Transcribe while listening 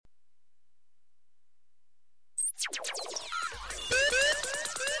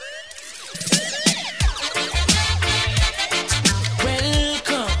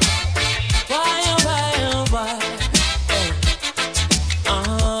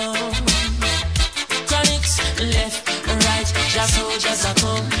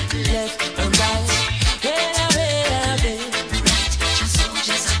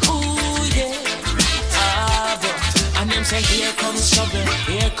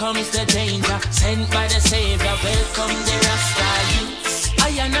comes the danger, sent by the Savior. Welcome the Rasta youth. I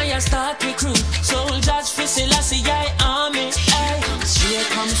and I start recruit soldiers for Selassie army. Here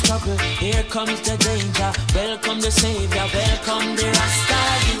comes trouble, here comes the danger. Welcome the Savior, welcome the Rasta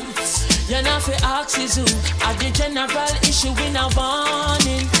youth. You're not for axes who at the general issue in a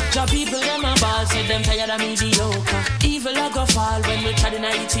warning. The people them a ball, say them tired of mediocre. Evil a go fall when we tried in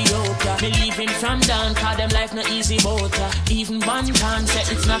Ethiopia. Me leaving from down, cause them life no easy water. Even one can say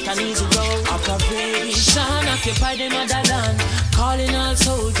it's not an easy road. Operation occupy the motherland, calling all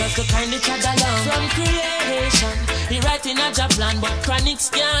soldiers to kind each other along. From creation, he writing a job plan, but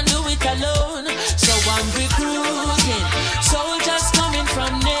chronics can't do it alone. So I'm recruiting soldiers coming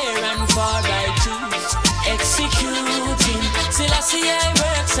from near and far, I choose executing. Selassie I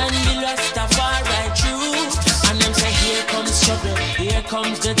works and the Rastafari truth. And them say here comes trouble, here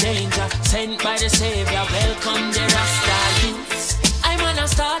comes the danger, sent by the Savior. Welcome the Rasta youth. I'm gonna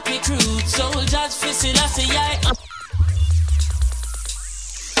start recruit soldiers for Selassie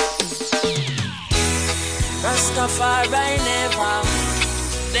Rastafari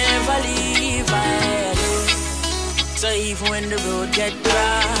never leave I alone. So even when the road get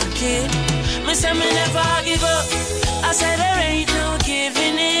rocky, me say me never give up. I said there ain't no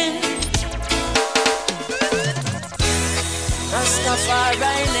giving in.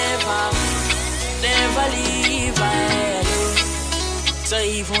 Rastafari never leave I alone. So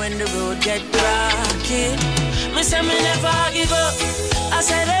even when the road get rocky, me say me never give up. I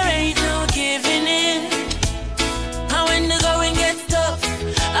said there ain't no giving in. And when the going get tough,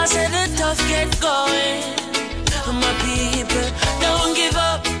 I said the tough get going. My people, don't give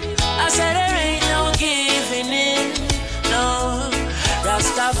up. I said there ain't no giving in. No,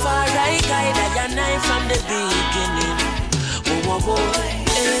 Rastafari guide I and I from the beginning. Whoa, whoa, whoa.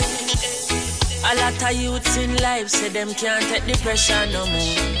 A lot of youths in life say them can't take the pressure no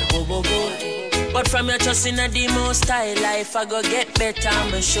more. Whoa, whoa, whoa. But from your trust in the most high life, I go get better,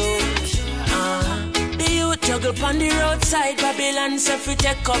 I'm sure. The youth juggle on the roadside, Babylon say fi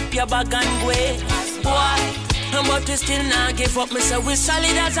take up your bag and go. Why? But we still not give up. Me say we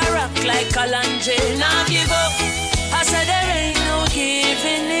solid as a rock like Kalanje. Not give up. I said there ain't no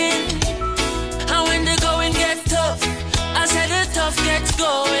giving in. And when the going get tough, I said the tough gets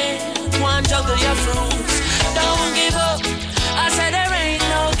going. One juggle your fruits, don't give up. I said there ain't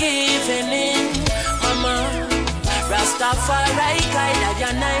no giving in. Mama, Rastafari guide I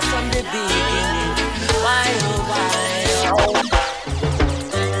and I from the beginning. Why oh why?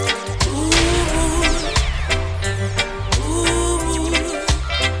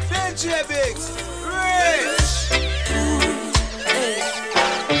 Biggs, rich.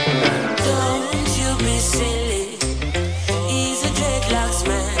 Don't you be silly. He's a dreadlocks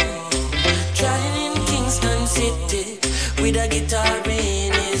man, traveling in Kingston City with a guitar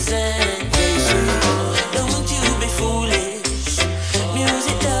in his hand. Don't you be foolish.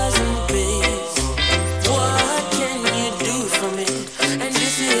 Music doesn't pay. What can you do for me? And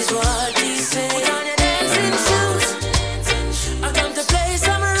this is what he said. Put on your dancing shoes. I come to play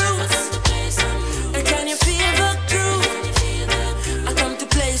some roots. Can you feel the groove? I come to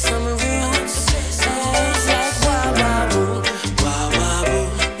play some roots. It's like wah wah boo, wah wah boo,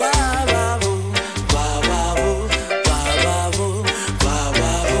 wah wah boo, wah wah boo, wah wah boo, wah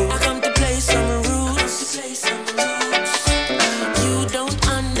wah boo. I come to play some roots. You don't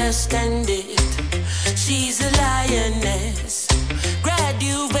understand it. She's a lioness,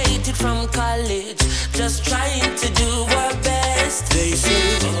 graduated from college, just trying to do her best. They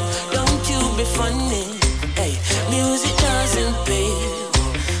say, don't you be funny. Hey, music doesn't pay.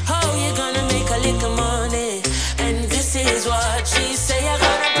 How you gonna make a little money? And this is what she say. I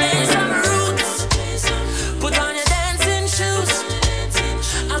gotta play some roots. Put on your dancing shoes.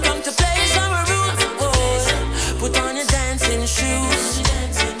 I come to play some roots. Boy, put on your dancing shoes.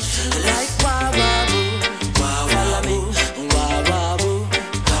 Like wah wah boo, wah wah boo, wah wah boo.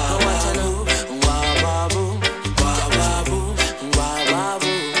 What you know? Wah wah boo, wah wah boo, wah wah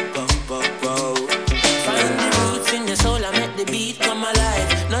boo. Find the roots in the soul and make the beat come alive.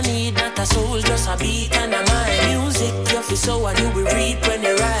 No need not a soul, just a beat and a mind. Music you feel so and you will reap when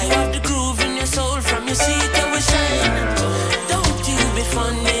you ride. You have the groove in your soul from your seat you will shine. Don't you be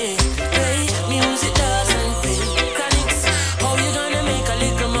funny. Hey, music doesn't pay. Chronics, how you gonna make a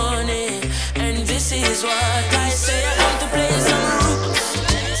little money? And this is what I say. I come to play some roots.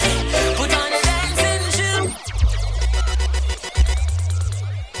 Put on a dancing shoe.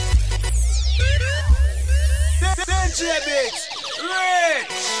 DJ Biggs,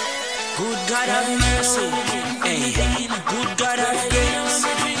 rich. Good God have mercy, hey. Good God have grace,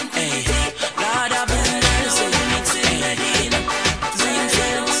 hey. Lord have mercy, hey. Dream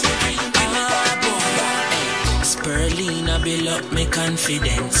friends, build up my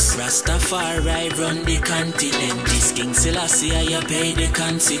confidence. Rastafari run the continent. This King Selassie, I pay the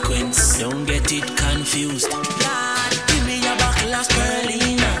consequence. Don't get it confused. Lord, give me a buckle of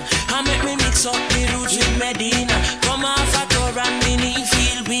spirulina and make me mix up the roots with Medina. Come off a tour and me knee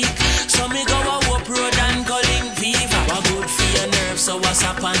feel weak, so me go a up road and go link fever. What good for your nerves, so what's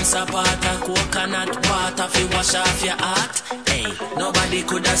up and sapata? Coconut water fi wash off your heart. Hey, nobody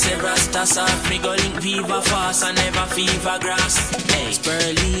coulda say Rasta soft. Me go link Viva fast and never fever grass. Hey,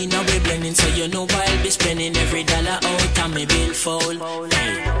 spirulina we blending, so you know I'll be spending every dollar out and me bill foul.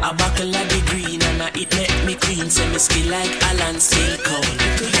 Hey, a buckle of the green and it make me clean, say me skill like Alan still cold.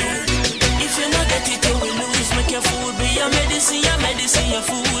 If you not get it, you will lose. Make your food be your medicine your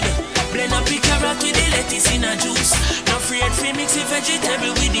food. Blend up the carrot with the lettuce in a juice. No afraid fi mix the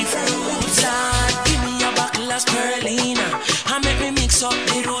vegetable with the fruits. Lord, give me a buckle of spirulina and make me mix up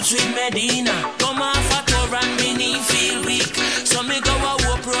the roots with Medina. Come off a tour and me knee feel weak, so me go a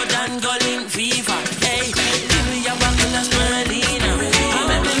whoop road and go link fever. Hey, give me a buckle of spirulina and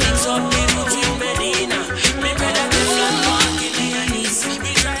make me mix up the roots with Medina. Me brother the flat walking in the knees.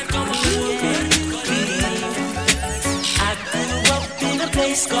 Me drive come on I grew up in a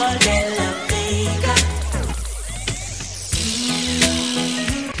place called Della Vega.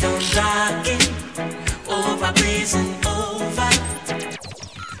 Don't rock it, over blazing over.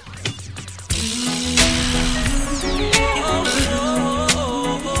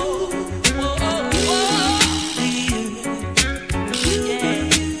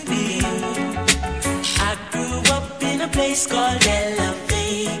 I grew up in a place called Della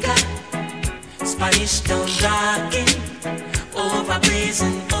Vega. Spanish Town rocking, over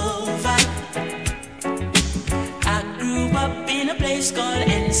blazing over. I grew up in a place called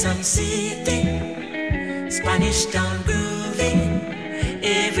Ensom City. Spanish Town grooving,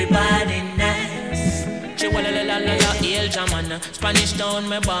 everybody nice. El Jamana, Spanish Town,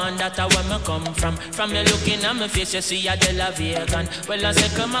 me born, that's where me come from. From you looking at my face, you see a De La Vegan. Well, I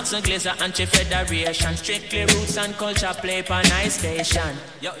say Max and Glazer, Anti-Federation. Strictly roots and culture play per nice station.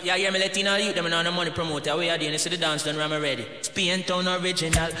 Yo, yeah, me letting all you, them and all the money promoter. We are doing this to the dance, done ram ready. Spain Town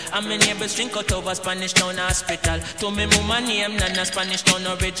original. And my neighbors drink out over Spanish Town Hospital. To me mama name, Nana Spanish Town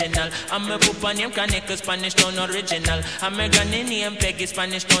original. And my papa name, Kaneka Spanish Town original. And my granny name, Peggy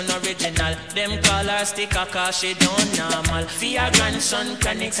Spanish Town original. Them call her sticker cause she don't normal. For your grandson,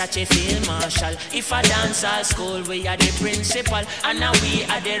 Kaneka such a field marshal. If I dance at school, we are the principal. And now we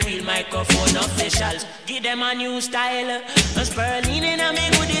are the real microphone officials. Give them a new style. A spirulina and me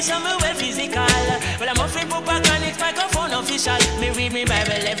goodies, I'm well physical. Well, I'm offering Papa Kaneka microphone official. Me read me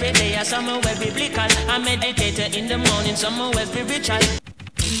Bible every day, I'm somewhere well biblical. I meditate in the morning, somewhere well spiritual.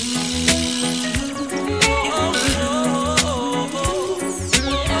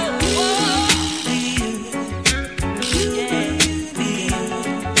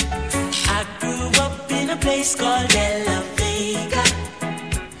 I grew up in a place called Della Vega.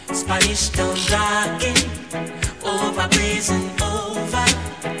 Spanish Town rocking, over blazing over.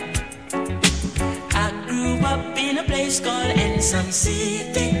 I grew up in a place called Ensom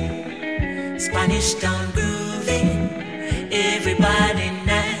City. Spanish Town grooving, everybody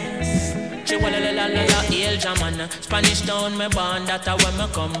nice. El Jamana, Spanish Town, me born, that's where me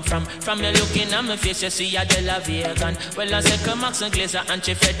come from. From you looking at my face, you see a De La Vegan. Well, I say Max and Glazer,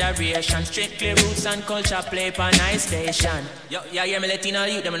 Anti-Federation. Strictly roots and culture play per nice station. Yo, yeah, me letting all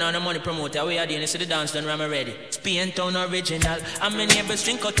you, them and all the money promoter. We are doing this to the dance, done ram ready. Spain Town original. And my neighbors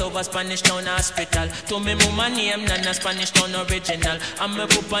drink out over Spanish Town Hospital. To me mama name, Nana Spanish Town original. And my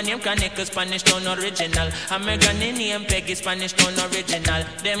papa name, Kaneka Spanish Town original. And my granny name, Peggy Spanish Town original.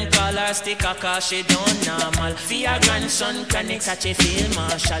 Them call her sticker cause she don't normal. For your grandson, Kaneka such a field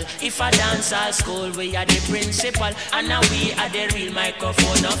marshal. If I dance at school, we are the principal. And now we are the real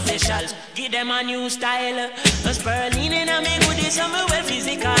microphone officials. Give them a new style. A spirulina and me goodies, I'm well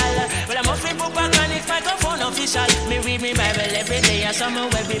physical. Well, I'm offering Papa Kaneka microphone official. Me read me Bible every day, I'm somewhere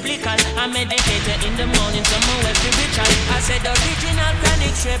well biblical. I meditate in the morning, somewhere well spiritual. I said original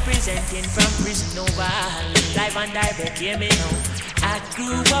Kaneka representing from Prison Nova. Live and direct, hear me now. I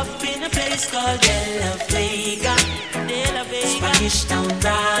grew up in a place called Della Vega. Della Vega. Spanish Town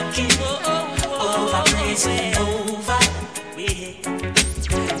rocking, over blazing over.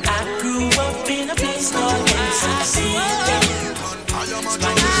 I grew up in a place called Ensom City.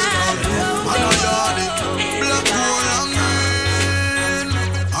 Spanish Town rocking, black, gold and green.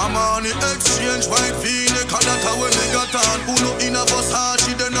 I'm on the exchange, white V-neck, and that's how we got on. Who know in a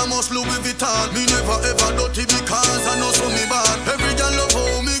Versace, then I must Louis Vuitton. Me never ever dirty because I know so me bad. Every girl love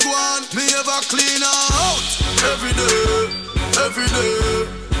how me go on. Me ever clean out. Every day, every day,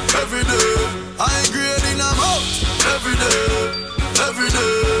 every day. I ain't grading, I'm out. Every day.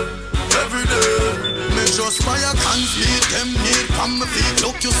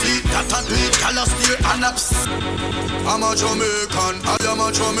 color stay and ups. I'm a Jamaican, I am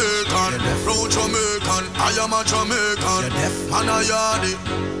a Jamaican. Proud Jamaican, I am a Jamaican. Man a yardy,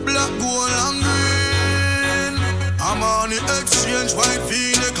 black, gold and green. I'm on the exchange, white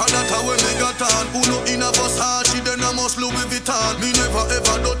V-neck, and that's how we got on. Who know in a Versace, then I must Louis Vuitton. Me never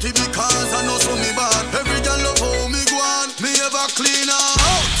ever dirty because I know so me bad. Every girl love how me go on, me ever clean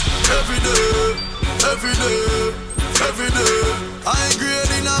out. Every day, every day, every day. I ain't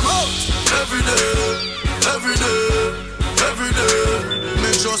grading them out. Every day, every day, every day.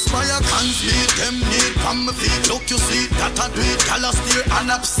 Me just buy a cans, beat them need from my feet. Look you see that I do it, color steer and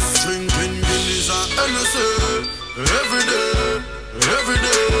ups. Drinking Guinness and Hennessy. Every day, every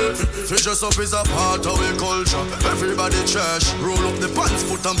day. Fish us up is a part of our culture. Everybody trash. Roll up the pants,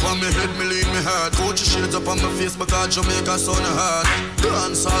 put them on my head, me lean me heart. Coach shades up on my face because Jamaica sun hard.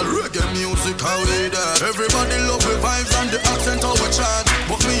 Dance all reggae music, how we that. Everybody love the vibes and the accent how we chant.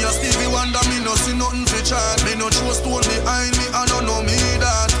 But me a Stevie Wonder, me no see nothing to chant. Me no throw stone behind me, I don't know me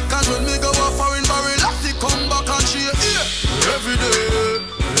that. Cause when me go a foreign barrel, I see come back and cheer. Yeah. Every day,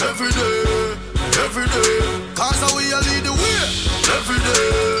 every day, every day. Cause we a lead the way. Every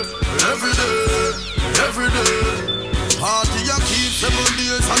day, every day, every day. Party a keep 7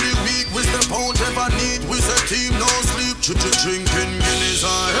 days on the week. We step out ever need. We say team no sleep. Drinking Guinness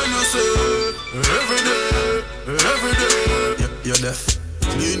and Hennessy. Every day, every day. You're deaf.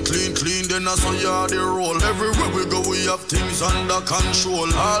 Clean, clean, clean, then I saw ya the roll. Everywhere we go, we have things under control.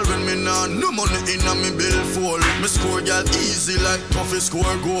 All when me nah, no money in a me bill full. Me score girl easy like Puffy score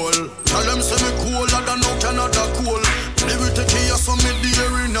goal. Tell them say me cooler than no Canada cool. Never take care so me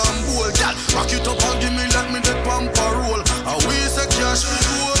dear in a bowl. Girl, rock it up and give me like me the pamper roll. I we say cash for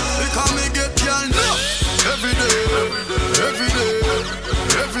goal, because me get girl now. Every day, every day,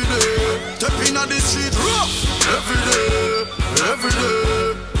 every day. Stepping on the street rough. Every day, every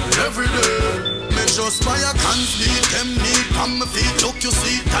day, every day. Me just buy a cans, beat them need on my feet. Look you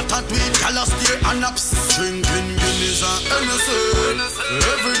see that I tweet, color steer and ups. Drinking Guinness and Hennessy.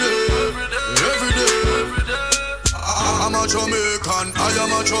 Every day, every day. I'm a Jamaican, I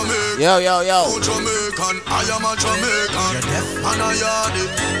am a Jamaican. Yo. I'm Jamaican, I am a Jamaican. And I yard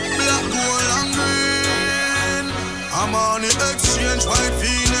it, black, gold and green. I'm on the exchange, white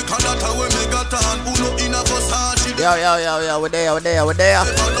V-neck, and that's how we got on. Who know in a Versace. Yo, we're there. Never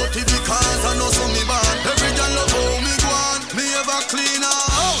dirty because I know so me bad. Every girl love how me go on. Me ever clean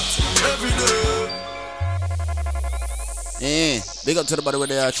out. Every day. Big up to the body where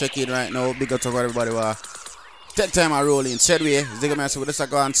they are checking right now. Big up to everybody who are take time I roll in. Said we, Zigga Man, so let's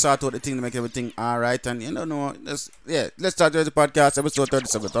go and start with the thing to make everything alright. And you know, let's start with the podcast, episode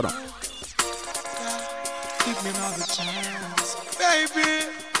 37. Hold on. Give me another chance, baby.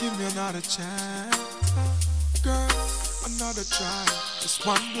 Give me another chance, girl. Another try, just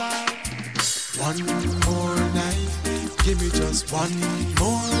one blind. One more night. Give me just one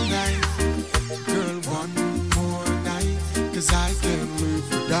more night, girl. One more night, 'cause I can't live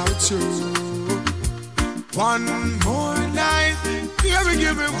without you. One more night, baby,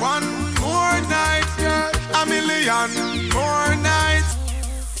 give me one more night, girl. A million more nights.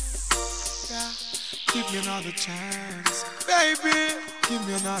 Yeah. Give me another chance, baby. Give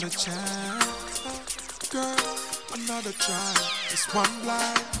me another chance, girl. Another try, just one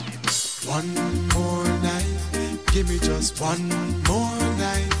blind. One more night, give me just one more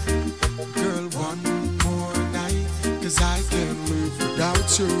night, girl. One more night, 'cause I can't live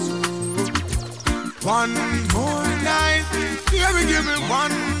without you. One more night, baby, give me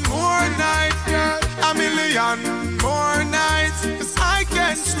one more night, girl. A million more nights, 'cause I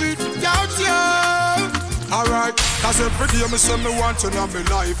can't sleep without you. Alright, cause every day me say me want you in my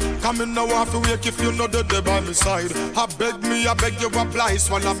life. Come in now off to wake if you know the day by my side. I beg you apply,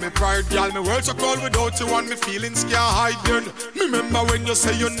 swallow me pride. Girl, me world so cold without you and me feelings can't hide. Then remember when you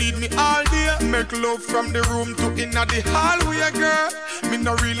say you need me all day. Make love from the room to inna the hallway, girl. Me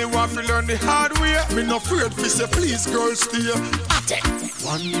no really want to learn the hard way. Me no afraid to say please, girl, stay.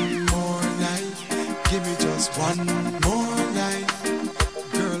 One more night, give me just one more night,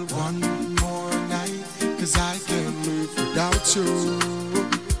 girl. One more night, 'cause I can't live without you.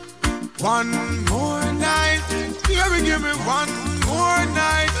 One more night, baby, give me one more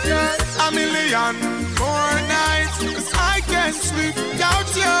night, girl. A million more nights, 'cause I can't sleep without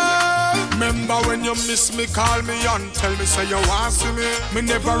you. Remember when you miss me, call me and tell me say you want to see me. Me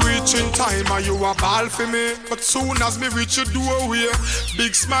never reach in time and you a ball for me. But soon as me reach your doorway,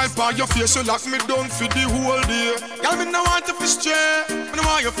 big smile by your face, you lock me down for the whole day. Girl, me no want you to stray, me no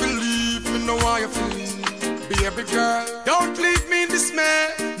want you to leave, me no want you to leave. Baby girl, don't leave me in dismay.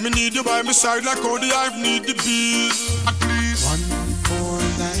 Me need you by my side like how the hive need the bees. At least one more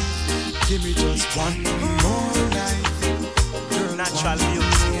night, give me just One more night, girl, Natural one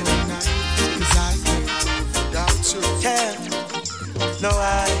beauty, more night, 'cause I can't doubt you. Yeah, no,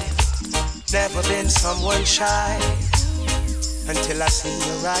 I never been someone shy until I see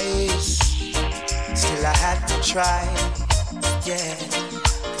your eyes. Still I had to try. Yeah.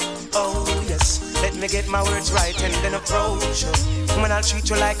 Oh yes, let me get my words right and then approach you. When I'll treat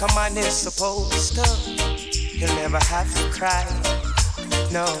you like a man is supposed to. You'll never have to cry.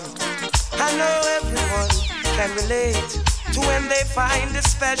 No, I know everyone can relate to when they find a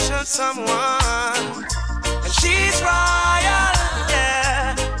special someone. And she's royal,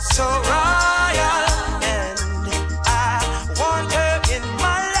 yeah, so royal. And I want her in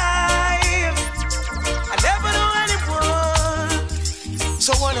my life. I never knew anyone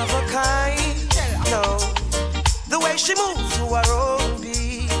so one of a kind. No, the way she moves to her own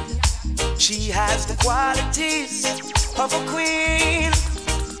beat, she has the qualities of a queen.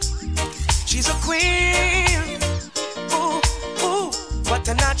 She's a queen. Ooh, ooh, what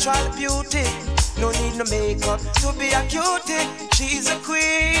a natural beauty. No need no makeup to be a cutie. She's a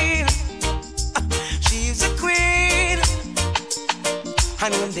queen. She's a queen.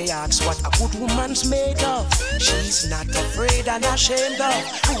 And when they ask what a good woman's made of, she's not afraid and ashamed of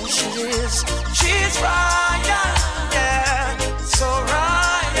who she is. She's royal, yeah, so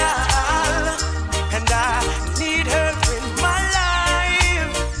royal. And I need her in my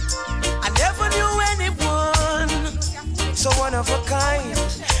life. I never knew anyone so one of a kind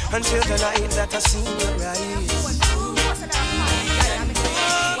until the night that I seen your eyes.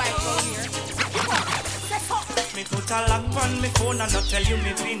 Me put a lock on me phone and not tell you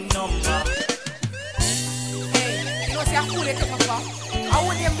me pin number. Hey, you know say I fool it up. I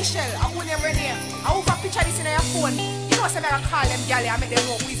want name Michelle, I want name Renee. I will picture this in your phone. You know say I can call them galley and make them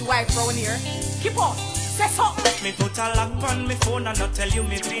know who his wife round here. Keep on, say so. Me put a lock on me phone and not tell you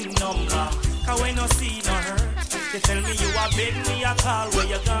me pin number. Cause when no see no hurt, they tell me you a beg me a call where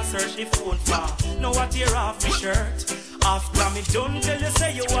you gonna search the phone for. Know what tear off me shirt. After me done tell you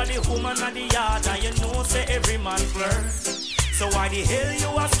say you are the woman of the yard and you know say every man flirt. So why the hell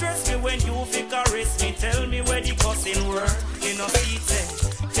you a stress me when you fi caress me? Tell me where the cussing work. You know see say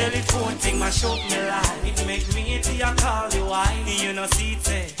telephone thing mash up me life. It make me itchy I call you why. You know see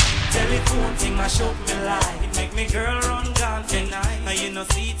say telephone thing mash up me life. It make me girl run gone tonight. You know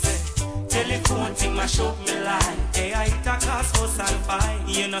see say telephone thing mash up me life. Hey, I hit a cause fuss and fight.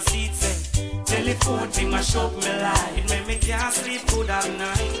 You know see it say telephone thing mash up me life. It make me can't sleep good at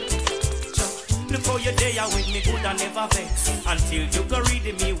night. Look how you there with me good and never vex. Until you go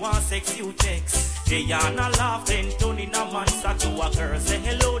read me one sex you text. They are not laugh then turn in a monster to a girl. Say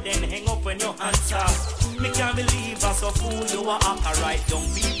hello then hang up when you answer. Me can't believe I so fool you are act right. Young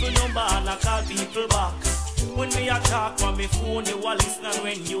people number and I call people back. When me a talk on me phone, you a listen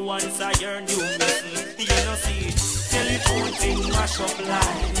when you answer your new missing. You know see it. Telephone thing mash up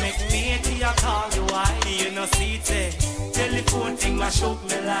line. Make me a call you why. You know see it. Telephone thing mash up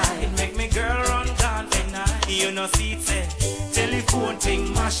me line. It make me girl run down tonight. You know see it. Telephone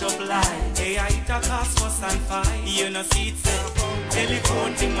thing mash up line. Hey, I hit a cause fuss and fight. You know see it.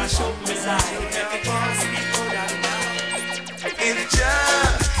 Telephone thing mash up me line. Make me can't sleep good at night. If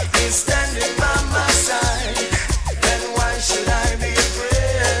Jah is standing by my side, then why should I be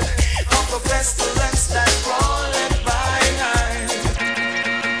afraid of a pestilence that crawling behind?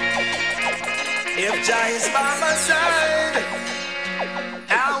 If Jah is by my side,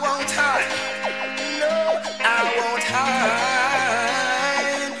 I won't hide. No, I won't hide.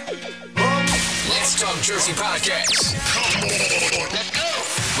 Let's Talk Jersey Podcast. Let's go.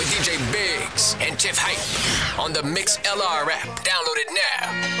 With DJ Biggs and Tiff Hype on the Mix LR app. Download it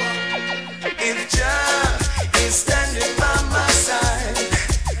now. If Jah is standing by my side,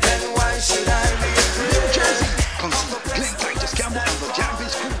 then why should I be afraid? Jersey, concert Glenn Titus Campbell and the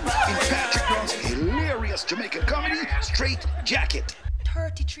Jambies crew in Patrick Brown's hilarious Jamaican comedy, Straight Jacket.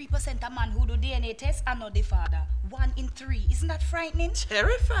 33% of man who do DNA test are not the father. 1 in 3. Isn't that frightening?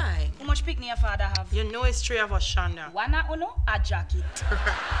 Terrifying. How much picnic your father have? You know it's 3 of us, Shonda. One a uno, a jacket.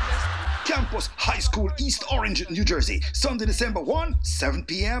 Campus High School, East Orange, New Jersey. Sunday, December 1, 7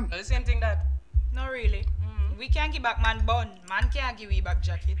 p.m. The same thing that. No really. We can't give back man bun. Man can't give we back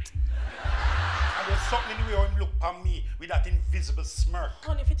jacket. And there's something in the way him look at me with that invisible smirk.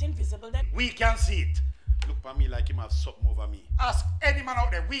 And if it's invisible then? We can see it. Look at me like him have something over me. Ask any man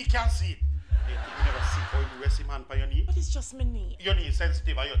out there, we can see it. You never see how you rest him hand by your knee? But it's just my knee. Your knee is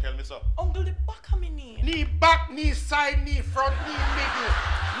sensitive, and you tell me so. Uncle, the back of my knee. Knee back, knee side, knee front, knee middle,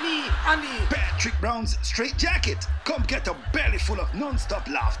 knee Patrick Brown's Straight Jacket. Come get a belly full of non-stop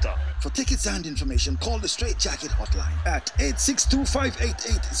laughter. For tickets and information, call the Straight Jacket hotline at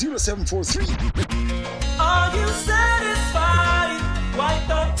 862-588-0743. Are you satisfied? Wipe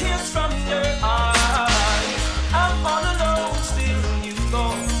the tears from your eyes. I'm all alone, still you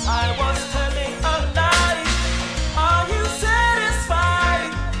go. I was telling a lie. Are you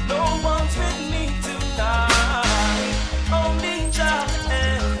satisfied? No one's with me tonight. Only Jah,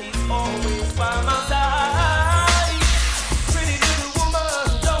 and he's always by my side. Pretty little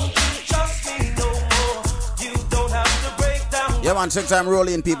woman, don't you trust me no more. You don't have to break down. Yeah, man, 6 time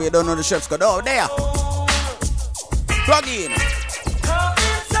rolling people. You don't know the chef's got over there. Plug in.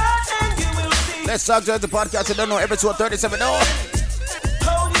 Let's talk to the podcast. You don't know episode 37. No.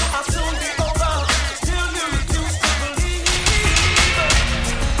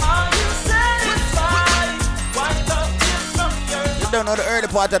 You don't know the early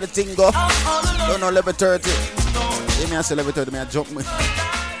part of the thing go. Don't know level 30. Give me a say level 30. Me a jump me.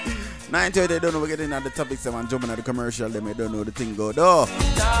 9:30. They don't know we're getting on the topics. I'm jumping at the commercial. They don't know the thing go. Though.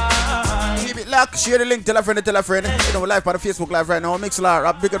 Keep it locked. Share the link. Tell a friend. Tell a friend. You know, we're live on the Facebook Live right now. Mixlr.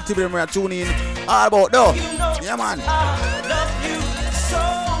 Rap big up TV. We're tuning in. All about though. Yeah, man. I love you so.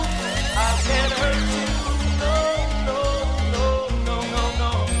 I can't hurt you. No.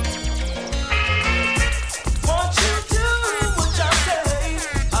 Won't you do what I say?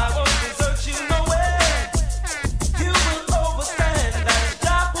 I won't desert you nowhere. You will overstand that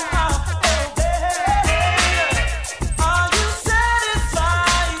job will obey. Are you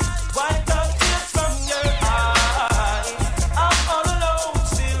satisfied? Wipe the tears from your eyes. I'm all alone,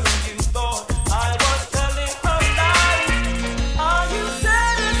 still you thought I was telling a lie. Are you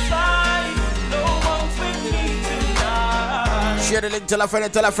satisfied? No one's with me tonight. Share the link. Tell a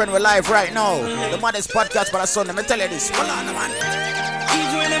friend. We're live right now. The maddest podcast for the Sunday. Let me tell you this. Hold on, man.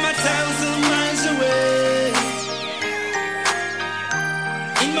 Even when I'm 1,000 miles away,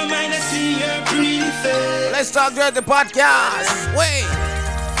 in my mind I see your pretty face. Let's talk to the podcast. Wait. I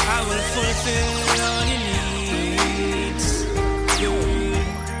will fulfill all your needs.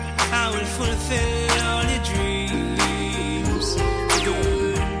 I will fulfill all your dreams.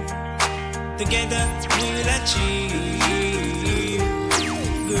 Together we'll achieve.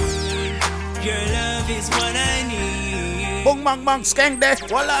 Your love is what I need. Bong bang bang skank there.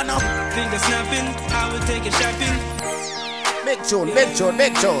 Voila no. Finger snapping, I will take you shopping. Big tune.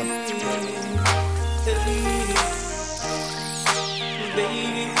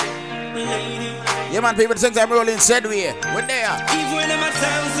 Yeah, man, people, since I'm rolling, said we're there. Even when I'm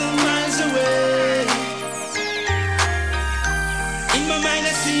 1,000 miles away, in my mind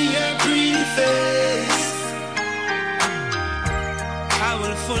I see your pretty face. I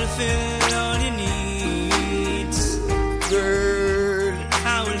will fulfill all your needs, girl.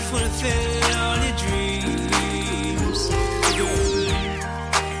 I will fulfill all your dreams,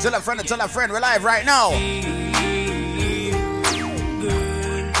 girl. Tell a friend, we're live right now.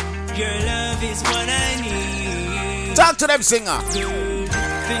 Girl, your love is what I need. Talk to them, singer. Girl,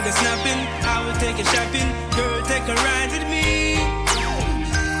 finger snapping, I will take you shopping. Girl, take a ride with me.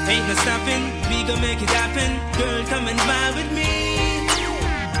 Ain't no stopping, we gon' make it happen. Girl, come and vibe with me.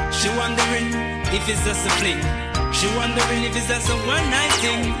 She wondering if it's just a fling. She wondering if it's just a one-night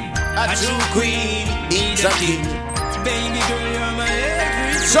thing. A true queen needs a king. Baby girl, you're my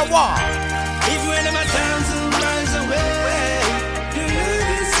everything. So what? Even when I'm 1,000 miles away, your love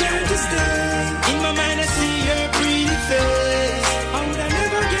is here to stay. In my mind I see your pretty face. How would I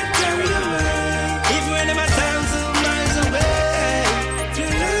never get carried away? Even when I'm 1,000 miles away, your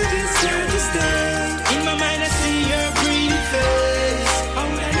love is here to stay. In my mind I see your pretty face. How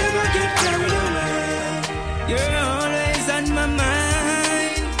would I never get carried away? You're always on my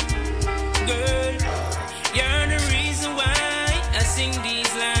mind, girl. You're the reason why I sing these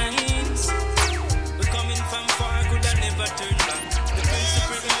lines. We're coming from far, could I never turn back. The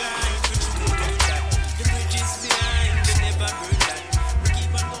principle of life, which we turn back. The bridges behind, they never heard that. We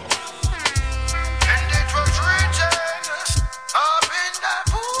keep on going on. And it was written up in the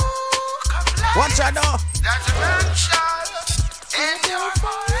book of life. Watch out now. That a man shall endure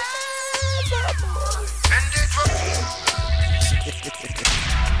forevermore. And it was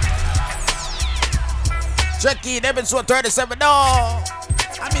Check in episode 37. No. I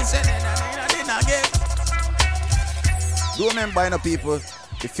mean, say that again. Do remember, you know, people,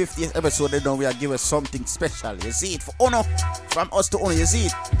 the 50th episode, they know we are giving something special. You see it for honor, from us to honor. You see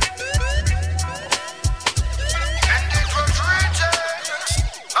it. and it was written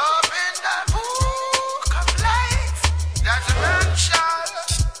up in the book of life that a man shall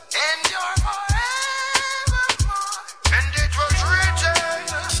endure forevermore. And it was written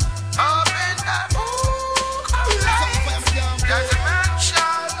up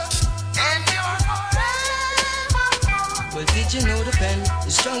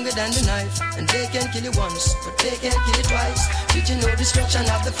sharper than the knife, and they can kill you once, but they can't kill you twice. Did you know destruction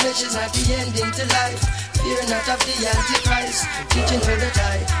of the flesh is not the ending to life? Fear not of the Antichrist. Did you know that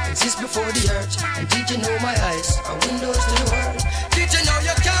I exist before the earth? And did you know my eyes are windows to the world? Did you know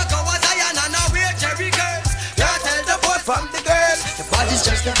you can't go as Zion and now we're Jerry girls? Can't tell the boy from the girl. The body's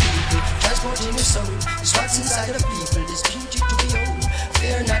just a people, transporting your soul. It's what's inside of people, this beauty to behold.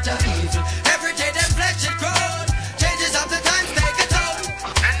 Fear not of evil. Every day them flesh it grows. Changes of the times take a toll.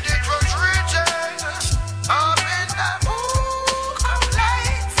 And it was written up in the book of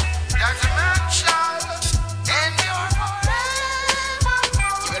life that a man shall endure forever.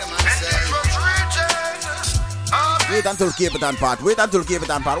 And it was written up. Wait until keep it on part. Wait until keep it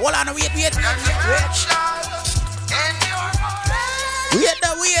on part. Hold on, wait. Wait.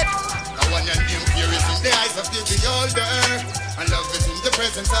 I want your name here is in the eyes of the beholder, and love is in the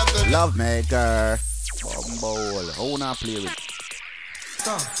presence of the Love maker. Bumble. Who not play with?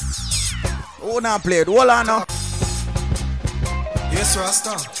 Who not play with? Hold on now. Yes,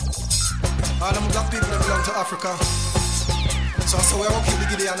 Rasta. All them black people that belong to Africa. So I say we're okay to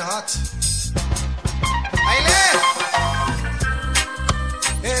get it on the heart.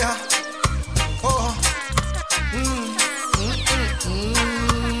 Yeah. Oh.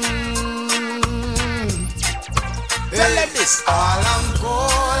 Tell them this. All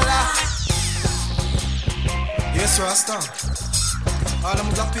Angola. Yes, Rasta. All them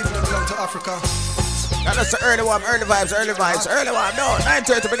black people that belong to Africa. That's the early one, early vibes. No,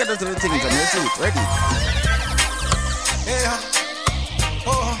 9:30, we get into the things on your seat. Ready? Yeah.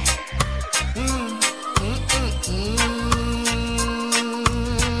 Oh.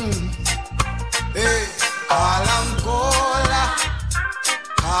 Hey. All Angola.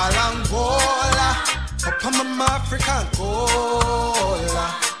 Up on my African Angola.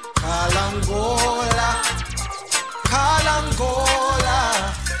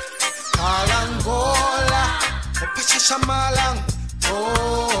 Up Shamalang.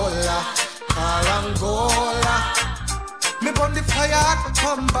 Angola. Me burn the fire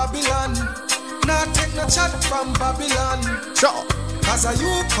from Babylon. Not take no chat from Babylon. Sure. Cause a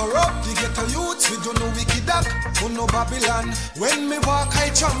you corrupt, you get a youth, we do no wicked act, who no Babylon. When me walk,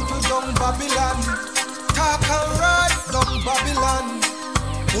 I trample down Babylon. Talk and ride down Babylon.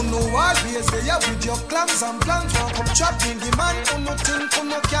 Who know always there with your clans and plans. Walk up trapping the man, who no think, who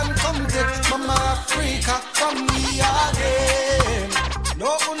no can come take Mama Africa from me again.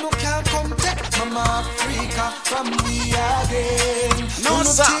 No, who no can come take Mama Africa from me again. No,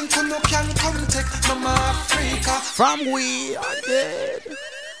 sir. Think, who no can come take Mama Africa from we again.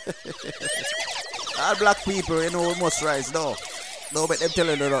 All black people, you know, we must rise. No, but them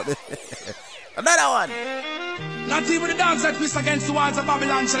telling you about this. Another one. Not even the dance that twist against the walls of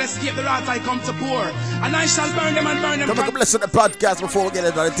Babylon shall escape the wrath I come to pour. And I shall burn them and burn them. Come on, listen to the podcast before we get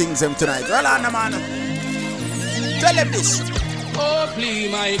into the things them tonight. Roll on, man. Tell them this. Oh,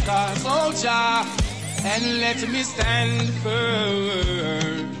 please, my cause, soldier, and let me stand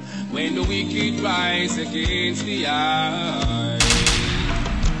firm when the wicked rise against the eye.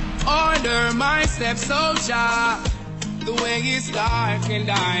 Order my steps, soldier. The way is dark and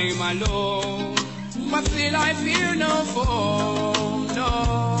I'm alone, but still I fear no foe, no.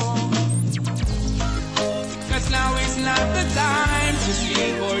 Cause now is not the time to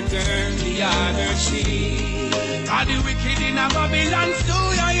sleep or turn the other cheek. All the wicked in Babylon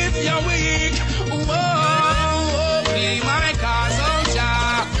still you if you're weak. Whoa, be my cause, soldier,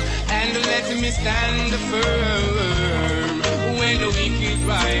 and let me stand firm when the wicked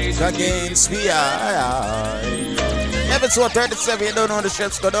rise against me. Episode 37, you don't know the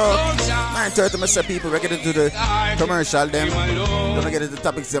shit's going on. 9:30, I say people, we get into the commercial them. Don't get into the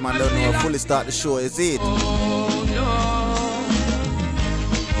topics them and don't know fully start the show, is it?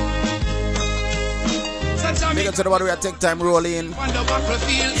 Make it to the one where I take time roll in.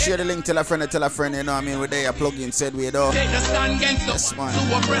 Share the link, tell a friend, you know what I mean? We're there, plug in, said we do. Yes, man.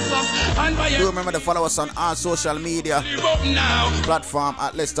 Do remember to follow us on our social media platform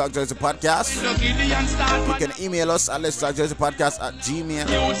at Let's Talk Jersey Podcast. You can email us at Let's Talk Jersey Podcast at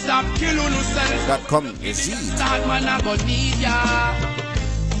gmail.com. Is it?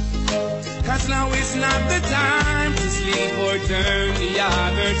 Cause now is not the time to sleep or turn the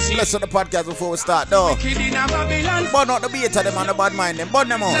other cheek. Let's on the podcast before we start, though. Burn out the beat of them and the bad mind them. Burn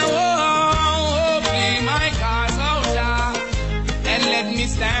them out. Oh, be my cause, soldier, and let me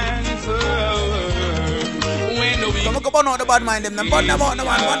stand firm when the weak. Come on, burn out the bad mind them. Burn them out,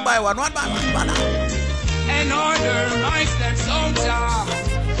 one by one. And order my steps, soldier.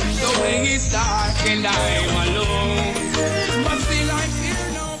 The way is dark and I'm alone, but still I fear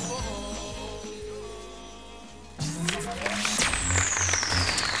no.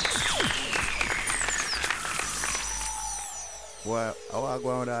 I want to go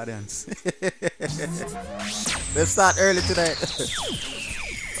on with the audience. Let's start early tonight.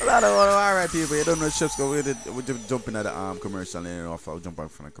 Alright, people, you don't know chefs go with it. We just jump in at the commercial and off. I'll jump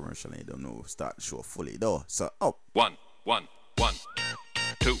out from the commercial and you don't know start the show fully though. So up. 1, 1, 1,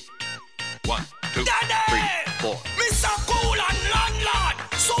 2, 1, 2, 3, 4. Mr. Cool and Landlord,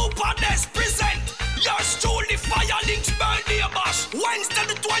 Super Des present yours truly Firelinks birthday bash, Wednesday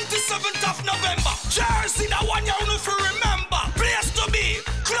the 27th of November. Jersey, the one you know if you remember. Place to be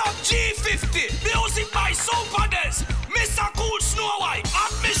Club G50. Music by Super Des. Mr. Cool Snow White.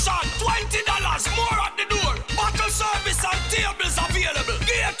 Admission $20. More at the door. Bottle service and tables available.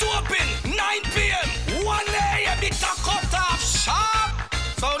 Gate open 9 p.m. 1 a.m. It's a cut off sharp.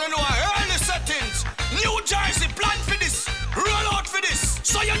 So you know early settings. New Jersey plan for this. Roll out for this.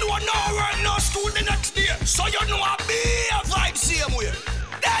 So you know no work, no school the next day. So you know a beer vibe same way.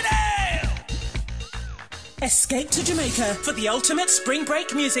 Daddy! Escape to Jamaica for the ultimate spring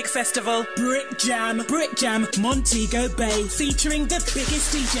break music festival, Brick Jam, Montego Bay, featuring the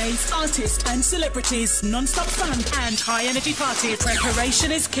biggest DJs, artists and celebrities, non-stop fun and high energy parties.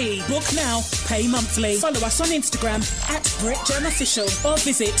 Preparation is key. Book now, pay monthly. Follow us on Instagram at BrickJamOfficial or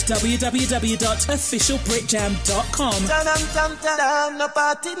visit www.officialbrickjam.com. No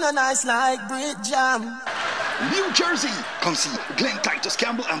party no nice like Brick Jam. New Jersey, come see Glenn Titus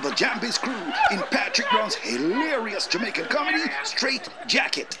Campbell and the Jam Bass crew in Patrick Brown's hilarious Jamaican comedy, Straight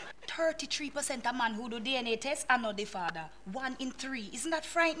Jacket. 33% of man who do DNA test are not the father. 1 in 3. Isn't that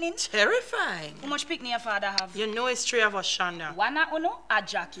frightening? Terrifying. How much picnic your father have? You know it's 3 of us, Shonda. One a uno, a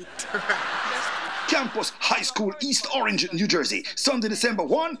jacket. Campus High School, East Orange, New Jersey. Sunday, December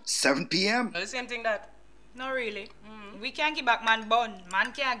 1, 7 p.m. The same thing that. No, really. We can't give back man bun.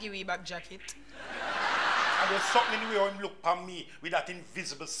 Man can't give we back jacket. And there's something in the way him look at me with that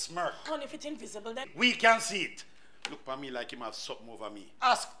invisible smirk. And if it's invisible, then We can see it. Look at me like him have something over me.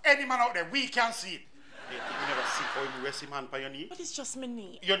 Ask any man out there, we can see it. You never see how him rest him hand by your knee? But it's just my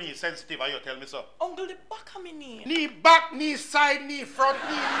knee. Your knee sensitive, you tell me so. Uncle, the back of my knee. Knee back, knee side, knee front,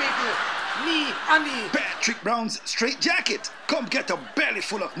 knee middle, knee and knee. Patrick Brown's Straight Jacket. Come get a belly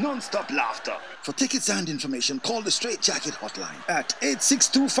full of non-stop laughter. For tickets and information, call the Straight Jacket hotline at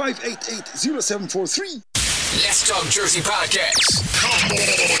 862-588-0743. Let's Talk Jersey Podcast. Come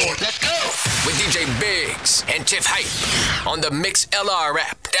on, let's go. With DJ Biggs and Tiff Hype on the Mix LR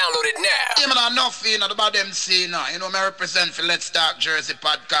app. Download it now. Yeah, man, enough, you know, about them see, you know, I represent for Let's Talk Jersey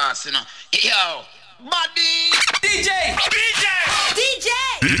Podcast, you know. Yo, buddy. DJ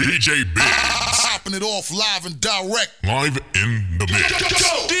Biggs. Popping it off live and direct. Live in the mix.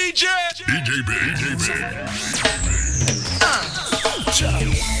 DJ Biggs.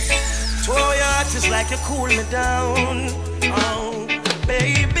 Throw your heart just like you cool me down. Oh,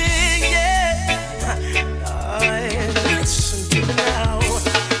 baby, yeah. Listen to me now.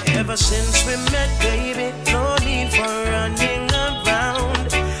 Ever since we met, baby, no need for running around.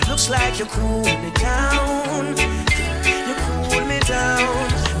 Looks like you cool me down. You cool me down,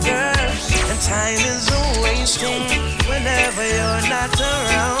 girl. And time is wasting whenever you're not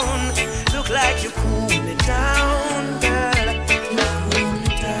around. Look like you cool me down, girl.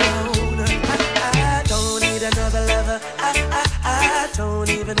 Another lover, I don't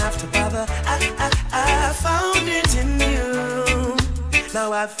even have to bother. I found it in you.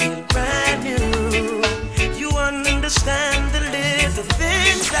 Now I feel brand new. You understand the little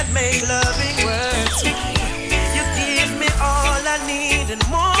things that make loving worth. You give me all I need and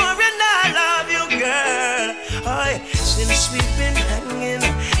more, and I love you, girl. Oh, since we've been hanging,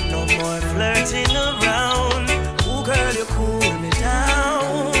 no more flirting around. Ooh, girl, you cool me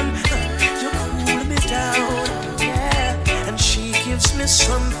down. Yeah, and she gives me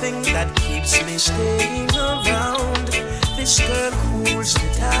something that keeps me staying around. This girl cools me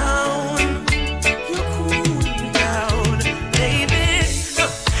down. You cool me down, baby.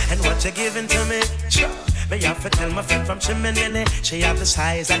 And what you're giving to me, me have to tell my friend from Chimney. She have the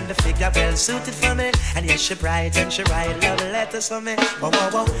size and the figure well suited for me. And yes, she bright and she write love letters for me. Whoa, whoa,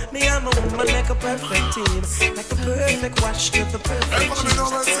 whoa. Me and my woman like a perfect team. Like the perfect wash to the perfect team.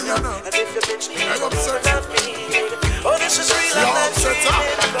 And if you bitch me, you love me. Oh, this is real, I'm not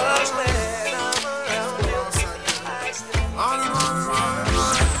cheating. Because when I'm around you, I still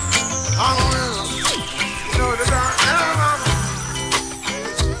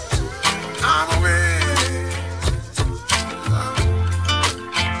I'm away.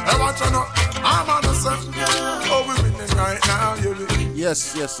 I'm on the sun. Oh, we're winning right now.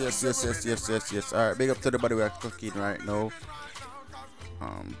 Yes. All right, big up to everybody we are clicking right now.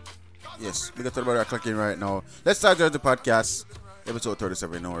 Yes, big up to everybody we are clicking right now. Let's start the podcast. Episode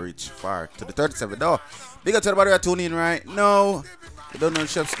 37 now reach far to the 37 though. Big up to everybody who are tuning in right now. You don't know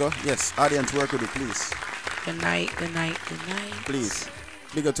Chef's go? Yes, audience, work with it, please. Good night. Please.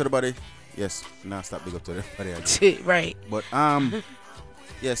 Big up to the body. Yes, now stop big up to the body again. Right. But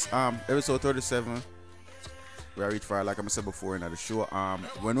yes, episode 37. We are reach far, like I said before in the show.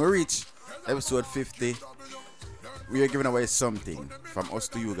 When we reach episode 50, we are giving away something from us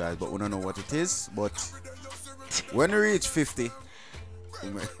to you guys, but we don't know what it is. But when we reach 50, we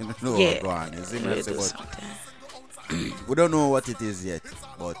know what's going on. You see me? We don't know what it is yet,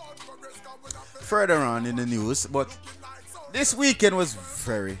 but further on in the news. But this weekend was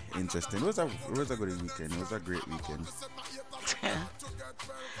very interesting. It was a good weekend. It was a great weekend.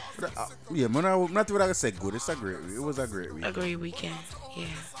 Yeah, man, not what I say good. It was a great weekend. A great weekend. Yeah,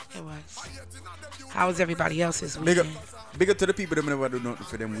 it was. How was everybody else's weekend? Big up to the people that never do nothing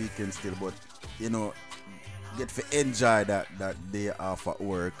for them weekends still, but you know, get to enjoy that day off at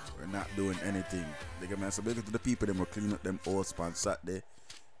work or not doing anything. Big up to the people that were cleaning up them house on Saturday.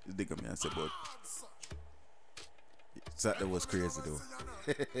 Big up me and say, but Saturday was crazy though.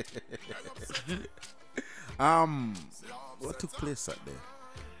 What took place Saturday?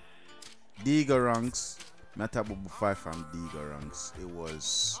 Diga Ranks. I talk about 5 from Diga Ranks.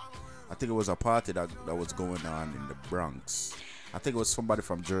 I think it was a party that was going on in the Bronx. I think it was somebody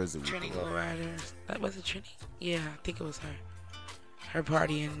from Jersey. Trini Lowrider. That was it, Trini? Yeah, I think it was her. Her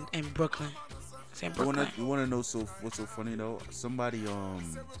party in Brooklyn. It's in Brooklyn. You wanna know what's so funny though? Somebody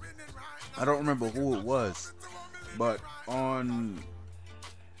I don't remember who it was, but on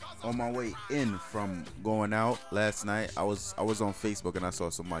my way in from going out last night, I was on Facebook and I saw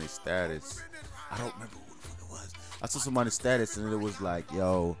somebody's status. I don't remember who the fuck it was. I saw somebody's status and it was like,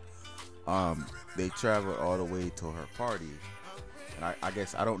 yo, they traveled all the way to her party. And I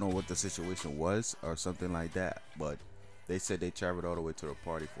guess I don't know what the situation was or something like that, but they said they traveled all the way to the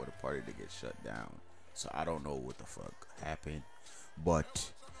party for the party to get shut down. So I don't know what the fuck happened,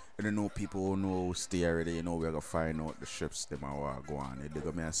 but I don't know people who know stay already. You know we're gonna find out the ships them are go on. They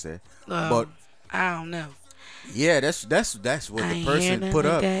gonna say, but I don't know. Yeah, that's what the person put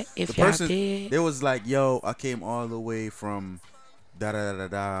up. The person they was like, yo, I came all the way from da da da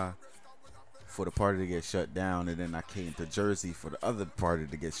da for the party to get shut down, and then I came to Jersey for the other party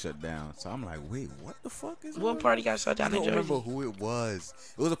to get shut down. So I'm like, wait, what the fuck is what party got shut down in Jersey? I don't remember who it was.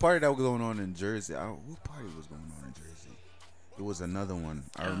 It was a party that was going on in Jersey. What party was going on in Jersey? It was another one.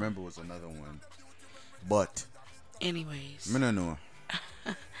 I remember it was another one. But anyways, I don't know.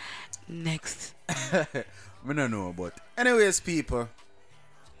 Next. I don't know, but anyways, people,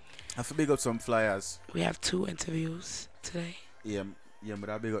 I have to big up some flyers. We have 2 interviews today. Yeah,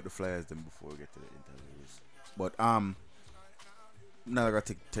 but I'll big up the flyers then before we get to the interviews. But now I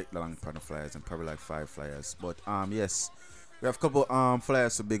gotta take long on the flyers and probably like 5 flyers. But yes, we have a couple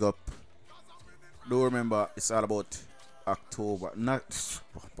flyers to big up. Do remember it's all about October, not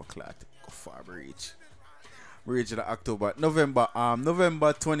go far reach the October, November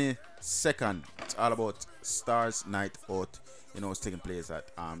 22nd. It's all about Stars Night Out. You know, it's taking place at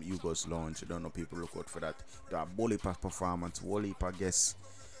Hugo's Lounge. You don't know, people look out for that. There are Bolipa performance, Wolipa guests,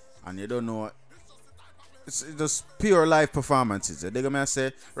 and you don't know, it's just pure live performances. They're gonna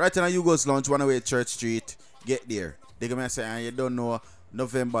say right in Hugo's Lounge, 108 Church Street. Get there. They're gonna say, and you don't know,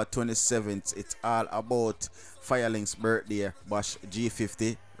 November 27th. It's all about Firelink's birthday bash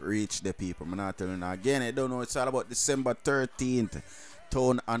G50. Reach the people. I'm not telling you again. I don't know. It's all about December 13th.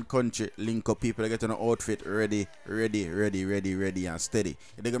 Town and country link up, people get an outfit ready and steady.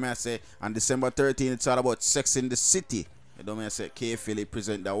 You dig me? I say on December 13th it's all about Sex in the City. You know me? I say K Philly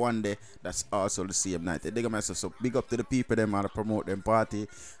present that one day. That's also the same night. You dig me? I say so big up to the people them and promote them party.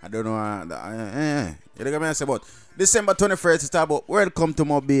 I don't know. You dig me? I say but December 21st it's all about Welcome to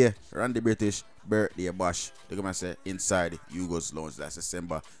Mobile Randy British birthday bash. You dig me? I say inside Hugo's Lounge. That's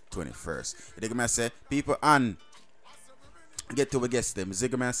December 21st. You dig me? I say people and get to a guest them.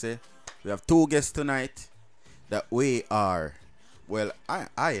 Zigman say we have 2 guests tonight that we are, well, I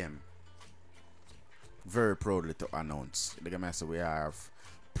am very proudly to announce. Zigman say we have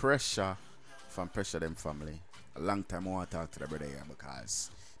Pressure from Pressure them family. A long time I want to talk to the brother here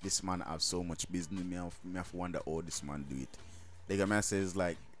because this man have so much business. Me have wonder how this man do it. Zigman says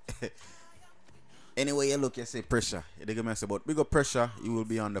like anyway you look, you say Pressure. Zigman say but we got Pressure. You will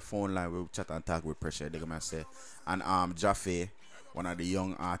be on the phone line. We'll chat and talk with Pressure. Zigman say and Jaffe, one of the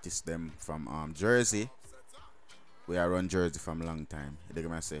young artists them from Jersey. We are run Jersey from a long time. They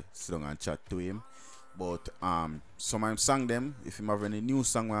gonna say sit down and chat to him. But some of them sang them. If you have any new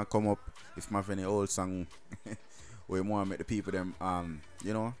song when come up, if you have any old song we want to make the people them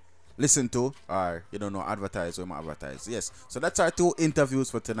you know listen to, or you don't know, advertise or advertise. Yes. So that's our 2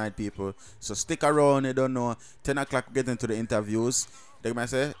 interviews for tonight, people. So stick around. You don't know. 10 o'clock, we get into the interviews. Like I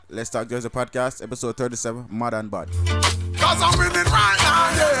say, Let's Talk Jersey Podcast, episode 37, Mad and Bad. Cause I'm winning right now,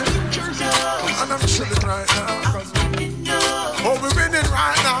 yeah. And I'm chilling right now. Oh, we're winning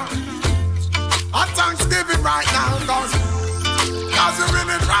right now. At Thanksgiving right now. Cause we're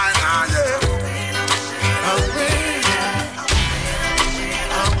winning right now, yeah. I'm winning.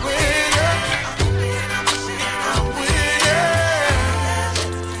 I'm winning. I'm winning.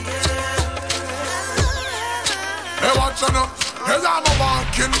 Hey, watch out now. Hey, I'm a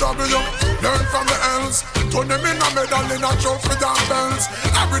walking W. Learn from the else. Turn them in a medal in a trophy and bells.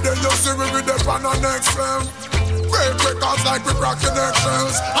 Every day you see we with the pan on next film. Break records like we cracking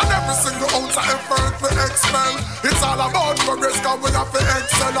eggshells. And every single ounce of effort we expel. It's all about progress cause we have to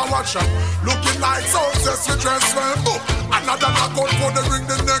excel. And watch out. Looking like success we dress well. Boom. Another knockout for the ring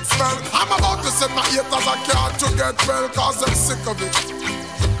the next bell. I'm about to send my haters a card to get well. Cause I'm sick of it.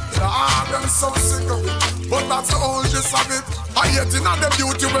 I'm so sick of it. But that's the whole gist of it. I hate it on the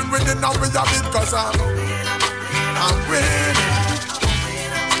beauty when winning now we have it. Cause I'm winning. I'm winning.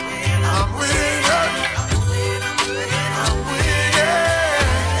 I'm winning.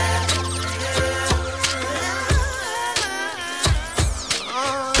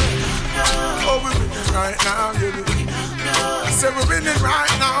 Oh, we're winning right now, baby. I say we're winning right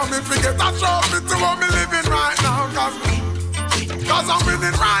now. Me forget that trophy to what me living right now. Cause I'm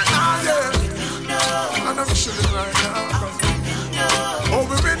winning right now, yeah. And I'm chilling right now. Oh,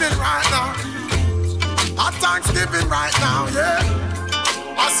 we're winning right now. At Thanksgiving right now, yeah.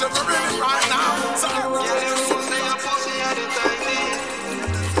 I said we're winning right now. So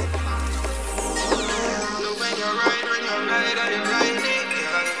when you're right, and you're riding.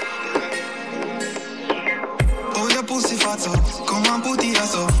 Oh, your pussy fat so. Come and put it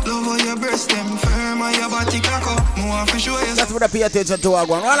so. Love how your breast them firm and your body cock up. More for sure. That's what I pay attention to. I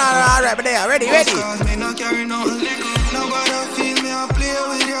go on. All right, there. Ready. Cause me not carry no liquor. Nobody feel me, I play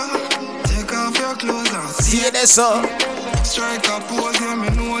with you. Take off your clothes and see this up. Strike a pose, yeah, me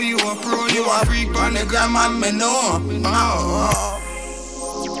know you a pro. You a freak, on the gram and me know.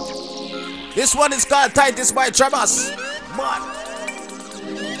 This one is called Titus by Travis. Man.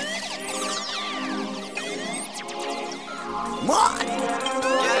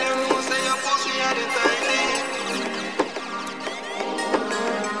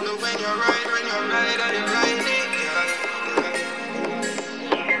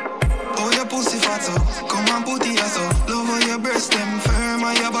 Oh, your pussy fat so. Come and put it so. Love how your breast them firm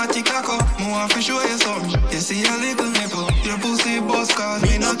and your body cock up. More for show you something. You see a little nipple. Your pussy bust cause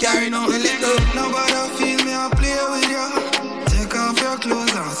me no carry no little. Nobody feel me, I play with you. Take off your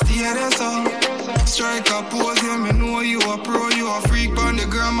clothes and stay there so. Strike a pose, yeah, me know you a pro. You a freak on the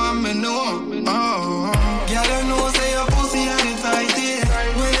gram and me know. Girl, you know say your pussy and it tight it.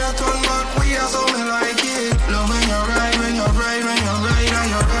 When you turn back, we are so me like it. Love when you ride, when you ride, when you ride,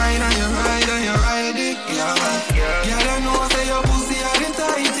 and you ride, and you ride, and you ride it. Yeah. Girl, you know say your pussy and it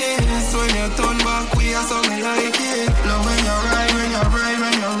tight it. When you turn back, we are so me like it. Love when you ride, when you ride,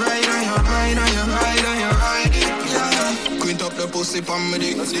 when you ride, and you ride, and you ride, and you ride it. Yeah. Quint up the pussy pon me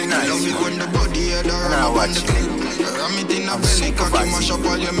dick. Love it when the body head around on the clip. Ram it in a belly, cocky mash up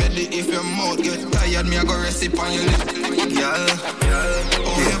all your medley. If your mouth get tired, me I go rest it on your lip. Girl,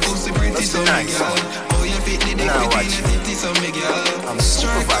 oh your pussy pretty so me girl. Oh your feet the dick between your titties so me girl. I'm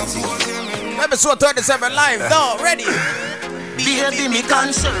supervising. Episode 37 live, though, ready. Baby, me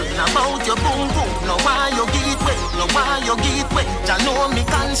concerned about your boom boom. No why you get wet, no why you get wet. Ya know me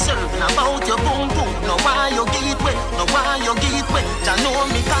concerned about your boom boom. No why you get wet, no why you get wet. Ya know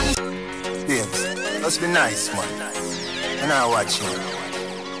me concerned. Yes, let's be nice, man. And I watch you.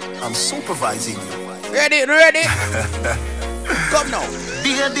 I'm supervising you. Ready. Come now.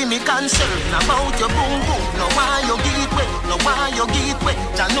 Baby, me concerned about your boom boom. No why you get wet, no why you get wet.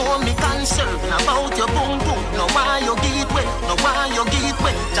 Ya know me concerned about your boom boom. No why you get wet, no why you get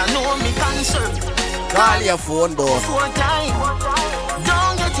wet. Ya know me concerned. Call your phone, boy. 4 times.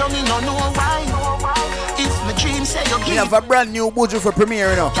 Don't get you me no why. If my dream say you We have a brand new budget for premiere,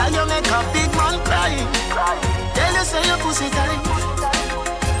 you know. Can you make a big man cry? Tell you say your pussy tight.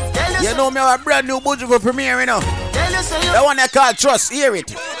 You know me have a brand new budget for premiere, you know. That one I call Trust, hear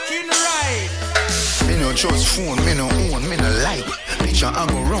it. Me no trust phone, me no own, me no like. Picture I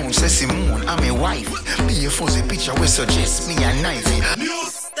go round, say Simone, I'm a wife. Be a fuzzy picture we suggest me a knife. New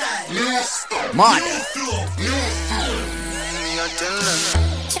style, new style, man. New flow, new flow. Me a tell them.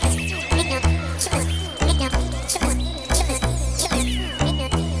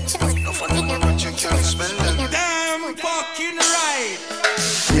 No for no what you can't spend them. Damn fucking right.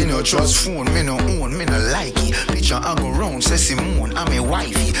 Me no never trust phone, me no own, me no like it. Picture I go round, say Simone, I'm a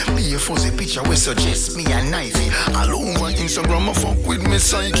wifey. Be a fuzzy picture, we suggest me a knifey. All over Instagram, I fuck with me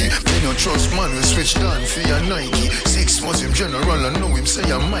psyche. Me no trust man, we switch down for your Nike. 6 months him general, I know him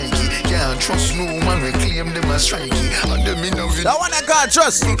say I'm Mikey. Can't trust no man, we claim them as strikey. And them in a video. That one I can't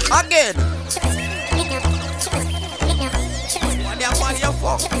trust, again. What you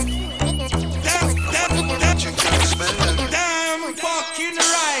fuck? Damn fucking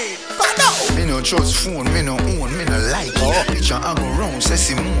right. Me no trust phone, me no own, me no like it. Picture I go round, say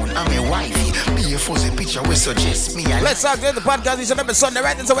Simone, I'm a wifey. Be a fuzzy picture, we suggest me a Let's talk to the podcast each and every Sunday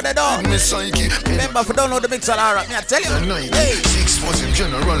right into the door. me psyche. Remember for download the mix on our me I tell you. Hey. 6 months in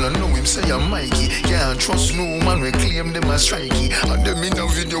general, I know him say I'm Mikey. Can't trust no man, we claim them as strikey. And them in a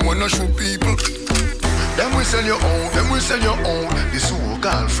video wanna show people. Them we sell your own, them we sell your own. The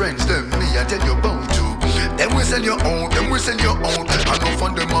so-called friends, them me I tell you about to. Them we sell your own, them we sell your own. I know for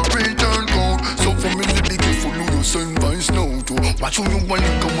them a return code. So for me to be careful who you send by snow to. Watch who you want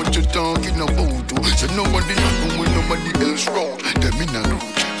to come what you talking about to. So nobody know when nobody else wrong. Them in a group,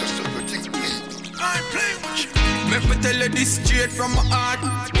 that's everything me. I play with you. Make me tell you this straight from my heart.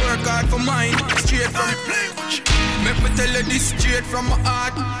 Work hard for mine, straight from I play with you. Make me tell you this straight from my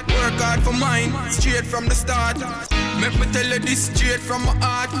heart. Work hard for mine, straight from the start. Make me tell you this straight from my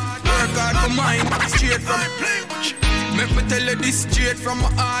heart. Work hard for mine, straight from Make me tell you this straight from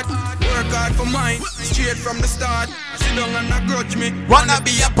my heart. Work hard for mine, straight from the start. Sit down and not grudge me. Wanna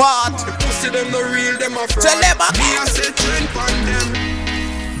be a part. The pussy them no real, them a fraud. Tell them me I say trend on them.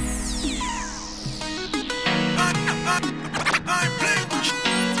 I play with you.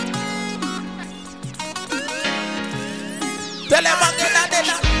 Tell them again.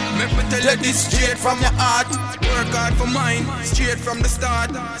 Make me tell you this straight from your heart. Work hard for mine, straight from the start.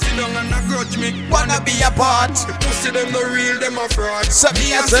 Sit down and not grudge me. Wanna be a part. The pussy them no real, them a fraud. So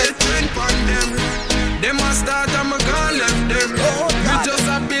me I say trend on them. Them a start and me gone left them. Me just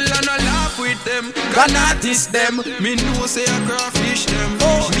a bill and a laugh with them. Can artist them. Me know say a crawfish them.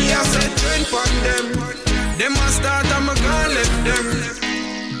 Me I say trend on them. Them a start and me gone left them.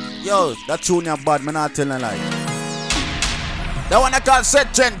 Yo, that tune you bad, man, not telling a lie. That one I call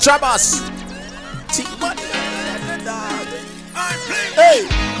set trend, Chabas. Hey!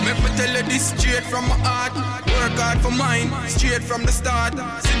 Make me tell you this straight from my heart. Work hard for mine, straight from the start.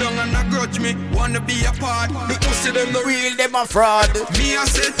 Sit down and not grudge me, wanna be a part. The pussy them no real, them a fraud. Me I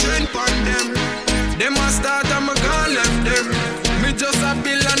say trend on them. Them a start and me gone left them. Me just a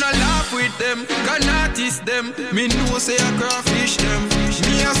bill and a laugh with them. Can artist them. Me know say a crawfish them.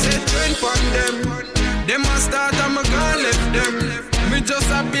 Me I say trend on them. Them a start and me gone left them. Me just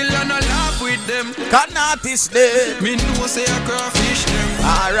a bill and a laugh with them. Can artist them. Me know say a crawfish them.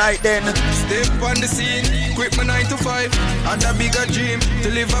 Alright then. Step on the scene, quit my 9 to 5. Had a bigger dream to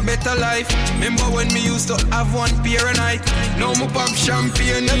live a better life. Remember when me used to have one beer a night. Now me pop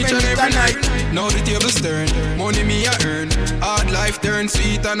champagne each and every night. Now the table's turn, money me a earn. Hard life turn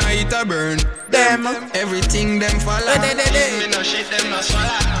sweet and I eat a burn. Them, everything them follow. Me no shit them no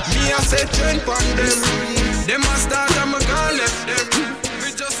swallow. Me a set trend on them. Them a start and me gone left them.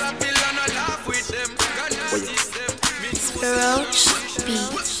 Me just a bill and a laugh with them. God notice them. Roach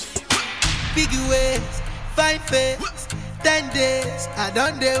Beach. Big ways, 5 face, 10 days. I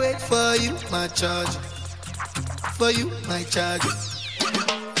don't dare wait for you, my charge. For you, my charge.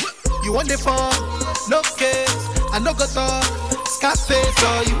 You want the phone? No case. I no go talk. Scarface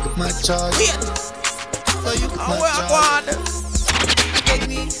for you, my charge. For you, my charge.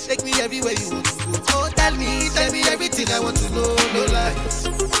 Take me everywhere you want to go. Oh, tell me everything I want to know. No lies,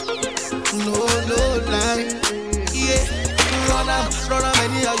 no lies. Yeah, run am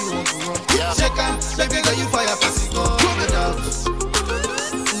anyhow you want to run. Check out, baby girl you fire pass it on.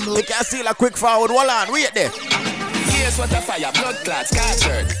 No. You can steal a quick forward. Hold on, wait there. Here's what a fire, blood clots,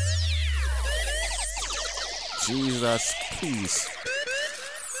 captured. Jesus, please.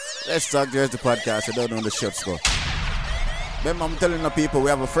 Let's talk Jersey podcast. I don't know the shit's go. Remember, I'm telling the people we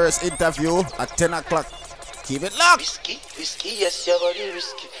have a first interview at 10 o'clock. Keep it locked. Risky, yes, your body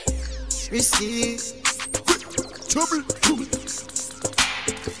risky. Risky. Trouble.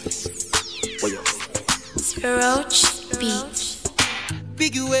 Roach Beach.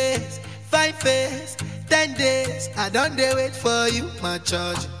 Big ways, 5 face, 10 days. I don't dare wait for you, my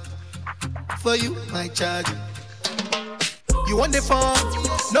charge. For you, my charge. You want the phone?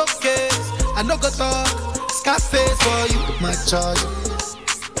 No case. I no go talk. Scarface for you, my charge.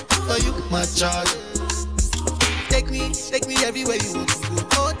 For you, my charge. Take me everywhere you want to go.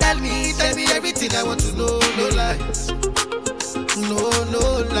 Oh, tell me everything I want to know. No lies, no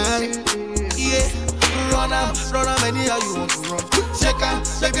lies. Yeah, run run am anyhow you want to run. Shake am,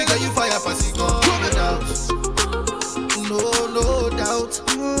 baby girl, you fire pass it gun. No doubt.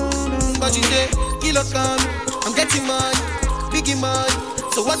 But you say, kilo come, I'm getting money, biggie money.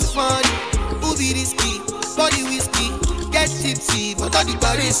 So what's the fun? Who be risky? Body whiskey, get tipsy, but all the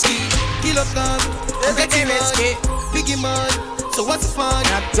bar risky. Kilo come, I'm getting money, biggie money. So what's the fun?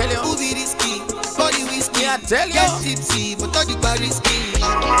 I tell you. Who be risky? Body whiskey, I tell you. Get tipsy, but all the bar risky.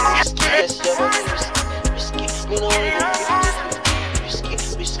 Risky, me know you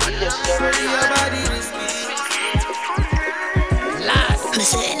risky, yes, your body risky. Me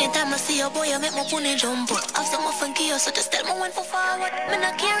say anytime I see your boy, I make my pony jump up. Have some funky, so just tell me when for forward. Me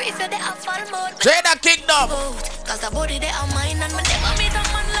not care if you're there at fall mode. Jada Kingdom. Cause the body they are mine and me never meet a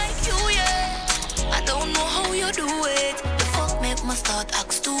man like you, yeah. I don't know how you do it. The fuck make my start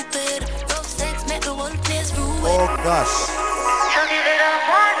act stupid. Rough sex make the whole place ruin. Oh gosh. So give it up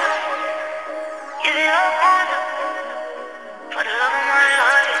one. Give it up one. For the love of my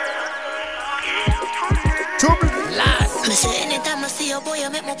life. Me say anytime I see your boy, I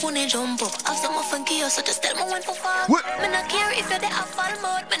make my pony jump up. Have some funky, so just tell me when for far. Me not care if you're there at fall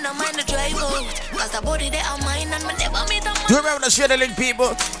mode. Me not mind the drive out. Cause the body they are mine and me never meet a man. Do you remember the share the link,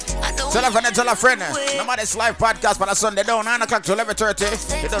 people? Tell a friend and tell a friend. No matter this live podcast for the Sunday down 9 o'clock to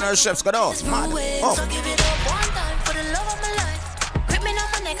 11:30. You don't know the ships go down. Mad. Oh. So give it up one time for the love of my life. Grip me on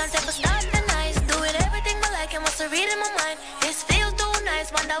my neck and say for start the nice. Do it everything I like, it must read in my mind. This feels too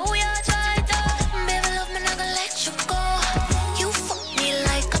nice, wonder who you try to. Baby love me, not gonna let you go.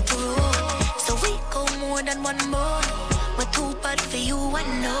 Than one more, we're too bad for you, I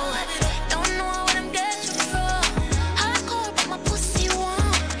know. Don't know what I'm getting from. Hardcore, but my pussy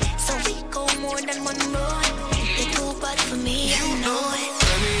warm. So we go more than one more. You're too bad for me, I know it.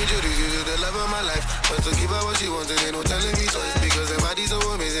 I need you to give you the love of my life, but to give her what she wants and ain't no telling me twice. Because her body's so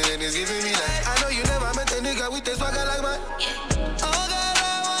amazing and it's giving me life. I know you never met a nigga with a swagger like mine. Oh girl,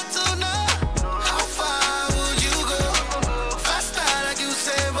 I want to know how far would you go? Faster like you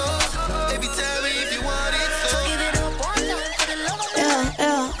say, baby, tell me if you want.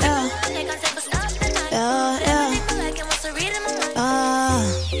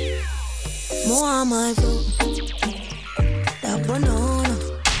 More on my food, that banana.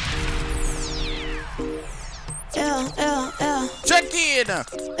 Yeah. Check in.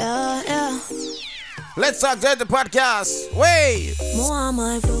 Yeah. Let's talk to the podcast. Wait. More on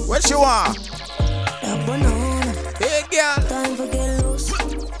my food. What you want? That banana. Hey, girl. Time for get loose.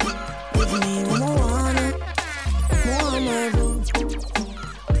 Give me what I wanna. More on my food.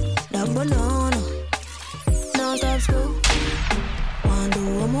 That banana. Now stop school. Wanna do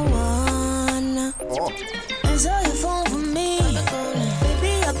what I wanna. Answer your phone for me.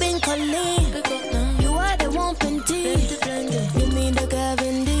 Baby, I've been calling. You are the one plenty. Give me the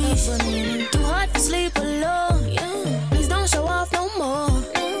Kevin D. Too hard to sleep alone. Please don't show off no more.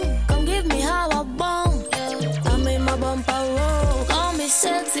 Come give me how I want. I made my bumper roll. Call me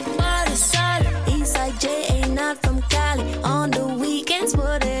sexy body solid. Eastside J ain't not from Cali. On the weekends,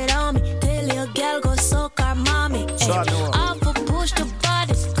 put it on me. Tell your girl go soak our mommy. Off for push the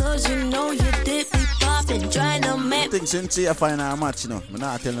bodies, cause you know you did be popping. Trying to make I think Cynthia find her match, you know. I'm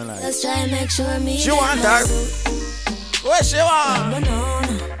not telling her like. Let's try and make sure me. She want her. What she want?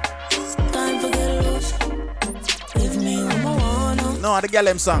 Time for get loose. Give me what I wanna. No, the girl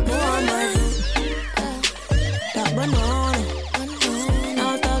them song. That banana.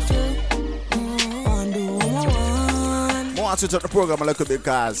 Out of you. Undo what I want. I want to switch up the program a little bit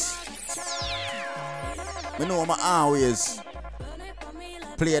because I know I'm always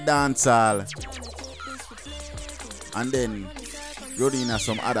play a dancehall and then roll in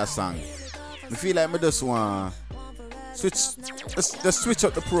some other song. I feel like I just want just switch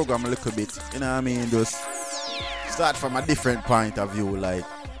up the program a little bit. You know what I mean? Just start from a different point of view. Like,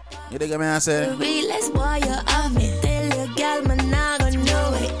 you dig me? I say. The realest boy you have me. Tell your girl man not gonna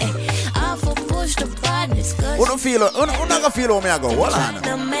know it. I for push the badness. Who don't feel? Who not gonna feel how me I go? Hold on.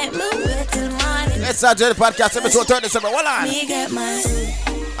 Let's start the podcast episode 37. Hold on. Me get my.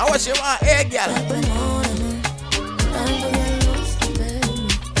 I wish you want, hey girl.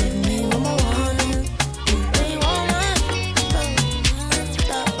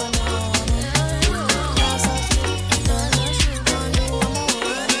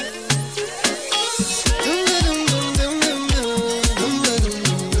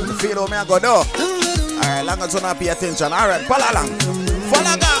 Feel me I go do. Alright, long as you not pay attention. Alright, follow along.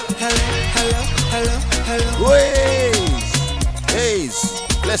 Follow along. Hello. Ways.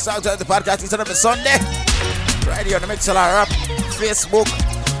 Let's talk to the podcast instead of the Sunday. Right here on the MixLR app, Facebook.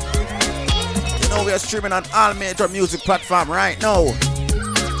 You know we are streaming on all major music platforms right now.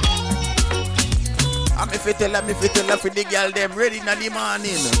 I'm if you tell for the girl them ready in the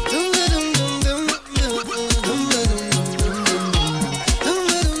morning.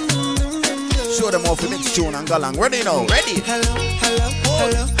 Show them off the mix tune and galang. Ready now, ready. Hello.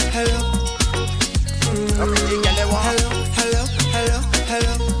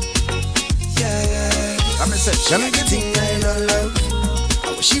 Yeah. I'm say, she everything I don't love.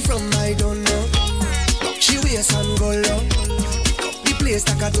 Where she from, I don't know. She wears and go low. Pick up the place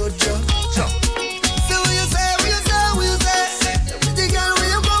like a dojo. So what you say? Pretty girl, when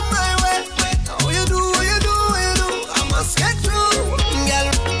you come my way, what you do? I must get through, girl.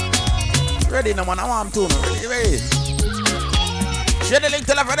 Ready now, man. I want to know. Ready. Share the link,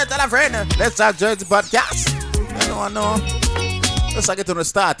 tell a friend. Let's start Jersey Podcast. I know. Let's get to the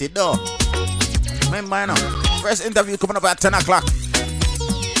start it though. Remember now. First interview coming up at 10 o'clock.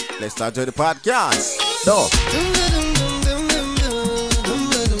 Let's start the podcast. No.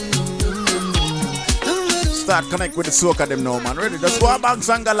 Start connect with the soca them now, man. Ready? Just go on back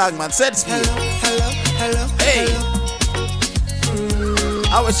Sangalang, man. Set speed. Hello. Hey.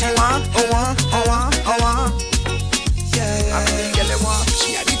 How is she, man? Oh, Yeah.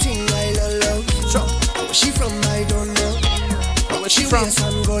 She had the thing I love. Sure. Where she from, I don't know. Where she from?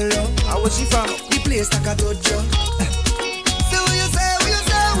 And go low. How is she from? The place like a dojo. So what you say?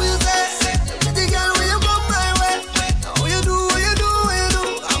 Pretty girl, when you come my way, what you do?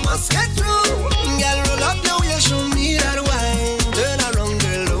 I must get through. Girl, roll up now, you show me that wine. Turn around,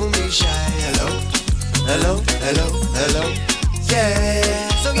 girl, don't be shy. Hello. Yeah.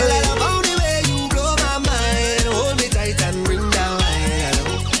 So girl, I love how the way you blow my mind. Hold me tight and bring down wine.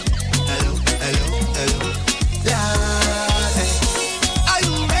 Hello. Yeah. Are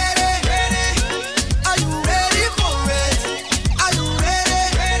you ready? Are you ready for it? Are you ready?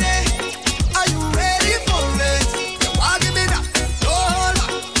 Are you ready for it? You want give me that? No hold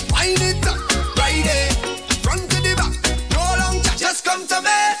back. Wind it up, right there. Front to the back. No long chat. Just come to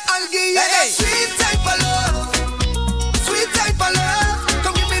me. I'll give you that sweet type of love.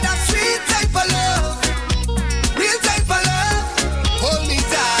 Come give me that sweet type of love. Real type of love. Hold me,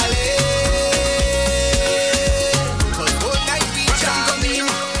 darling. 'Cause all night we jam come in.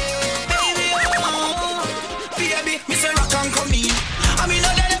 Baby, me say rock and come in. I mean, no,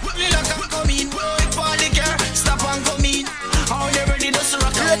 they put me like I'm coming. Wait for the girl, stop and come in. How they ready to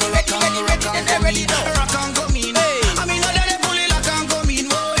rock and come in. Rock and come in. I mean, no, they pull it like I'm coming.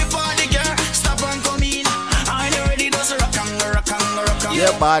 Wait for the girl, stop and come in. How they ready to rock and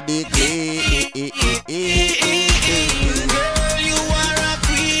your body clean. Girl, you are a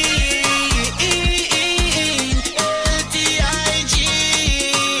queen. LTIG.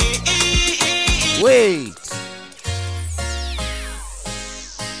 Wait.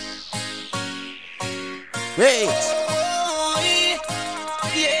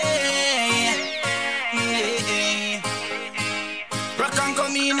 Rock and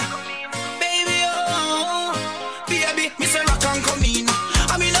come in, baby, oh. Baby, me say rock and come in.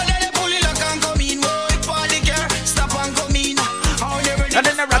 I mean, no, they pull it like and come in. Wait for the girl, stop and come in. How they ready? And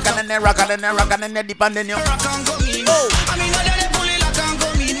then they rock, and then they rock, and then they rock, and then they dip, and then you rock and come in. Oh, I mean, no, they pull it like and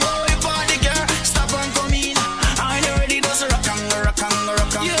come in. Wait for the girl, stop and come in. How they ready? Just rock and.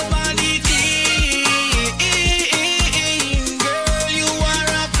 Your body clean, girl, you are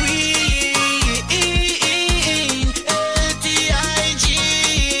a queen. LTIG.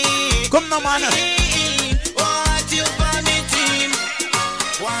 come no man. Want you for me team.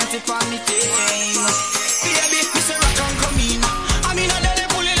 Want it for me team. Baby, me say rock and come in. I mean, I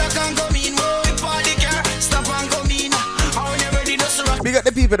don't pull it like and come in. Wait for the girl, stop and come in. How you ready to rock? Big up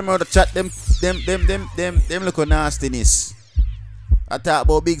the people them out the chat. Them look at nastiness. I talk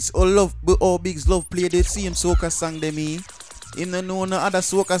about Biggs. All Biggs love play the same soca song they me. Him no know no other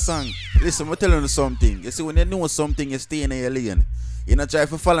soca song. Listen, I'm telling you something. You see, when you know something, you stay in your lane. You not try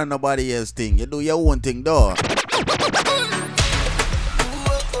to follow nobody else's thing. You do your own thing, though.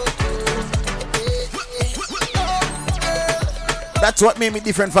 That's what made me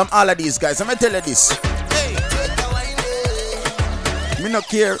different from all of these guys. I'm gonna tell you this. Me no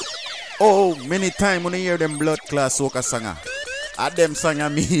care. Oh, many times when I hear them blood class soca singer, at them singer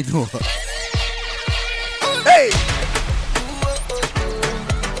me know. Hey,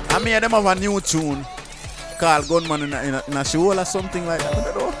 I mean them have a new tune called Gunman in a show or something like that. I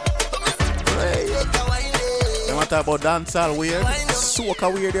don't know. Hey, they want to talk about dancehall weird,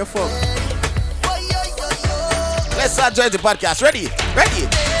 soca weird. You fuck. Let's start the podcast. Ready? Ready?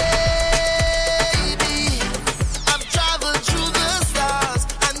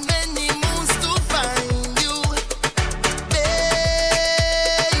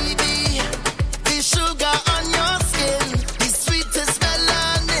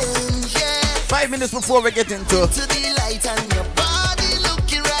 minutes before we get into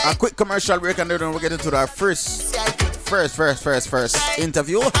a quick commercial break, and then we'll get into our first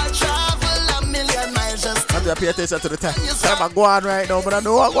interview. I'm just pay attention to the time. Time I go on right now, but I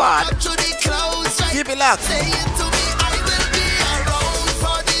know I go on. Keep it locked.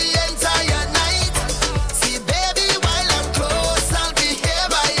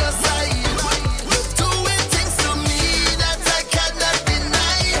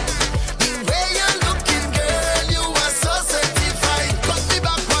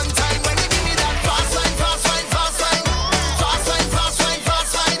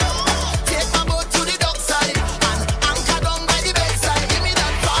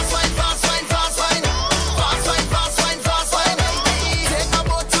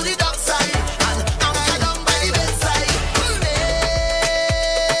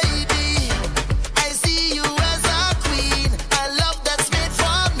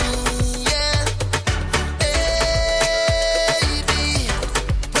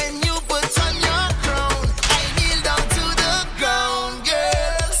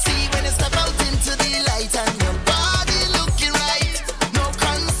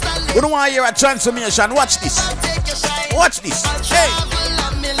 We don't want to hear a transformation. Watch this. Watch this. Hey.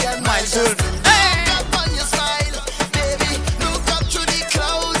 My dude. Hey.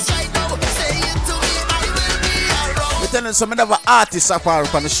 We're telling some other artists up on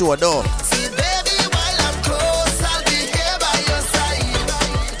the show, though.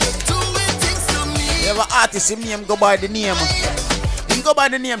 You have an artist, his name go by the name. He go by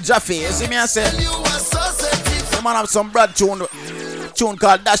the name Jaffe. You see me I say? The man have some broad tune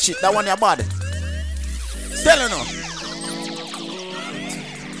called That Shit. That one your bad. Tell you now.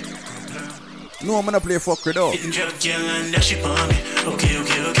 No, I'm gonna play fuck with though. Okay.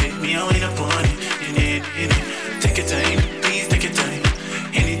 Me I win up on it. Take your time, please take your time.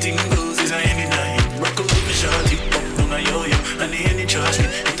 Anything goes is any night. Rock up with me shorty, up on my yo-yo. And the any charge me,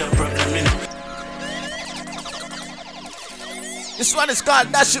 it's a problem, you know. This one is called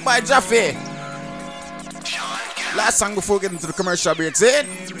That Shit by Jaffe. Last song before getting to the commercial break, see?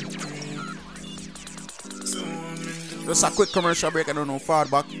 Just a quick commercial break, I don't know, far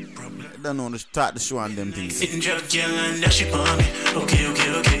back. I don't know, to start the show and them things. Sitting just yelling that she on me. Okay.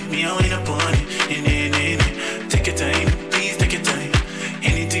 Me I win up on it. Take your time, please take your time.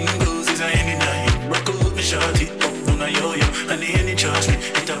 Anything goes is any night. Rock up with me shorty, up on my yo-yo. And the any charge me,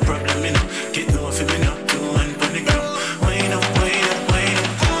 it's a problem, you know. Get no for me now, do one on the ground. Wind up for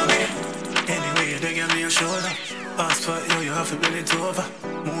me. Anyway, they give me a shoulder. Ask for you have to build it over.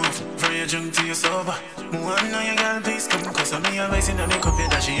 Move from your junk to your sober. Move on now, your girl, please come. Cause I'm here, I see that make up your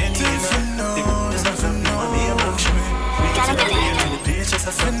dash. There's nothing no, I'll be a bunch of me. We can see the page, just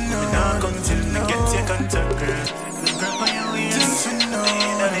a friend. We're not going till we get your contact, girl. Grab on your waist.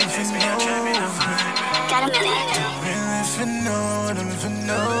 And it fits me, I'll try me to find. Got a minute. If you know,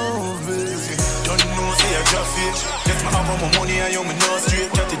 baby. Don't know, say I drop it. Get my album, my money, and you, me know straight.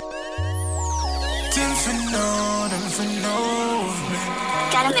 Got it.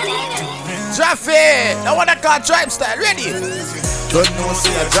 Got a minute. Jaffe, that one that called Tribe Style, ready? Don't know,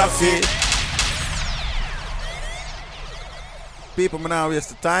 say I Jaffe. People, me now waste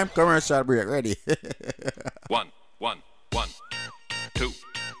the time. Commercial break, ready? 1, 2, 1, 2,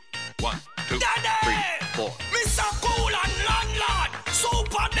 3, 4. Mr. Cool and Landlord,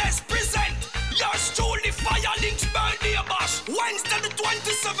 Super Des present yours truly Fire Links birthday bash, Wednesday the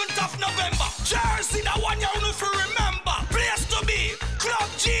 27th of November. Jersey, the one you know for remember. Place to be, Club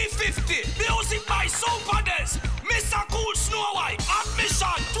G50. Music by Super Des. Mr. Cool Snow White.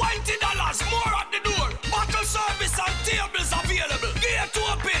 Admission $20. More at the door. Bottle service and tables available. Gate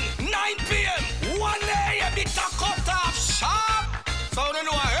open 9 p.m. 1 a.m. It's a cut off sharp. So you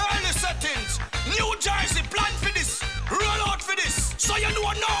know early settings. New Jersey plan for this. Roll out for this. So you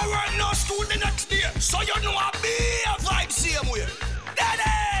know no work, no school the next day. So you know a be a vibe same way. Daddy!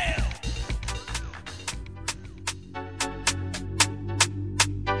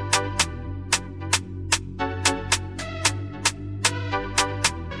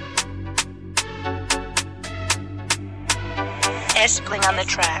 Espling on the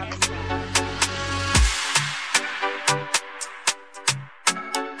track.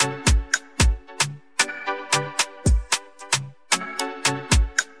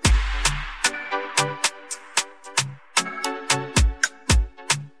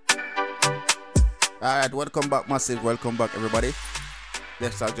 Alright, welcome back, massive. Welcome back, everybody.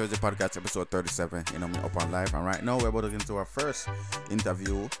 Let's Talk Jersey Podcast, episode 37. You know, me up on live. And right now, we're about to get into our first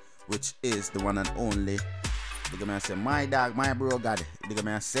interview, which is the one and only. Look at me and say, my dog, my bro, God. Look at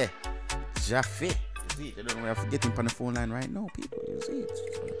me and say, Jaffe. You see it? You don't know, we have to get him on the phone line right now, people. You see it?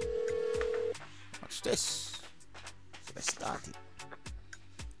 watch this. So let's start it.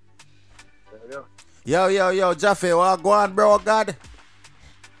 Yo, Jaffe, what go on, bro? God.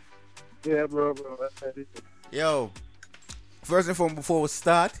 Yeah, bro. Yo, first and foremost, before we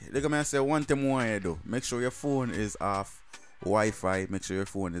start, look at me and say one thing more here, though. Make sure your phone is off Wi-Fi. Make sure your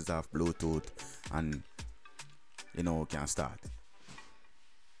phone is off Bluetooth, and you know, can start.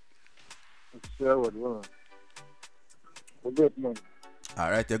 Sure, what? We're good, man.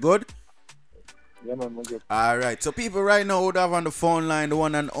 Alright, you good? Yeah, man, we're good. Alright, so people right now would have on the phone line the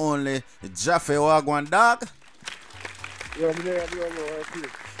one and only Jaffe Wagwan Dog. Yeah,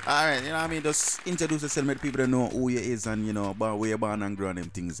 alright, you know what I mean? Just introduce yourself, make people that know who you is and you know where you're born and grow and them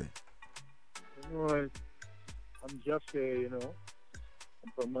things. You know, I'm Jaffe, you know.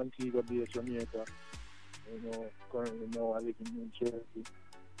 I'm from Montego Bay, Jamaica. You know, currently now I live in New Jersey.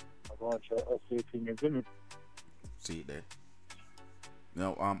 I'm going to update things, isn't it? See there.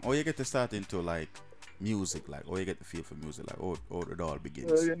 Now, how you get to start into like music, like how you get the feel for music, like how it all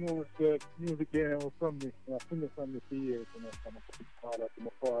begins. Well, you know, it's music here from me. I sing it from me for years, you know, from my father to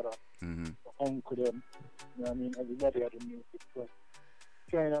my father, my uncle them. You know what I mean? Everybody had the music. So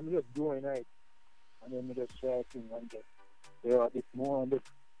I'm just doing it. And then we just try to and just there are this more and this,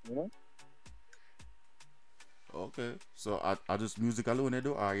 you know? Okay. So are just music alone you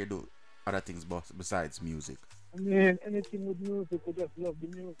do, or you do other things besides music? I mean, anything with music, we just love the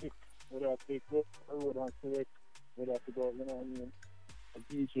music. Whether I take road and select, whether I have to go, you know what I mean, a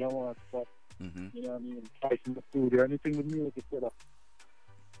DJ I want to spot, you know what I mean, fight in the studio, anything with music, whether.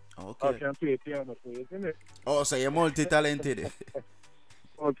 Okay. I can play piano for you, isn't it? Oh, so you're multi-talented.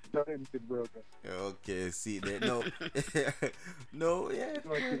 Multi-talented, bro. Okay, see that. No. No, yeah.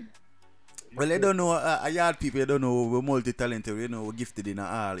 Well, I don't know, a yard people, I don't know, we're multi-talented, you know, we're gifted in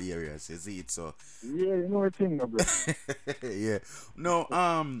all areas, you see it, so. Yeah, you know a thing, bro. Yeah. No,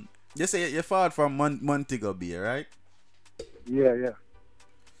 you say you're far from Montego Bay, right? Yeah.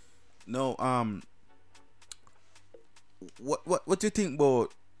 No, what do you think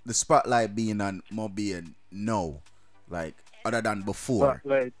about the spotlight being on Mobile now, like, other than before?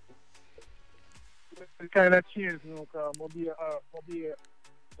 Spotlight. It kind of changed, you know, because Mobile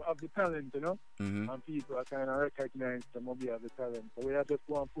have the talent, you know, and people are kind of recognize the Mobile have the talent. So we are just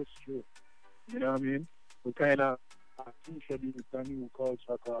going to push through. You know what I mean? We kind of introduce a new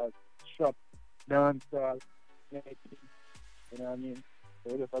culture called shop, dancehall, you know what I mean?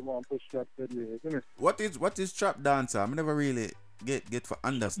 So we just going to push that steadily, isn't it? What is trap dancehall? I never really get to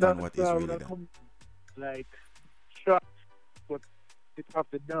understand what is really that. Like trap, but it have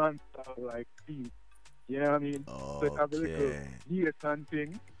the dancehall like beat. You know what I mean? Okay. So it have a little bass and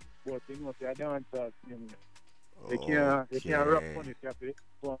thing, but you know, they dancers, you know. They can't rap on it, you have to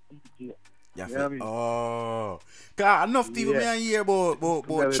go on DJ. Yeah, you know what I mean? Oh, cause enough people me hear about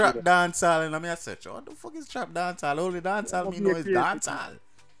trap dancehall, and I said, what the fuck is trap dancehall? Only dancehall me know is dancehall.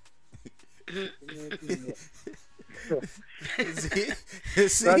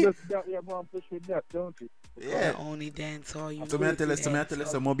 See? That we are going to push with that, don't we? Yeah. Only dancehall you So me tell us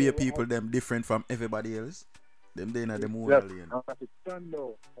some Mobile people them different from everybody else. Them they in the moon alien. It's stand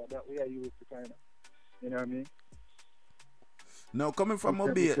out that we are used to kind of, you know what I mean? Now coming from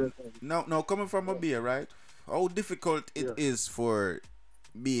Mobile, coming from Mobile, right? How difficult it is for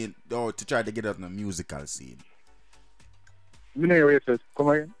being or to try to get on the musical scene. Come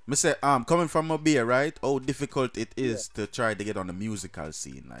again? Me say coming from Mobile, right? How difficult it is to try to get on the musical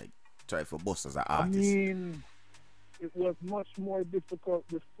scene, like try for bust as an artist. I mean, it was much more difficult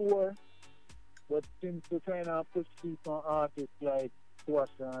before, but since we kind of push people artists like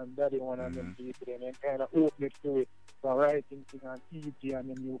Swasha and Daddy One and them people, and kind of open it to it for writing thing and TG and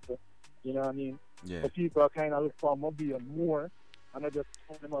them people, you know what I mean? Yeah. So people are kind of look for Mobile more, and I just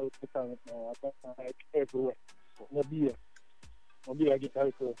find them out the talent now. I think like everywhere. Mobile get a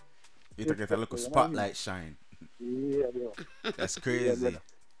little. You get a little spotlight shine. Yeah, That's crazy.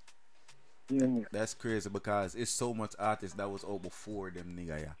 Yeah. That's crazy because it's so much artists that was out before them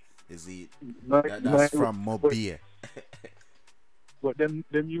nigga. Yeah, is it? That's from Mobile. But them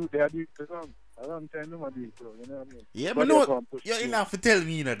you they are doing it a long time them are doing it, bro. You know what I mean? Yeah, but no, you're enough to tell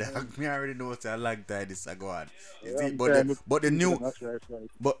me, you know that. Me already know what I like that this I go on. But the new,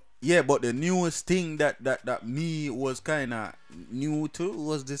 but the newest thing that me was kind of new to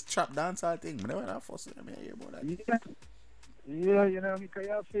was this trap dancehall thing. I never had first time I hear about that. Yeah, you know, because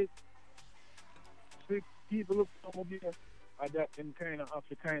you have to people look for Mobile and that them kind of have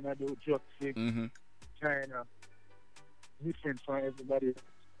to kind of do just thing, kind of different from everybody else.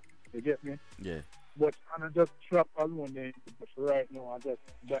 You get me? Yeah. But and I just trap alone then, but right now I just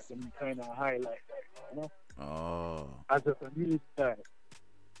got them kind of highlight right now, you know? Oh. As just a new style.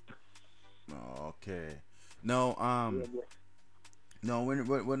 Okay. No, no.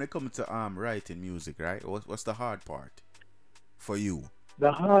 When it comes to writing music, right? What's the hard part for you?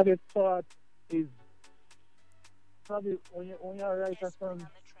 The hardest part is probably when you write a song.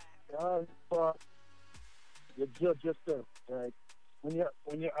 The hardest part, you judge yourself, right? When you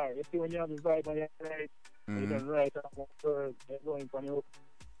have the vibe and you write, you can write a word, you're going from your.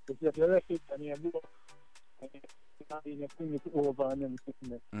 If you write it and you do, and you sing it over and then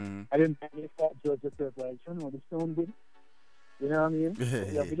sing it. I didn't think you start judge yourself like, you know, this sound good. You know what I mean?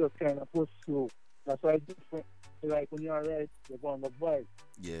 You have to just kind of push through. That's why it's different. Like when you write, you're going to vibe.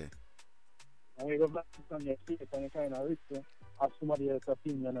 Yeah. And when you go back to on your face and you kind of listen, have somebody else's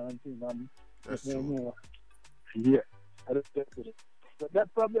opinion and things, and that's you true. know. Yeah. I just get it. But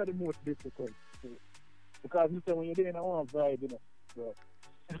that's probably the most difficult. Because you say when you're doing a one vibe, you know, so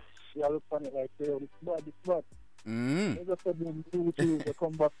you look on it like, oh, this bad. You just say, boom, you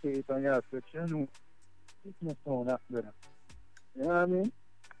come back to it and you say, you know, it's not sound that better. You know what I mean?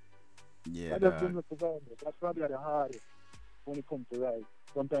 Yeah. I just don't know about it. That's probably the hardest when it comes to write.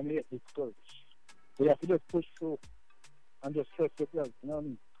 Sometimes you get discouraged. So you have to just push through and just trust yourself, you know what I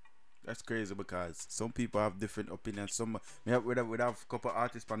mean? That's crazy because some people have different opinions. Some we have a couple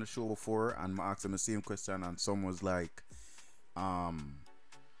artists on the show before, and I asked them the same question, and some was like the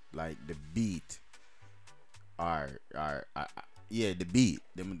beat, the beat.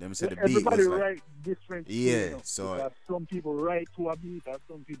 Them said the beat everybody was like, write different. Yeah, you know, so because some people write to a beat, and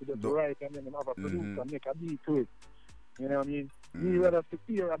some people just write and then they have a producer make a beat to it. You know what I mean? You rather to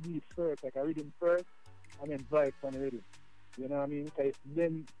hear a beat first, like a rhythm first, and then vibe on the rhythm. You know what I mean? Because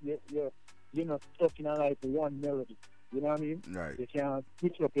then you're not stuck in a like one melody. You know what I mean? Right. You can't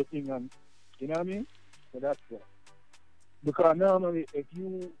switch up your thing and you know what I mean? So that's it. Because normally if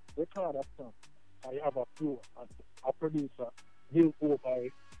you record a song and you have a flow and a producer build over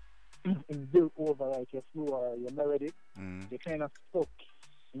it and build over like your flow or your melody, you kind of stuck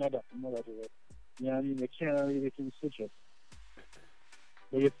in that melody. Right? You know what I mean? You can't really switch it.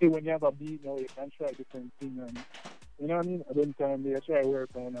 But you see when you have a beat now you can try different things and you know what I mean? At the time they try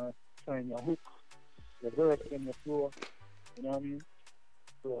work on trying your hook, your verse and your flow. You know what I mean?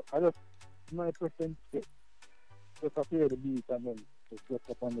 So I just my preference is just appear the beat and then just get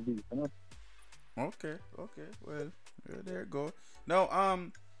up on the beat, you know? Okay. Well, there you go. Now,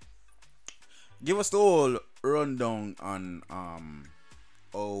 give us the whole rundown on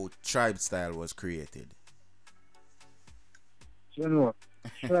how Tribe Style was created. You know,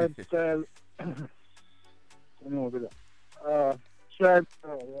 Tribe Style you know, brother. Tribe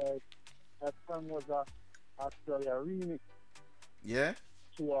Style, right? That song was actually a remix. Yeah?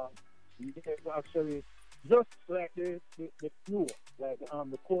 To actually just like the flow, like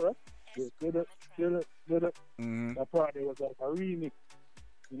the chorus, the that part it was like a remix.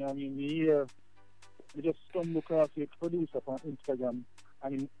 You know what I mean? We just stumble across the producer on Instagram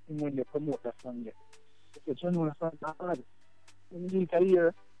and when they promote that song there. So you know the song is hard. When you get a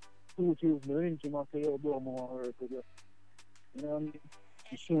year, 2 years, the link him and say, yo, do more work with you. You know what I mean?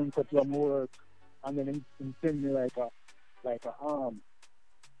 You show him cut your more work and then he send me like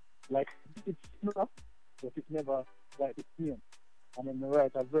it's not, but it's never like the same. And then they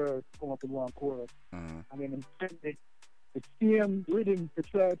write a verse, come up with one chorus, and then in the same rhythm to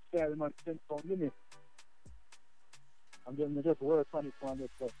Tribe Style, man, 10 pound limit. And then they just work on it for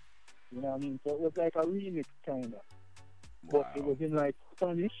it, so, you know what I mean? So it was like a remix kind of, but it was in like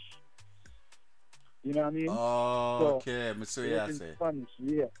Spanish. You know what I mean? Oh, so, okay, me see what you say. Spanish,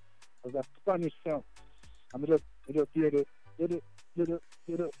 yeah. It was a Spanish song. And I just hear the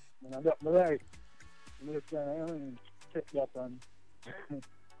and I got my right. And I just check that and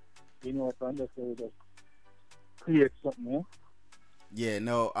you know, and just create something, yeah? Yeah,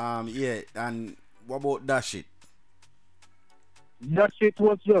 no, yeah, and what about that shit? That shit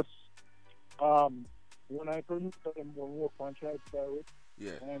was just when I produced them one work on Tribe Style with,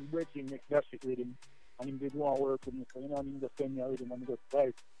 and I'm breaking make that shit with him, and he did one work with me, so you know what I mean, just send me a rhythm and just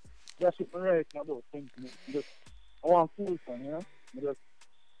write. That shit I write about 20 minutes, just I want cool song, you know? I just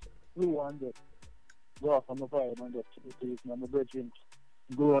flew and just go off on the vibe and just keep it and my brethren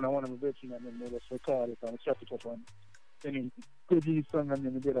go on one of my brethren and then they just record it and chop it up and then he play these song and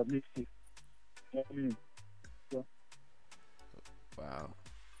then they get a mix it. You know what I mean? So. Wow.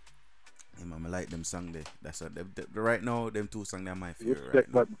 Yeah, man, I like them song there. That's what right now them two songs are my favorite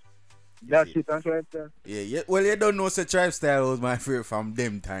right now. That shit on Tribe Style? Yeah. Well, you don't know say Tribe Style was my favorite from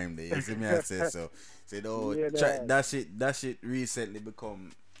them time there. You see me I say so. Say that shit recently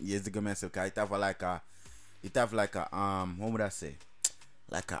become years ago myself, cause it have like a what would I say?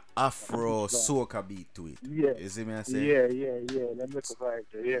 like a Afro soca beat to it. Yeah. You see me I say? Yeah. Let me provide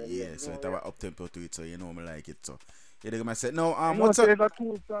it. Yeah. So it have an up tempo to it, so you know me like it. So you dig me say no what's up? It's a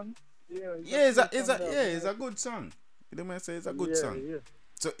cool song. It's a good song. You know me say it's a good song. Yeah.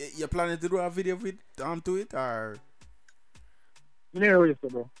 So you planning to do a video with to it or? Yeah, what you say,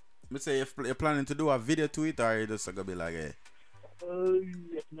 bro? Me say you're planning to do a video to it or you just gonna be like yes,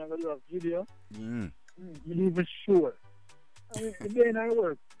 I'm gonna do a video. I'm not even sure. I mean, again, I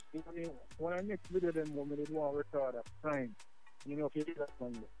work. I mean, when I make video, then women didn't want to record a time. You know, if you do that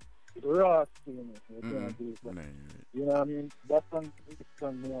one, it's raw to me. You know what I mean? That song is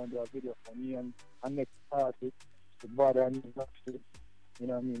me want to do a video for me and next artist to bother and you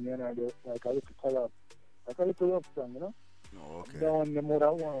know what I mean? You know, like a little collab, like a little love song, you know? Oh, okay. That one, the more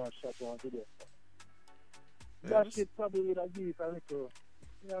than one shot on video. That shit probably would have given a little,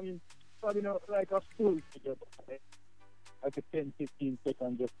 you know what I mean? Probably not like a full video, like a 10-15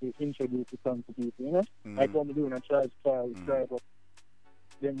 seconds just to introduce the song to people, you know? Like when we're doing a drive up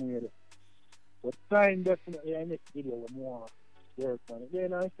them way. But time definitely I make video with more work on it.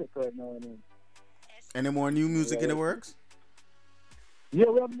 Yeah, I think right now, I mean. Any more new music in the works? Yeah,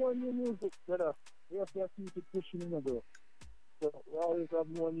 we have more new music, brother. We have to keep it pushing in the door. So we always have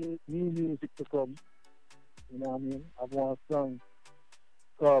more new music to come. You know what I mean? I've one song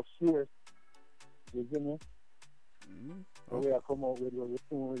called Source. You see me? So we have come out with a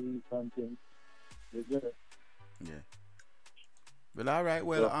release and things. You see it? Yeah. Well, all right.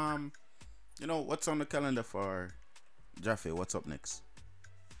 Well, you know, what's on the calendar for Jaffe? What's up next?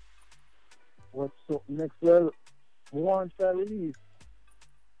 What's up next? Well, we want to release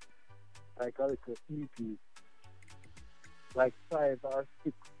like a little EP, like 5 or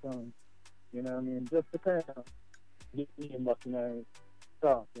 6 songs. You know what I mean? Just to kind of get me back in my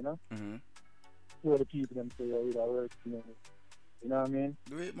stuff, you know? For the people them say, oh, it works, you know? You know what I mean?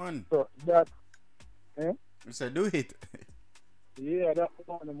 Do it, man. So that, You said do it. Yeah, that's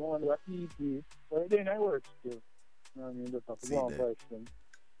one of the more the EP. But then I work still. You know what I mean? Just have to go on question.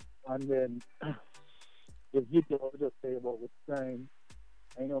 And then the video I just say about with time.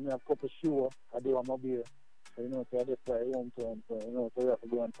 I know me have a couple shows I do on my beer. So you know, so I just try home to them. So you know, so you have to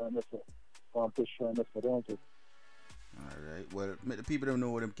go and find this one. Push on this one, don't you? Alright. Well, make the people don't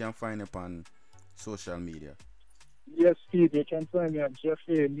know what they can find up on social media. Yes, Steve, you can find me at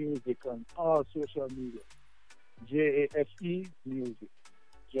Jaffe Music on all social media. Jaffe Music.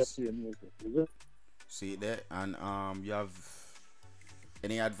 Jaffe Music. Is it? See that? And you have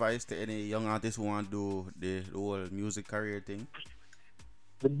any advice to any young artists who want to do the whole music career thing?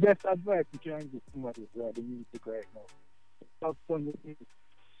 The best advice you can give somebody is the music right now. Have fun with music.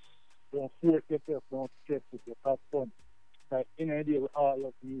 Don't force yourself, don't stress yourself. Have fun. Like any idea with all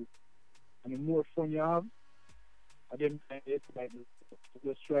of music. And the more fun you have, and then it's like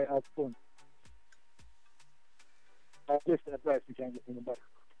just try have fun. That's the advice you can get in the back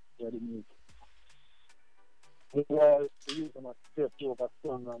for the music. While the use them as stress over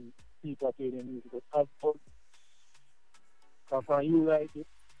song and people play the music, but have fun. Because when you like it,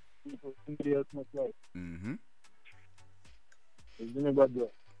 people somebody else must like it. It's been a good job.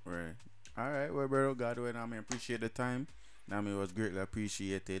 Right. Alright, well, bro, Godwin, I appreciate the time. It was greatly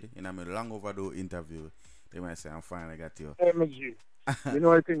appreciated. Long overdue interview. They might say, I'm finally got you. MG. You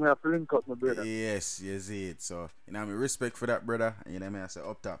know, I think we have to link up, my brother. Yes, it. So, respect for that, brother. And I say,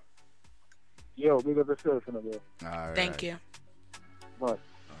 up top. Yo, big up yourself, bro. Alright. Thank you. Bye.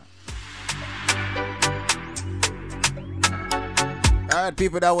 Alright,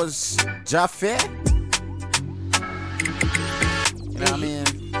 people, that was Jaffe. You know what I mean?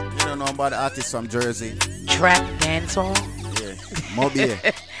 You don't know about the artist from Jersey. Trap dancehall. Yeah, Mobile.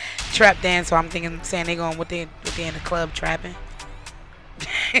 Trap dancehall. I'm saying they going what they in the club trapping.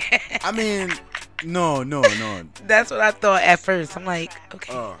 I mean, no. That's what I thought at first. I'm like,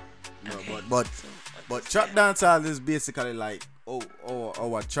 okay. No, okay. But trap dancehall is basically like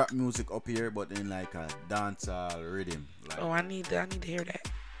our trap music up here, but in like a dancehall rhythm. Like, I need to hear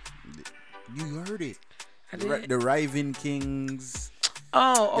that. You heard it. I did. The Raven Kings.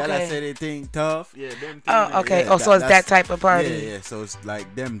 Oh, okay. Y'all say they think tough. Yeah, them. Okay. Yeah, so it's that type of party. Yeah. So it's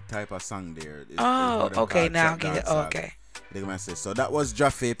like them type of song there. Okay. Now I get it. Okay. So that was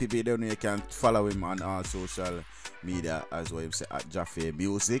Jaffe. People don't know you can follow him on all social media as well. You say at Jaffe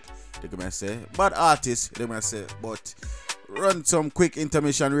Music. They can say, but artists. They can say, but run some quick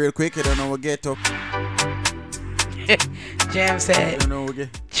intermission real quick. You don't know what get up. Jam said,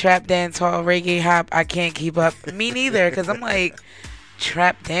 trap dance hall, reggae hop. I can't keep up. Me neither, because I'm like,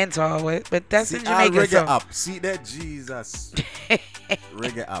 trap dance hall, but that's see, in Jamaica. Reggae So. up. See that? Jesus.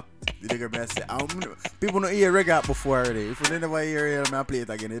 Reggae up. You dig me? I say, people don't hear reggae up before already. If they never hear it, I play it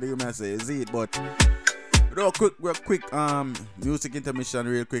again. You dig me? I say, see it, but real quick music intermission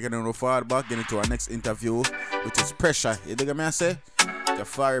real quick, and then we'll forward back, get into our next interview, which is Pressure. You dig me? I say,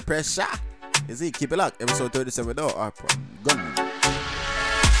 Jafari Pressure. You see, keep it locked. Episode 37 though. Gunman.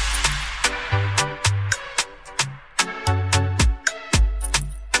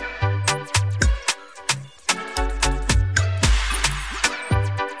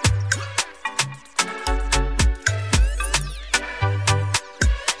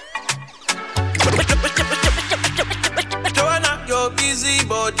 Busy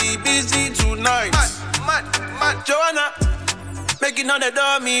body, busy tonight. Mad, Joanna, making all the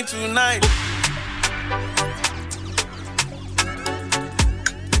dummy tonight.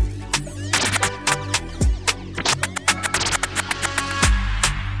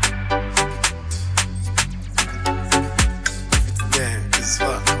 Damn, it's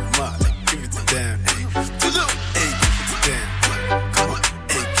fun, mad, give it to them. Hey, give it to them. Come on,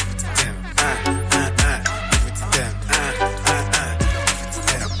 hey, give it to them. Give it to them.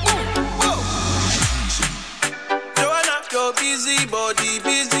 Joanna, your busy body,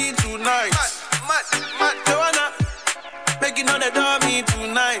 busy tonight. Mad, Joanna, making all the dummy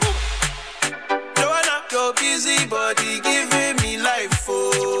tonight. Joanna, your busy body, giving me life,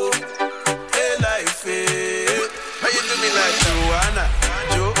 oh, hey life, hey. How you do me like Joanna,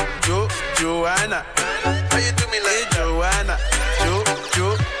 Joanna? How you do me like Joanna,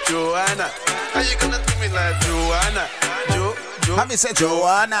 Joanna? How you gonna do me like Joanna, How me say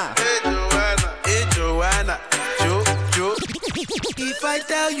Joanna? Hey Joanna, If I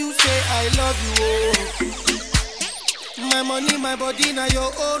tell you, say I love you, oh. My money, my body, now your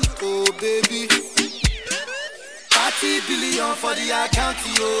own, oh baby. 30 billion for the account,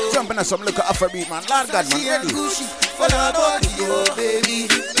 yo. Jumping at some little Afrobeat, man. Lord God, man, ready. For the body, oh baby.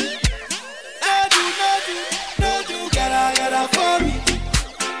 No do, gotta for me.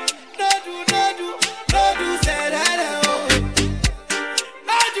 No do, say that, oh.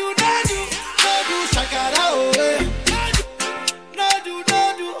 No do, shakara, oh. No do,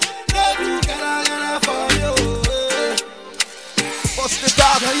 gotta for you. Bust the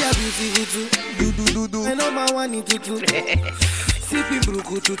dog. Girl, you're beautiful too. Do. I know my one in tutu. Sipping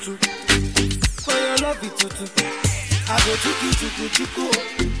bruku tutu. For your love it tutu. I go chuku.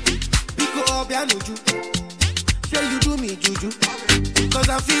 Pico up ya nuju. Say you do me juju. Cause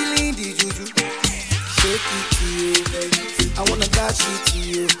I'm feeling the juju. Shake it to you. I wanna dash it to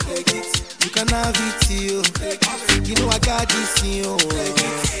you. You can have it to you. You know I got this in you.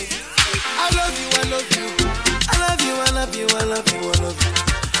 I love you.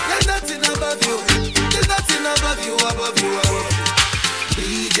 There's nothing above you.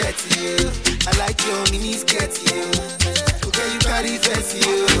 Reject you. I like your mini skirt, you. Okay, you carry fancy,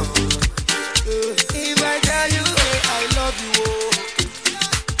 you. If I tell you, I love you, oh.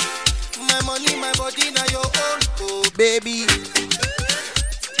 My money, my body, now your own, oh baby.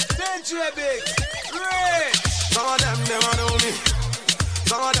 Century big, great. Some of them never know me.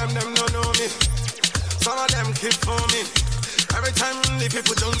 Some of them don't know me. Some of them keep for me. Every time the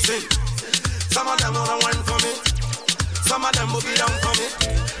people don't sing. Some of them wanna wine for me. Some of them will be down for me.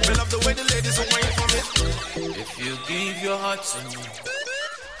 We love the way the ladies will wine for me. If you give your heart to me.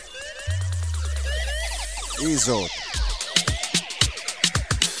 Ease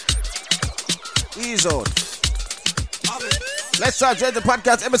out. Let's start the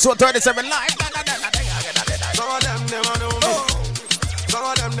podcast episode 37 live. Some of them never know me. Some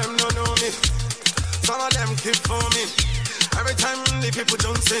of them don't know me. Some of them keep for me. Every time the people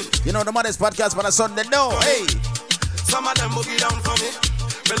don't sing. You know the Mothers podcast for a Sunday, no, hey. Some of them boogie down for me.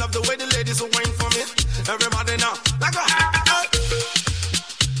 We love the way the ladies will wine for me. Everybody now, like a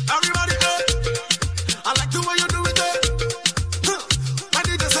everybody, I like the way you do it, I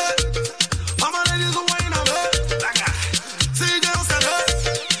did just say, all my ladies will wine up, like a see girls said,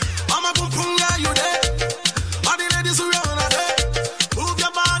 I'm a boom boom guy, you there. All the ladies who run out there, move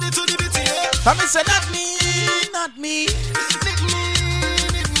your body to the beat, yeah. Tommy said, not me.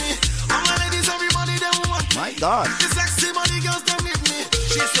 All my ladies, everybody, they want me. My God. The sexy body girls, they need me.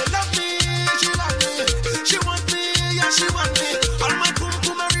 She said, love me, she love me. She want me, yeah, she want me. All my boom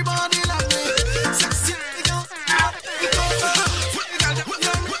boom, everybody love me. Sexy girls,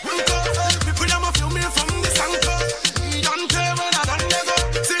 people them a feel me from the sanko. Don't care when I don't go.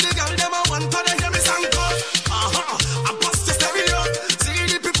 See the girl them a want to they hear me sanko. I bust the stereo. See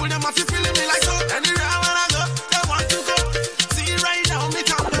the people them a feel me like so. Anywhere when I go, they want to go. See right now me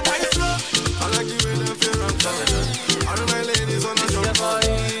tell them why flow. I like the way them feel on top.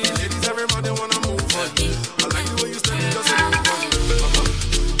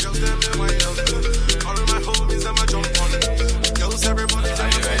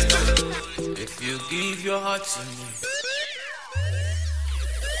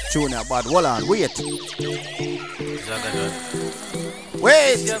 Tune up, bud. Hold on, wait.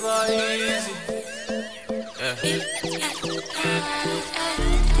 Wait. Are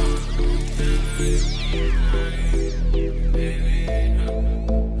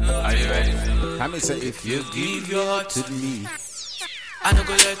you ready? Let me say, if you give your heart to me, I no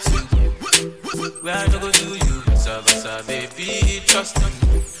go let you. Where I no go do you. Basa, baby, trust me.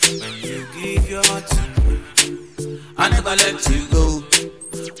 When you give your heart to me, I never let you go.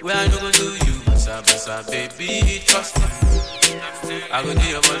 Where I no go do you. Basa, baby, trust me. I go do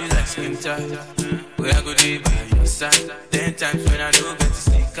your body like skin tight. Where I go do by your side. 10 times when I don't get to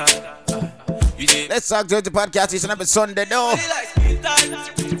sneak out. Let's talk to the podcast. It's another Sunday, though.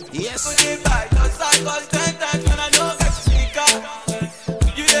 Yes.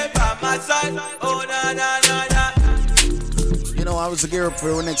 You know, I was gear up for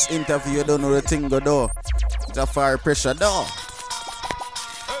the next interview. You don't know the thing go do. It's a fire pressure, though.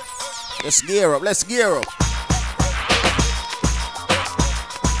 Let's gear up. Let's gear up.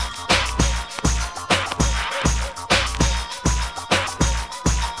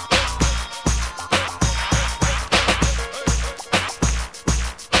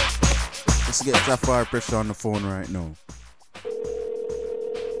 Let's get Jafar Pressure on the phone right now.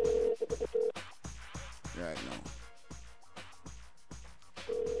 Right now.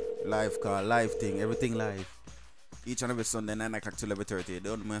 Live call, live thing, everything live. Each and every Sunday, 9 o'clock to 11:30.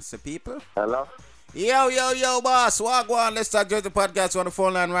 Don't miss the people. Hello? Yo, boss. Wagwan. Let's start the podcast on the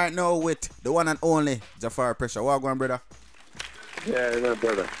phone line right now with the one and only Jafar Pressure. Wagwan, brother. Yeah, no,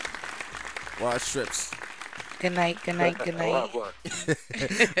 brother. What strips? Good night.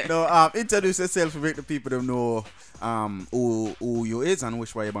 No, introduce yourself to make the people them know who you is and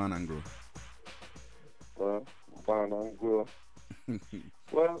which way you born and grew. Well, born and grew.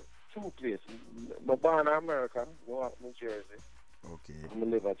 Well, two places. But born in America, New Jersey. Okay. I'm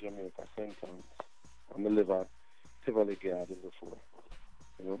live at Jamaica, St. Thomas. I'm live at Tivoli Garden before.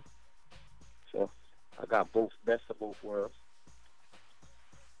 You know? So I got both best of both worlds.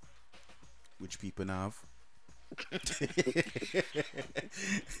 Which people have?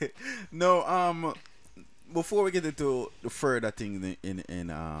 No, before we get into the further thing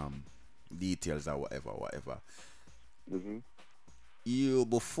in details or whatever. Mm-hmm. You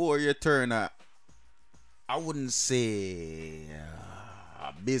before you turn I wouldn't say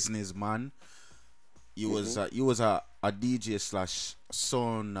a businessman. You was a DJ /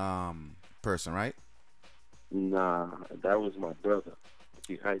 sound person, right? Nah, that was my brother.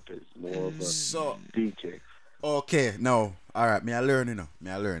 He hype is more of a DJ. Okay, no. Alright, me I learn, you know.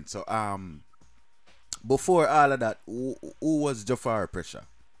 So before all of that, who was Jafar Pressure?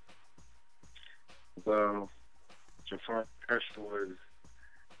 Well, Jafar Pressure was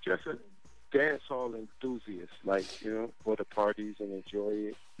just a dancehall enthusiast, like, you know, go to parties and enjoy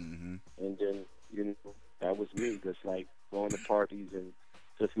it. Mm-hmm. And then, you know, that was me, just like going to parties and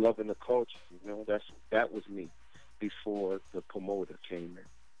just loving the culture, you know. That was me before the promoter came in.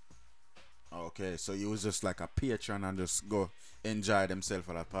 Okay, so you was just like a patron and just go enjoy themselves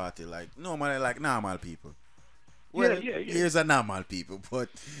at a party like normally like normal people. Well, yeah. Here's a normal people, but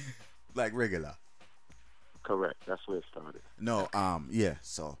like regular. Correct. That's where it started. No, yeah.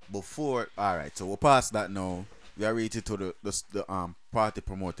 So before, all right. So we're past that now. We are reaching to the party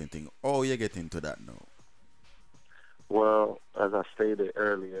promoting thing. Oh, you get into that now. Well, as I stated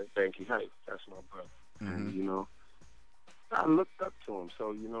earlier, Banky Hype. That's my brother. Mm-hmm. And, you know, I looked up to him,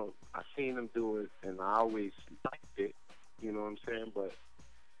 so, you know, I seen him do it, and I always liked it, you know what I'm saying? But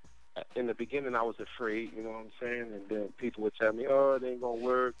in the beginning, I was afraid, you know what I'm saying? And then people would tell me, oh, it ain't going to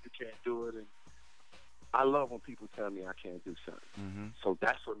work, you can't do it. And I love when people tell me I can't do something. Mm-hmm. So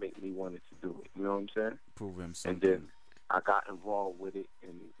that's what made me wanted to do it, you know what I'm saying? Prove him something. And then I got involved with it,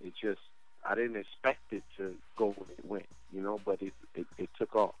 and it just, I didn't expect it to go where it went, you know, but it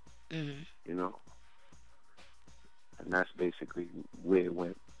took off, you know? And that's basically where it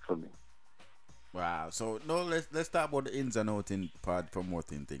went for me. Wow. So no, let's talk about the ins and outs in part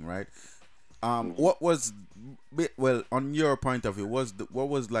promoting thing, right? What was on your point of view? What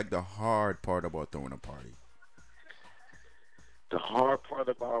was like the hard part about throwing a party? The hard part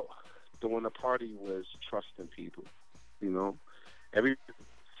about doing a party was trusting people. You know, they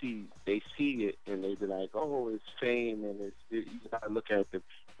see it and they be like, oh, it's fame, and you gotta look at the.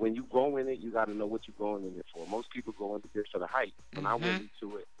 When you go in it, you got to know what you're going in it for. Most people go into it for the hype. When I went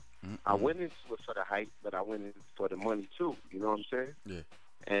into it, I went into it for the hype, but I went in for the money too. You know what I'm saying? Yeah.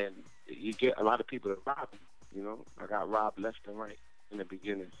 And you get a lot of people that rob you. You know, I got robbed left and right in the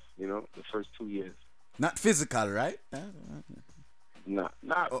beginning. You know, the first 2 years. Not physical, right? Not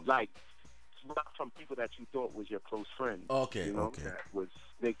like not from people that you thought was your close friend. Okay, you know, okay. that was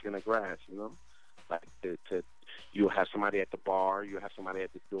snake in the grass. You know, like you'll have somebody at the bar, you'll have somebody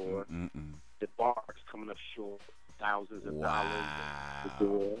at the door. The bar's coming up short, thousands of dollars at the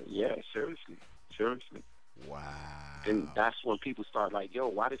door. Yeah, seriously. Wow. And that's when people start like, yo,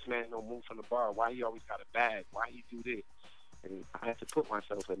 why this man don't move from the bar? Why he always got a bag? Why he do this? And I had to put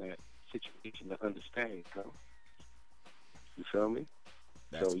myself in that situation to understand, you know? You feel me?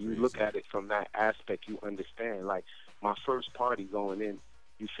 That's so you crazy. look at it from that aspect, you understand. Like, my first party going in,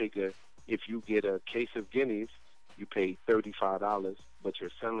 you figure if you get a case of Guineas, you pay $35, but you're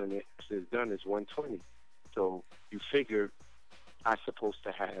selling it, it's done, it's $120. So you figure I'm supposed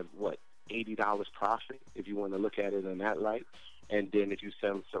to have, what, $80 profit, if you want to look at it in that light. And then if you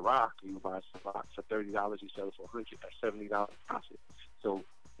sell Ciroc, you buy Ciroc for $30, you sell it for $100, that's $70 profit. So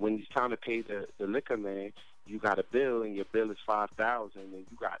when it's time to pay the liquor man, you got a bill, and your bill is $5,000, and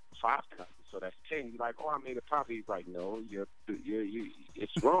you got $5,000, so that's $10. You're like, oh, I made a profit. He's like, no,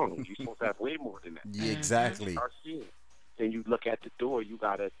 it's wrong. You're supposed to have way more than that. Yeah, exactly. Then you look at the door, you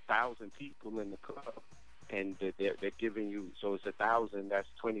got 1,000 people in the club, and they're giving you, so it's 1,000, that's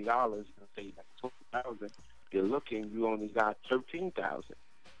 $20. You say like 20,000. You're looking, you only got 13,000.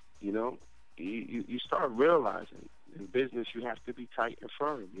 You know, you start realizing in business you have to be tight and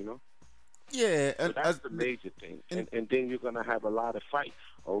firm. You know. Yeah, so that's the major thing, and then you're gonna have a lot of fight.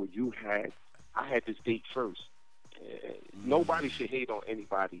 Oh, I had this date first. Nobody should hate on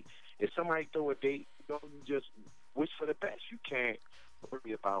anybody. If somebody throw a date, you just wish for the best. You can't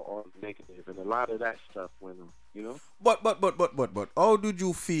worry about all the negative, and a lot of that stuff went on, you know. But how did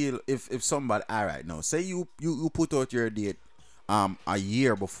you feel if somebody, all right, now say you put out your date a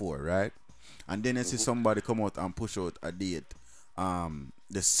year before, right, and then you see somebody come out and push out a date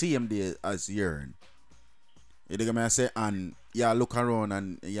the same day as yours. You dig me? I say, and look around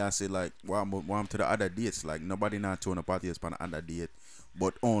and say like, I'm to the other dates, like nobody not throwing a party on another date,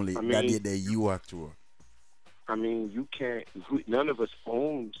 but only that day that you are through. I mean, you can't. None of us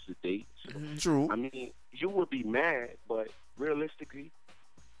owns the dates. True. I mean, you would be mad, but realistically,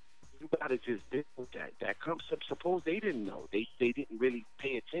 you gotta just deal with that. That comes up. Suppose they didn't know. They didn't really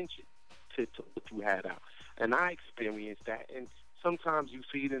pay attention to what you had out. And I experienced that. And sometimes you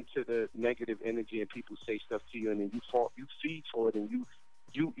feed into the negative energy, and people say stuff to you, and then you feed for it, and you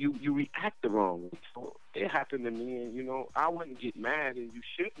react the wrong way. So it happened to me, and I wouldn't get mad, and you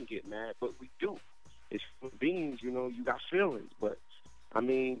shouldn't get mad, but we do. It's human beings, you got feelings, but I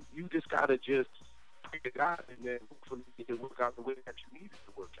mean, you just gotta just pray to God, and then hopefully it can work out the way that you need it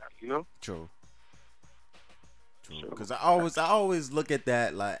to work out. True. Because I always look at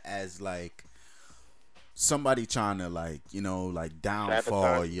that as somebody trying to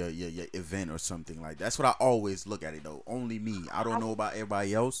downfall your event or something like that. That's what I always look at it though. Only me. I don't know about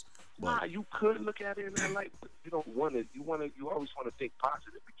everybody else. But you could look at it in that light, but you don't want to. You always want to think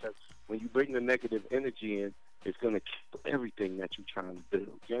positive, because when you bring the negative energy in, it's going to kill everything that you're trying to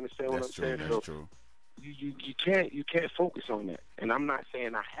build. You understand what I'm saying? That's true. You can't focus on that. And I'm not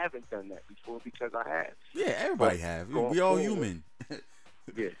saying I haven't done that before, because I have. Yeah, everybody have. We all human.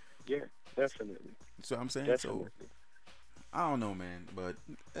 yeah, definitely. That's what I'm saying. Definitely. So I don't know, man, but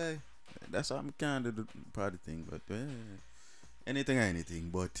that's I'm kind of the party thing, but anything.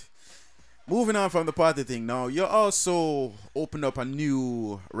 But moving on from the party thing, now you also opened up a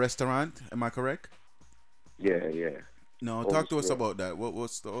new restaurant. Am I correct? Yeah. No, talk to us about that.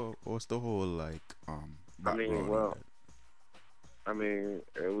 What's the whole background? I mean,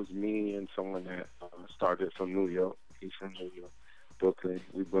 it was me and someone that started from New York. He's from New York, Brooklyn.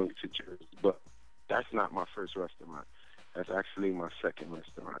 We moved to Jersey, but that's not my first restaurant. That's actually my second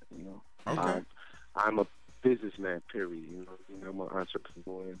restaurant. Okay. I'm a businessman, period. I'm an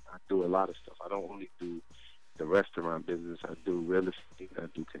entrepreneur, and I do a lot of stuff. I don't only do the restaurant business. I do real estate. I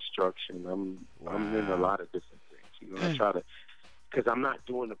do construction. I'm in a lot of different things. I try to, because I'm not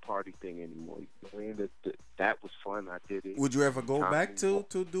doing the party thing anymore. That was fun. I did it. Would you ever go back to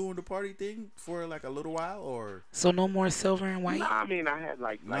doing the party thing for like a little while, or? So no more silver and white? Nah, I mean, I had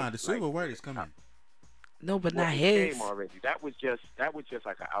the silver and white is coming. No, but not his. Came already. That was just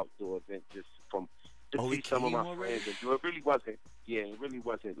like an outdoor event, just from to see some of my friends. And it really wasn't. Yeah, it really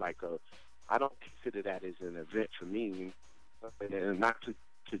wasn't like a. I don't consider that as an event for me, and not to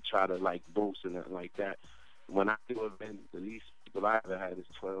try to boast and nothing like that. When I do an event, the least people I ever had is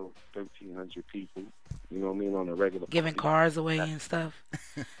 1,300 people. You know what I mean, on a regular. Giving cars away and stuff.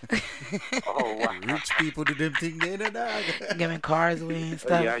 Oh, wow. Rich people do them things they don't know. Giving cars away and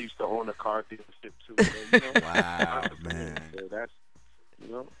stuff. Yeah, I used to own a car dealership too. Wow, man. So that's,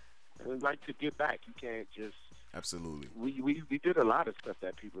 I'd like to give back. You can't just Absolutely. We did a lot of stuff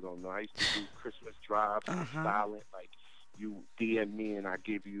that people don't know. I used to do Christmas drives, silent, like you DM me and I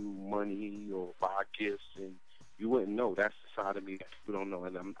give you money or buy gifts, and you wouldn't know. That's the side of me that people don't know,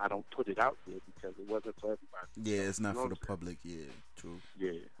 and I don't put it out there because it wasn't for everybody. Yeah, it's not for the public. Yeah, true.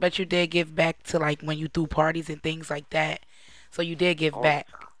 Yeah. But you did give back to like when you threw parties and things like that. So you did give back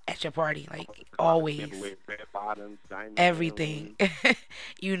at your party, like always. Red bottoms, diamond Everything.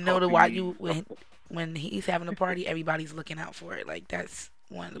 You know the why you when he's having a party, everybody's looking out for it. Like that's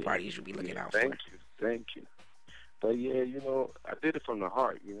one of the parties you should be looking out for. Thank you. But yeah, you know, I did it from the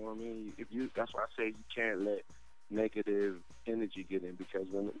heart. You know what I mean? That's why I say you can't let negative energy get in, because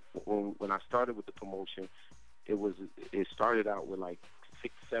when I started with the promotion, it started out with like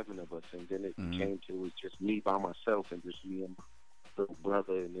 6, 7 of us, and then it came to, it was just me by myself and just me and my little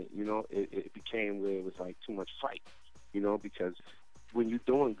brother, and it became where it was like too much fight, you know, because when you're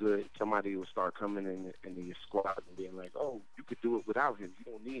doing good, somebody will start coming in your squad and being like, oh, you could do it without him, you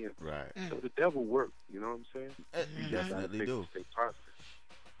don't need him. Right. So the devil worked, you know what I'm saying? You definitely do. Stay positive.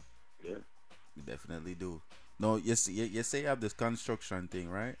 Yeah. You definitely do. No, you say you have this construction thing,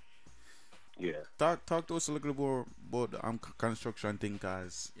 right? Yeah. Talk to us a little more about the construction thing,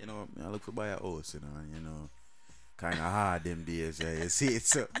 cause you know I look for buy a house, you know, kind of hard them days. You see it,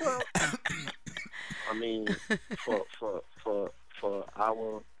 so. I mean, for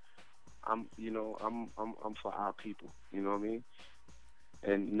our, I'm for our people, you know what I mean,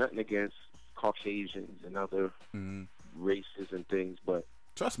 and nothing against Caucasians and other races and things, but.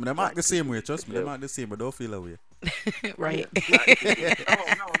 Trust me, they might the same way. Trust me, they might the same, but don't feel that way. Right. No.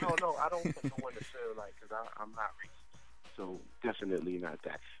 I don't want no one to feel like, because I'm not racist. So definitely not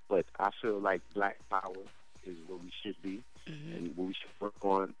that. But I feel like black power is what we should be, and what we should work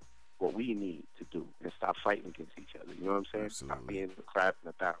on, what we need to do, and stop fighting against each other. You know what I'm saying? Absolutely. Stop being the crab in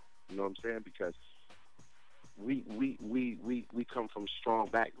the barrel. You know what I'm saying? Because we come from strong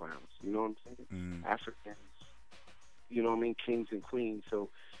backgrounds. You know what I'm saying? Africans. You know what I mean? Kings and queens. So,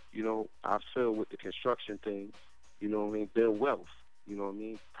 you know, I feel with the construction thing, you know what I mean? Build wealth. You know what I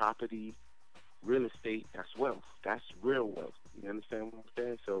mean? Property, real estate, that's wealth. That's real wealth. You understand what I'm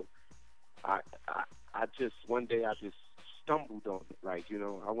saying? So, I just, one day I just stumbled on it. Like, you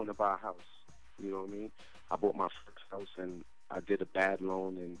know, I want to buy a house. You know what I mean? I bought my first house and I did a bad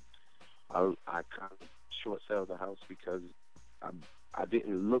loan, and I kind of short sell the house because I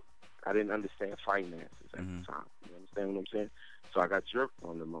didn't understand finances at the time. You understand what I'm saying? So I got jerked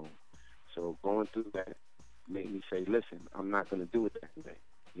on the loan. So going through that made me say, listen, I'm not going to do it that way.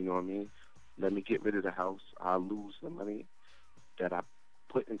 You know what I mean? Let me get rid of the house. I'll lose the money that I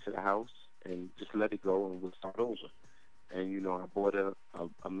put into the house and just let it go, and we'll start over. And, you know, I bought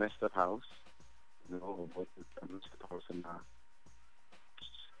a messed up house. You know, I bought a messed up house, and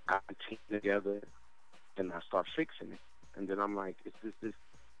I got the team together, and I start fixing it. And then I'm like, is this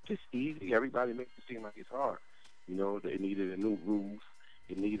just easy? Everybody makes it seem like it's hard. You know, they needed a new roof.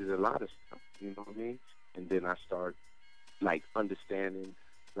 It needed a lot of stuff. You know what I mean? And then I start, like, understanding,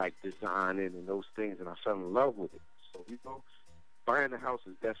 like, designing and those things, and I fell in love with it. So, you know, buying a house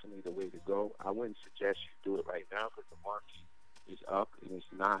is definitely the way to go. I wouldn't suggest you do it right now because the market is up, and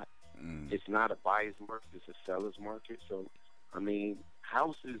it's not a buyer's market, it's a seller's market. So, I mean,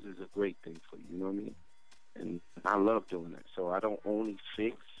 houses is a great thing for you, you know what I mean? And I love doing that. So I don't only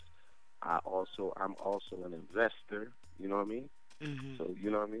fix. I'm also an investor. You know what I mean? So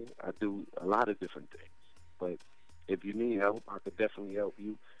you know what I mean? I do a lot of different things. But if you need help, I could definitely help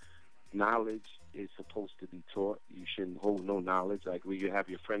you. Knowledge is supposed to be taught. You shouldn't hold no knowledge. Like when you have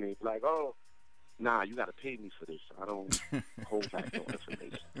your friend and you're like, oh, nah, you got to pay me for this. I don't hold back no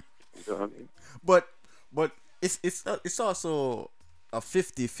information. You know what I mean? But it's also a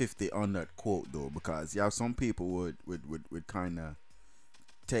 50-50 on that quote though, because you have some people would kind of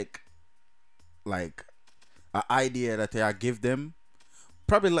take like an idea that they give them,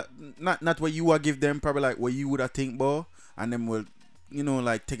 probably like not what you would give them, probably like what you would have think about, and then will, you know,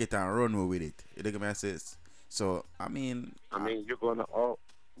 like take it and run with it. You know what I mean? So I mean we're gonna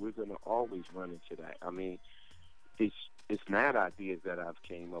always run into that. I mean, it's mad ideas that I've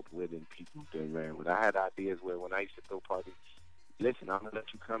came up with and people been ran with. I had ideas where when I used to throw parties, listen, I'm gonna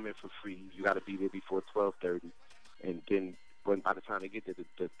let you come in for free. You got to be there before 12:30, and then by the time they get there,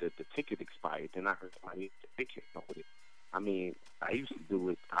 the ticket expired. Then I heard somebody get the ticket with it. I mean, I used to do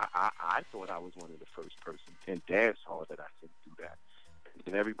it. I thought I was one of the first person in dance hall that I could do that,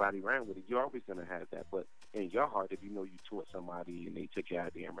 and everybody ran with it. You're always gonna have that, but in your heart, if you know you taught somebody and they took your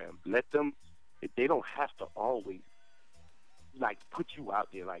idea and ran, let them. They don't have to always like put you out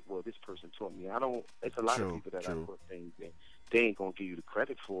there like, well, this person taught me. It's a lot of people that I put things in. They ain't gonna give you the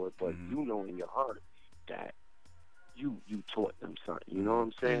credit for it, but you know in your heart that you taught them something. You know what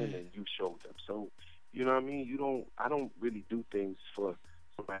I'm saying? And you showed them. So, you know what I mean? I don't really do things for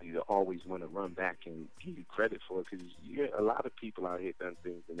somebody to always want to run back and give you credit for it, because a lot of people out here done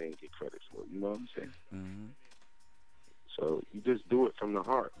things and they ain't get credit for it. You know what I'm saying? Mm-hmm. So you just do it from the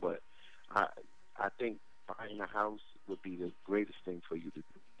heart. But I think buying a house would be the greatest thing for you to do.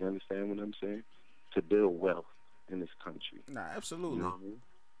 You understand what I'm saying? To build wealth in this country. Nah, absolutely. You know what I mean?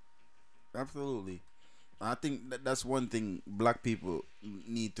 Absolutely. I think that's one thing black people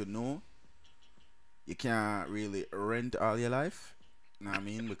need to know. You can't really rent all your life. You know what I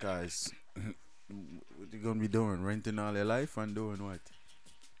mean? Because what you gonna be doing? Renting all your life and doing what?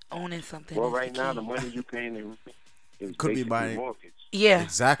 Owning something. Well, right now the money you paying in is could be buying mortgage. Yeah.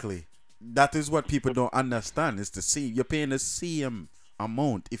 Exactly. That is what people don't understand. Is the same. You're paying the same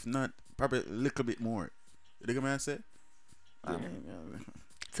amount, if not probably a little bit more. You think what I say? Yeah.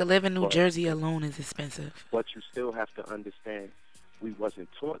 To live in New Jersey alone is expensive. But you still have to understand, we wasn't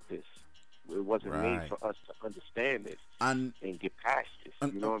taught this. It wasn't made for us to understand this and get past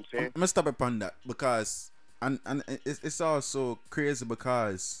this. You know what I'm saying? I'm gonna stop upon that because and it's also crazy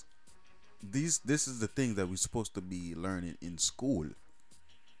because this is the thing that we're supposed to be learning in school.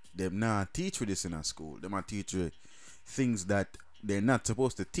 Them not teach you this in our school. They might teach you things that they're not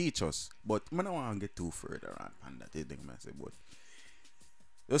supposed to teach us. But I don't want to get too further on that. You think I say, but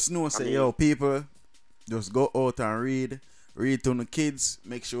just know, say, yo, people, just go out and read to the kids.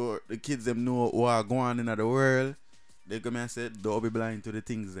 Make sure the kids them know what are going on in the world. They come and say, don't be blind to the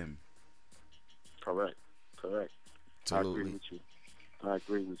things them. Correct. Absolutely. I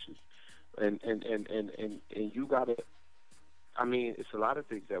agree with you. And you gotta. I mean, it's a lot of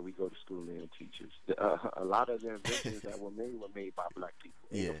things that we go to school and teach us. A lot of the inventions that were made by black people.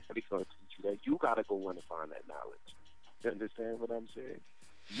 Yeah. Nobody's gonna teach you that. You gotta go want to find that knowledge. You understand what I'm saying?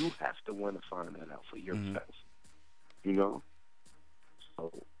 You have to want to find that out for yourself. Mm-hmm. You know?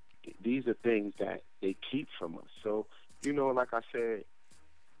 So these are things that they keep from us. So, you know, like I said,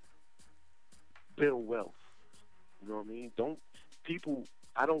 build wealth. You know what I mean?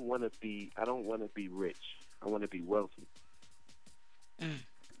 I don't want to be rich. I want to be wealthy.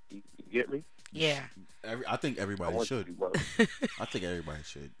 You get me? Yeah. I think everybody should. I think everybody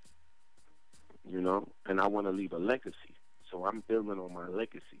should. You know? And I want to leave a legacy. So I'm building on my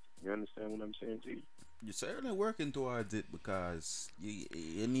legacy. You understand what I'm saying to you? You're certainly working towards it because you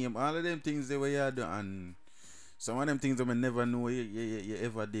name all of them things the way you do, and some of them things I never knew you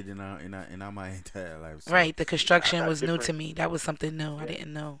ever did in my entire life. So. Right, the construction was new to me. That was something new. I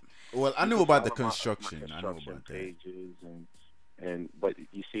didn't know. Well, I knew about the construction. I know about pages but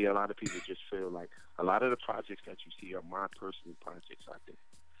you see, a lot of people just feel like a lot of the projects that you see are my personal projects out there.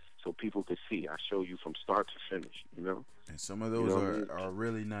 So people could see. I show you from start to finish, you know. And some of those are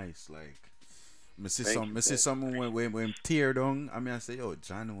really nice. Like, I see someone when tear down. I mean, I say, yo,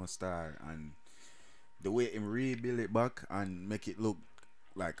 John was star, and the way him rebuild it back and make it look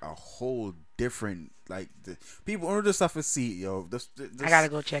like a whole different. Like the people don't just have to see, yo. I gotta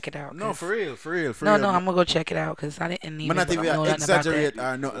go check it out. No, for real. No, I'm gonna go check it out because I didn't even know nothing exaggerate about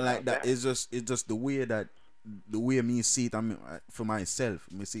that. or nothing like that. It's just the way that. The way me see it, I mean, for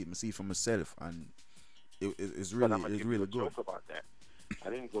myself, me see it for myself, and it's really good. Joke about that.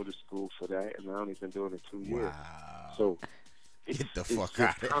 I didn't go to school for that, and I only been doing it 2 years. Wow. So get the fuck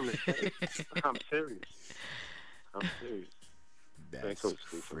out of here. I'm serious. That's I didn't go to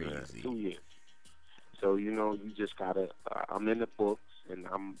school for crazy. That. 2 years. So you know, you just gotta. I'm in the books, and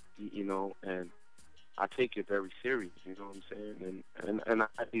I'm, you know, and I take it very serious, you know what I'm saying? And I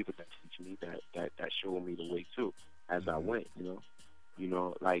had people that teach me that showed me the way too as I went, you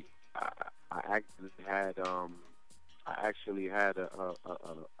know. Like I actually had a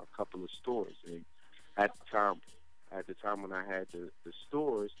couple of stores, and at the time when I had the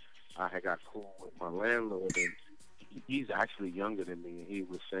stores, I had got cool with my landlord, and he's actually younger than me, and he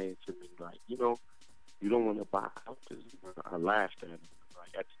was saying to me, like, you know, you don't want to buy houses. I laughed at him.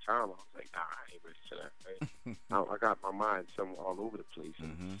 Like, at the time, I was like, nah, I ain't ready for that. Right? I got my mind somewhere all over the place.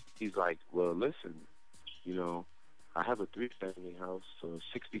 And he's like, well, listen, you know, I have a 3-family house for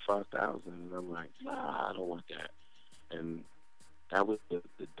 $65,000, and I'm like, nah, I don't want that. And that was the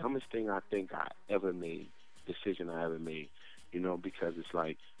dumbest thing I think I ever made, decision I ever made, you know, because it's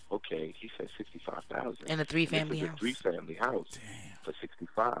like, okay, he said $65,000 in a 3-family house. A 3-family house for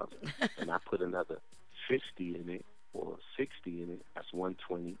 $65,000, and I put another 50 in it or 60 in it. That's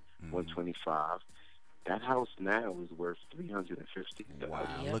 120, 125. That house now is worth $350,000. Wow,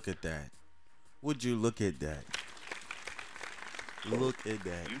 look at that! Would you look at that? So look at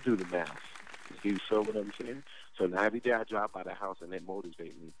that. You do the math. You feel what I'm saying? So now every day I drive by the house and it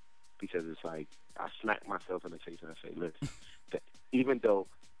motivates me because it's like I smack myself in the face and I say, listen, that even though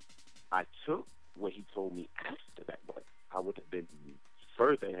I took what he told me after that, but I would have been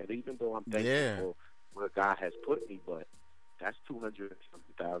further ahead, even though I'm thankful for where God has put me, but that's $200,000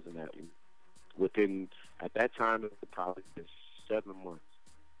 that within, at that time, it would probably been 7 months.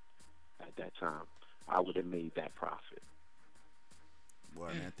 At that time, I would have made that profit.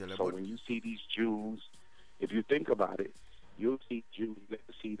 Boy, man, so when you see these Jews, if you think about it, you'll see Jews, you get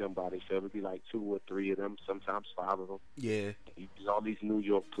to see them by themselves. It'll be like 2 or 3 of them, sometimes 5 of them. Yeah. You see all these New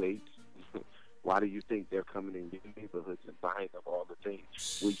York plates. Why do you think they're coming in your neighborhoods and buying up all the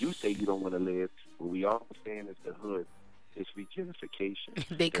things? Well, you say you don't want to live. What we all saying is the hood. It's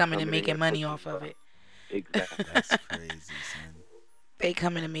regentrification. They coming and making money off of it. Exactly. That's crazy, son. They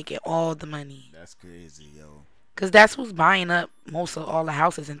coming and making all the money. That's crazy, yo. Cause that's who's buying up most of all the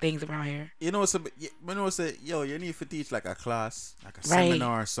houses and things around here. You know, yo, you need to teach like a class, like a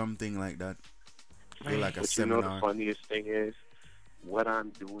seminar or something like that. Right. Like a but seminar. You know the funniest thing is, what I'm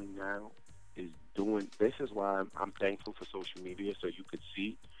doing now is doing. This is why I'm thankful for social media, so you could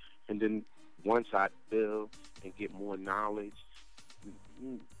see. And then once I build and get more knowledge,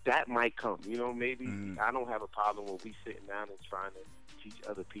 that might come. You know, maybe I don't have a problem with we sitting down and trying to teach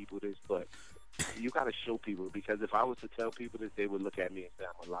other people this, but you got to show people, because if I was to tell people this, they would look at me and say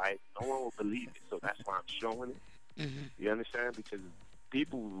I'm a liar. No one will believe it, so that's why I'm showing it. You understand? Because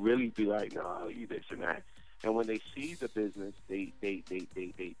people really be like, no, you this and that. And when they see the business, they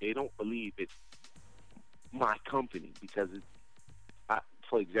don't believe it's my company, because it's,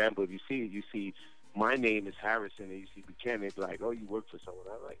 for example, if you see it, you see my name is Harrison and you see Buchanan, they be like, oh, you work for someone.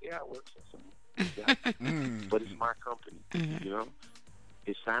 I'm like, yeah, I work for someone. But it's my company, you know?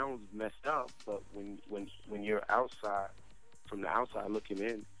 It sounds messed up, but when you're outside, from the outside looking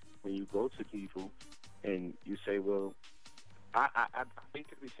in, when you go to people and you say, well, I think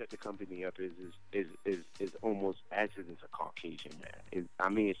that we set the company up is almost as it is a Caucasian man. I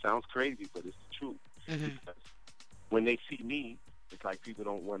mean, it sounds crazy, but it's the truth. Because when they see me, it's like people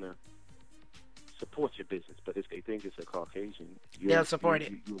don't want to support your business, but if they think it's a Caucasian, they'll support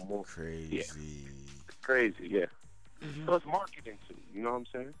it. You're more crazy. Yeah. It's crazy, yeah. So it's marketing too, you know what I'm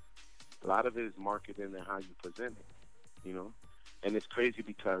saying? A lot of it is marketing and how you present it, you know? And it's crazy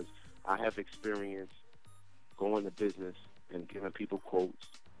because I have experience going to business and giving people quotes.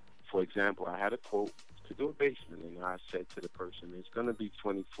 For example, I had a quote to do a basement, and I said to the person, it's going to be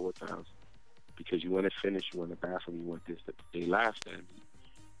 $24,000 because you want to finish, you want a bathroom, you want this. They laughed at me.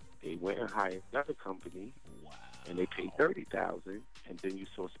 They went and hired another company, and they paid $30,000, and then you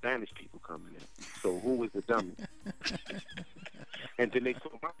saw Spanish people coming in. So who was the dummy? And then they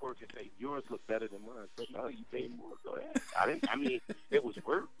saw my work and say, yours look better than mine. So no, you paid more. Go ahead. I mean, it was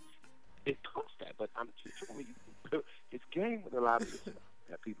work. It cost that, but I'm just telling you, it's game with a lot of this stuff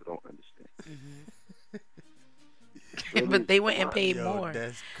that people don't understand. Really, but they went and paid more.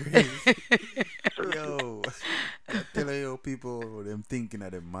 That's crazy. Yo, I tell you, people, them thinking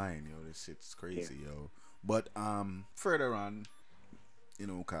of their mind, yo, this shit's crazy, yo. But further on, you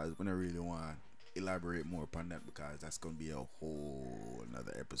know, cause we don't really want to elaborate more upon that, because that's gonna be a whole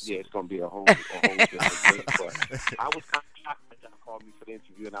another episode. Yeah, it's gonna be a whole different thing. But I was kind of shocked that y'all called me for the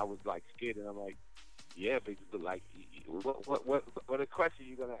interview, and I was like scared, and I'm like, yeah, but like, what a question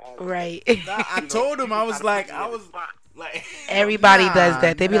you gonna ask? Right. I told him, I was like, everybody does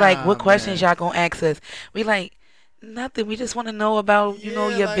that. They be like, what questions y'all gonna ask us? We like, nothing. We just want to know about, you know,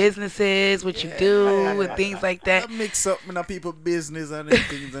 your like, businesses, what you do, and things like that. I mix up in people's business and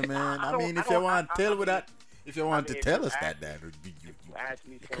things, man. I mean, if you want to tell with that, if you want to tell us that would be good.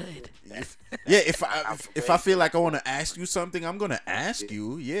 If I feel like I want to ask you something, I'm gonna ask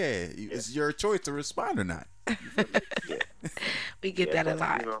you. Yeah, it's your choice to respond or not. We get that a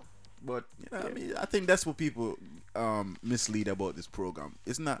lot. But you know, I mean, I think that's what people mislead about this program.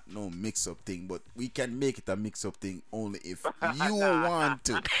 It's not no mix-up thing, but we can make it a mix-up thing only if you want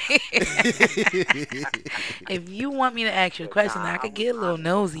to. If you want me to ask you a question, I could get a little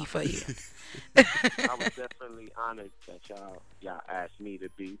nosy for you. I was definitely honored that y'all asked me to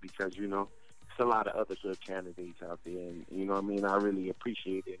be, because you know there's a lot of other good candidates out there, and you know what I mean, I really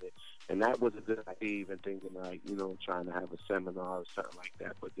appreciated it, and that was a good idea, even thinking like, you know, trying to have a seminar or something like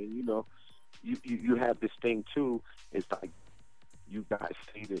that. But then, you know, you have this thing too, it's like you guys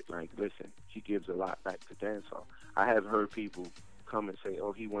stated, like, listen, he gives a lot back to dancehall. I have heard people come and say,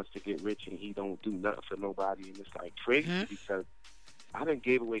 oh, he wants to get rich and he don't do nothing for nobody, and it's like crazy because I didn't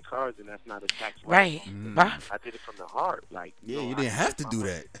give away cars, and that's not a tax. Right. I did it from the heart. Like, you didn't have to do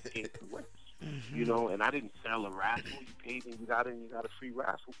that. You know, and I didn't sell a raffle. You paid and you got a free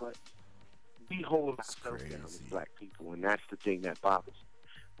raffle. But we hold ourselves down as black people, and that's the thing that bothers me.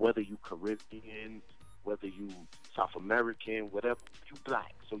 whether you Caribbean, whether you South American, whatever, you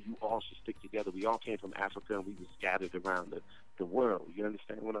black. So you all should stick together. We all came from Africa and we were scattered around the world. You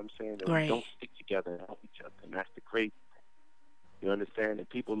understand what I'm saying? And right. we don't stick together and help each other. And that's the crazy thing. You understand? And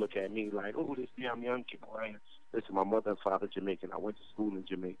people look at me like, oh, this damn young kid. Listen, my mother and father Jamaican. I went to school in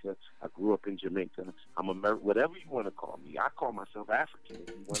Jamaica. I grew up in Jamaica. I'm American, whatever you want to call me. I call myself African.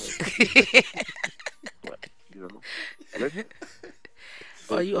 But, you know, listen.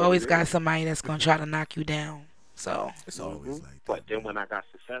 Well, you always got somebody that's going to try to knock you down. So it's always like that. But then when I got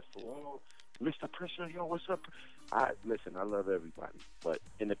successful, oh, Mr. Pressure, yo, what's up? Listen, I love everybody. But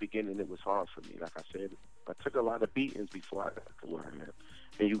in the beginning, it was hard for me. Like I said, I took a lot of beatings before I got to where I am.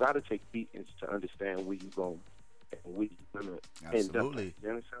 And you got to take beatings to understand where you're going and where you're going to end up. Absolutely. You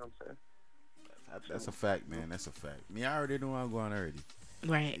understand what I'm saying? That's a fact, man. That's a fact. Me, I already know where I'm going already.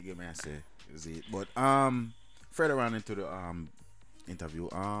 Right. You get me? I say, is it? But further on into the interview.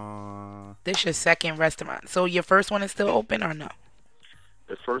 This is your second restaurant. So your first one is still open or no?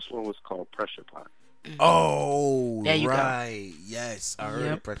 The first one was called Pressure Pot. Mm-hmm. Oh, there you right. Go. Yes, I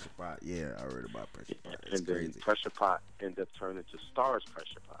heard of Pressure Pot. Yeah, I heard about Pressure Pot. It's and then crazy. Pressure Pot ended up turning to Stars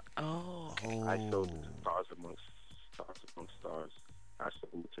Pressure Pot. Oh. I sold it to Stars Amongst Stars. I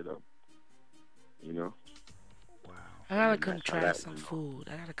sold it to them. You know? Wow. I gotta come try some food.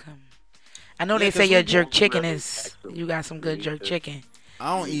 I gotta come. I know they say your jerk chicken is. You got some good jerk chicken.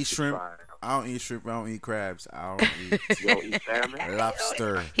 I don't eat shrimp. I don't eat shrimp. I don't eat crabs. I don't eat, you don't eat salmon?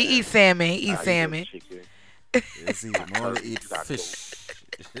 Lobster. He eats salmon. He eats salmon. Let's see. I only eat fish.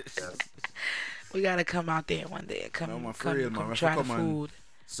 We gotta come out there one day. Come try the food.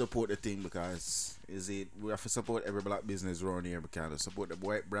 Support the thing because we have to support every black business around here because support the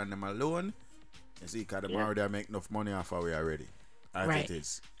white brand them alone. You see, because them already make enough money off of we already. Right. It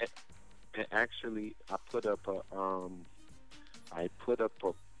is. And actually, I put up a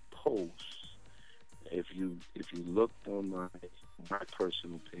post. If you looked on my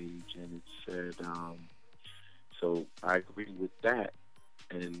personal page, and it said, so I agree with that,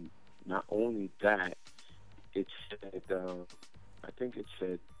 and not only that, it said, I think it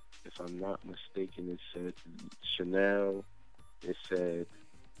said, if I'm not mistaken, it said Chanel. It said,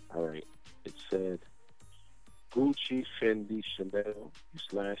 all right, it said Gucci, Fendi, Chanel. You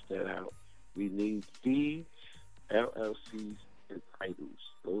slash that out. We need these LLCs and titles.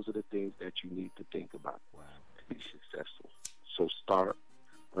 Those are the things that you need to think about to be successful. So start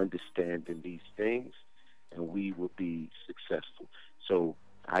understanding these things, and we will be successful. So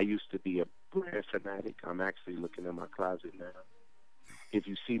I used to be a brand fanatic. I'm actually looking in my closet now. If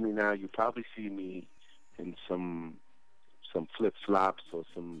you see me now, you probably see me in some flip-flops or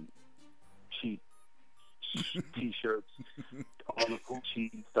some cheap T-shirts, all the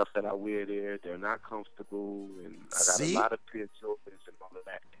Gucci stuff that I wear there, they're not comfortable, and I got a lot of pair of Jordans and all of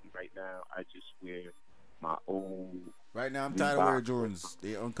that. And right now, I just wear my old. Right now, I'm tired of wearing Jordans.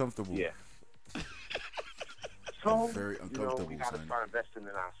 They're uncomfortable. Yeah. So very uncomfortable. We gotta start investing in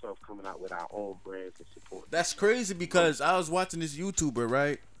ourselves, coming out with our own brands and support. That's crazy because I was watching this YouTuber,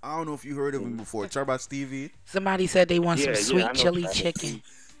 right? I don't know if you heard of him before. Charbot Stevie. Somebody said they want some sweet chili chicken.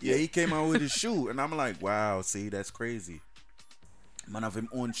 Yeah, he came out with his shoe, and I'm like, wow, see, that's crazy. Man have him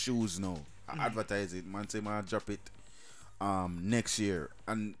own shoes now. I advertise it. Man say man drop it next year.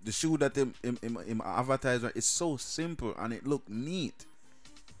 And the shoe that him advertise is so simple and it look neat.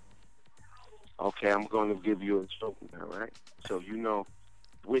 Okay, I'm going to give you a joke now, right? So you know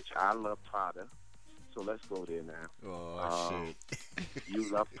which I love Prada. So let's go there now. Oh, shit. You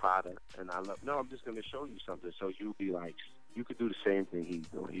love Prada, and I love... No, I'm just going to show you something. So you'll be like... You could do the same thing he's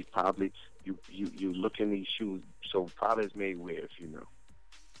doing. He's probably... You look in these shoes. So Prada is made where, if you know?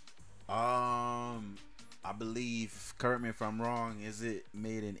 I believe, correct me if I'm wrong, is it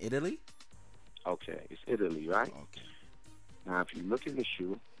made in Italy? Okay, it's Italy, right? Okay. Now, if you look in the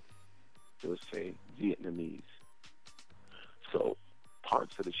shoe, it'll say Vietnamese. So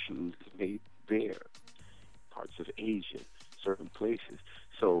parts of the shoes is made there. Parts of Asia, certain places.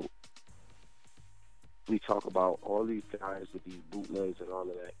 So we talk about all these guys with these bootlegs and all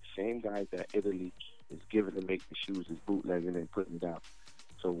of that. Same guys that Italy is giving to make the shoes is bootlegging and putting it out.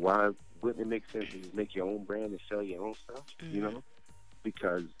 So why wouldn't it make sense to just make your own brand and sell your own stuff? Mm-hmm. You know?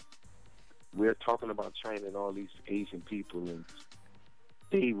 Because we're talking about China and all these Asian people, and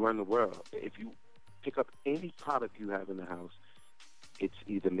they run the world. If you pick up any product you have in the house, it's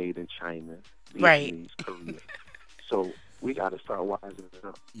either made in China, Vietnamese, Korea. So we got to start wising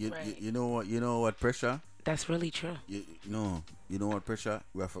up. You know what, Pressure? That's really true. You know what, Pressure?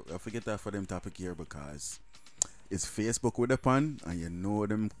 I forget that for them topic here because it's Facebook with the pun, and you know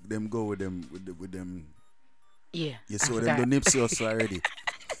them go with them. Yeah. You saw them the Nipsey also already.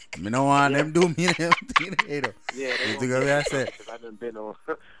 Me no want them do me them thing, you know. Yeah, You think of what I said? Because I done been on.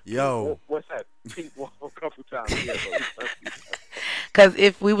 Yo. What's that? Pink wall a couple times. Yeah, Because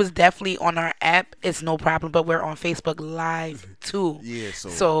if we was definitely on our app, it's no problem. But we're on Facebook Live too. Yeah,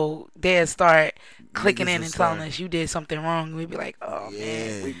 so they'll start clicking Niggas in will and telling start- us you did something wrong. We'd be like, oh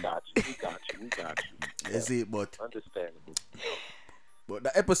man. we got you. Is it? But Understandable. But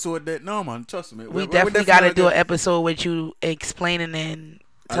the episode that no man, trust me, We definitely got to do an episode with you explaining and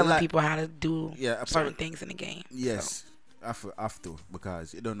I telling like- people how to do Yeah, certain things in the game. Yes, I have to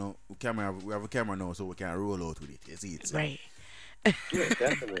because you don't know we have a camera now, so we can roll out with it. You see it, so. Right. Yeah,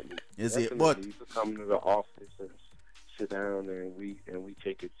 definitely. Is it? Definitely. But You could come to the office and sit down, and we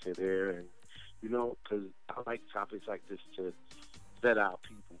take it to there, and you know, because I like topics like this to vet out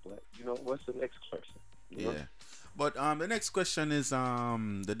people. But you know, what's the next question? You know? yeah. But the next question is the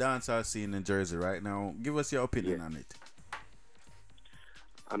dancehall scene in Jersey right now. Give us your opinion on it.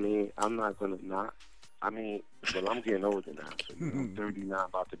 I mean, I'm not gonna not. I mean, well, I'm getting older now. So, you know, I'm 39,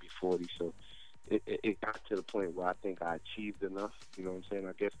 about to be 40. So it got to the point where I think I achieved enough. You know what I'm saying?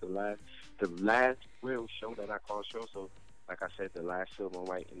 I guess the last real show that I call show. So like I said, the last Silver and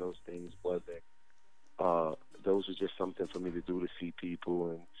White and those things wasn't. Those were just something for me to do to see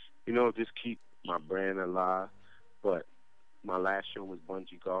people and you know just keep my brand alive. But my last show was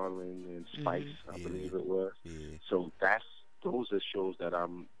Bungie Garland and Spice, I believe it was. Yeah. So those are shows that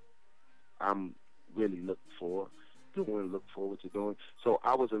I'm really look forward to doing. So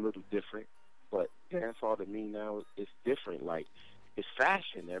I was a little different, but dancehall to me now is different. Like it's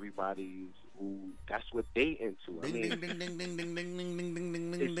fashion. Everybody's that's what they into. I mean,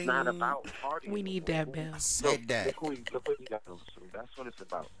 it's not about partying. We need that bell. Look what he got on. So that's what it's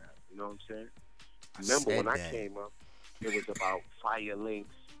about now. You know what I'm saying? Remember when I came up, it was about Fire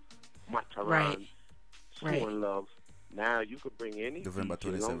Links, Mataran, Sworn Love. Now you could bring any November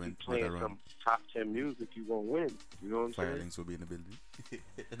DJ, as long as you 27th, playing Mataran. some top 10 music, you gonna win. You know what I'm saying? Firelinks will be in the building.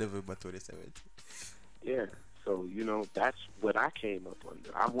 November 27th. Yeah. So you know that's what I came up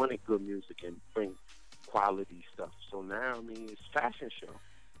under. I wanted good music and bring quality stuff. So now I mean it's fashion show.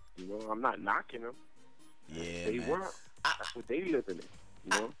 You know I'm not knocking them. Yeah, they man. work. That's what they living in.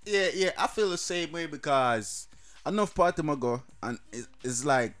 You know. Yeah, I feel the same way because enough party I go and it's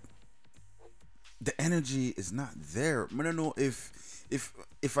like the energy is not there. I don't know if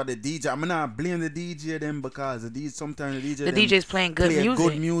I the DJ, I'm not blame the DJ them because the DJ sometimes the DJ's playing good play music.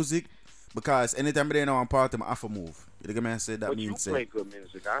 good music because anytime they know on party I have to move. You know what I said that But means you play good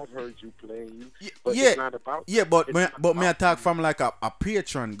music. I've heard you playing. But yeah, it's not about. Yeah, but it's me not I about talk from like a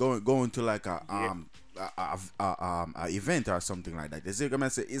patron going to like a event or something like that. You see what I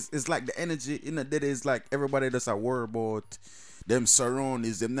say? It's like the energy in the day is like everybody does a worry about them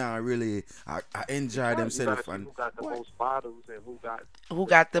surroundings. Them now really I enjoy themselves and who got the most bottles and who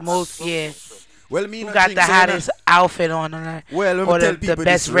got the most well, me who not got think the so, hottest outfit on or, well, let me or tell the people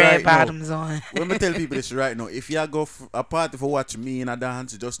best this red right now. bottoms on. Let me tell people this right now. If y'all go a party for watch me in a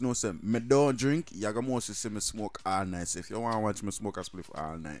dance, just know some me don't drink, y'all gonna mostly see me smoke all night. So if you wanna watch me smoke a spliff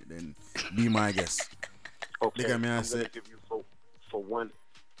all night, then be my guest. Okay, Look at me I'm and say, gonna give you for one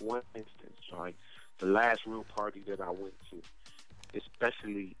instance, right? The last real party that I went to,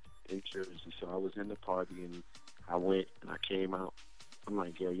 especially in Jersey. So I was in the party and I went and I came out. I'm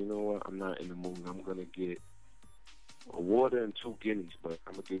like, yo, you know what? I'm not in the mood. I'm gonna get a water and 2 guineas, but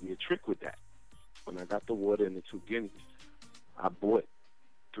I'm gonna give you a trick with that. When I got the water and the 2 guineas, I bought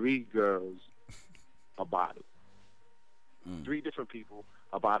 3 girls a bottle. 3 different people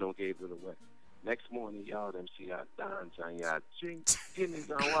a bottle and gave it away. Next morning, y'all them see I dance and y'all drink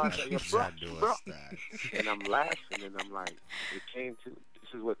guineas and water. Bro. And I'm laughing and I'm like, it came to,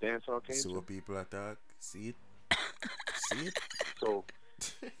 this is what dancehall came see to. what people attack, see it. So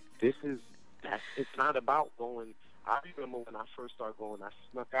this is it's not about going. I remember when I first started going, I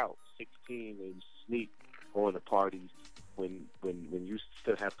snuck out 16 and sneak going to parties when you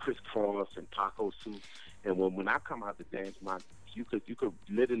still have Chris Cross and Paco suits, and when I come out to dance, you could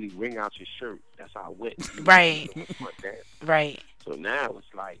literally wring out your shirt. That's how wet. Right. Right. So now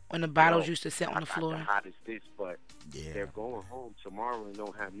it's like when the bottles used to sit on the floor. The hot as this, but they're going home tomorrow and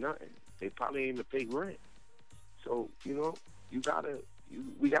don't have nothing. They probably ain't even pay rent. So you know, we gotta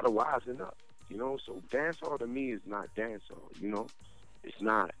wisen up. You know, so dancehall to me is not dancehall. You know, it's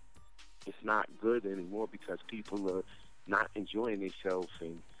not good anymore because people are not enjoying themselves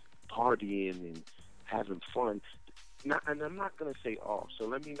and partying and having fun. And I'm not gonna say all. So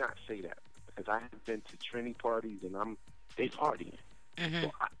let me not say that because I have been to Trini parties and they partying. Mm-hmm.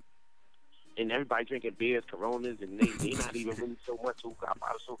 So and everybody drinking beers, Coronas, and they not even really so much who got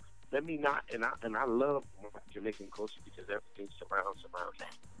bottles. So let me not, and I love Jamaican culture because everything surrounds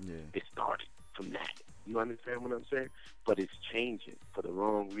that. Yeah. It started from that. You understand what I'm saying? But it's changing for the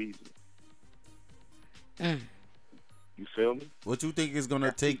wrong reason. You feel me? What you think is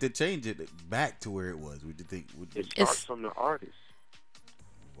gonna take to change it back to where it was? What do you think? It starts from the artists.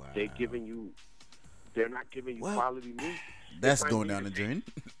 Wow. They're not giving you quality music. That's going down the drain.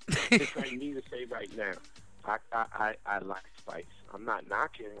 It's like me to say right now, I like Spice. I'm not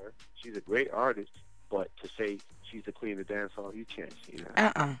knocking her. She's a great artist, but to say she's the queen of dancehall, you can't say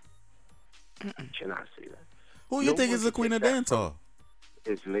that. Cannot say that. Who you think is the queen of dancehall?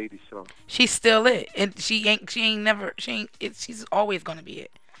 It's Lady Song. She's still it, and she's always gonna be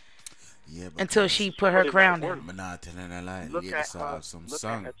it. Yeah, until she put her crown down. Look at her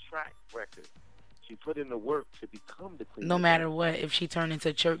track record. She put in the work to become the queen. No matter what, if she turned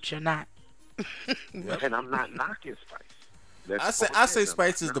into church or not. And I'm not knocking Spice. I say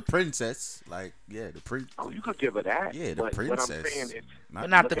Spice is the princess. Like, yeah, the prince. Oh, you could give her that. Yeah, the princess. What I'm saying is,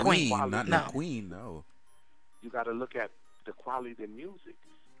 not the queen. Not the queen. No. You got to look at the quality of the music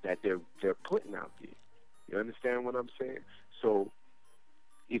that they're putting out there. You understand what I'm saying? So,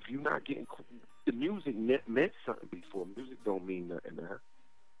 if you're not getting the music meant something before. Music don't mean nothing now.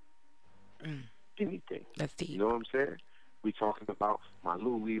 Anything. That's deep. You know what I'm saying? We talking about my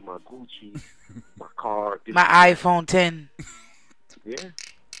Louis, my Gucci, my car, my iPhone 10. Yeah.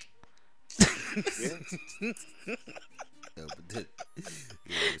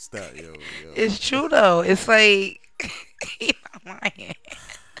 Stop, yo. It's true though. It's like he's not lying.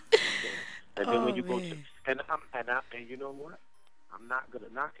 And then when you go to and you know what? I'm not gonna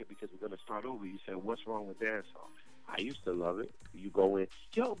knock it because we're gonna start over. You said, what's wrong with dancehall? I used to love it. You go in,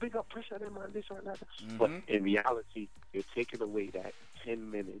 yo, big up pressure them on this or that. But in reality, you're taking away that 10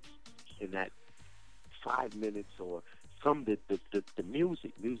 minutes and that 5 minutes or some the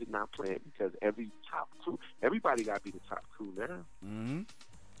music not playing because every top crew, everybody got to be the top crew now.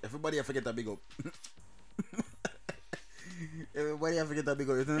 Everybody, I forget that big up. Everybody, I forget that big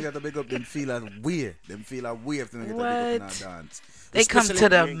up. If they got the big up, them feel like weird. Them feel like weird if they get that big up in our dance. They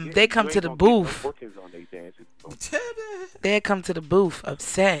come to the booth. They come to the booth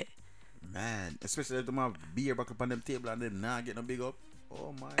upset. Man, especially if them have beer back up on them table and them not getting a big up.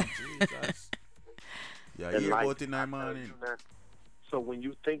 Oh my Jesus. Yeah, hear about it in the morning. So when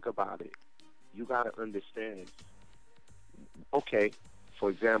you think about it, you gotta understand. Okay, for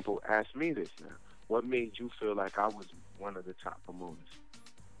example, ask me this now. What made you feel like I was one of the top promoters?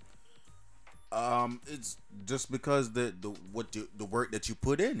 It's just because the work that you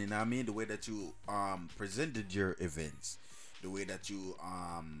put in, you know what I mean, the way that you presented your events, the way that you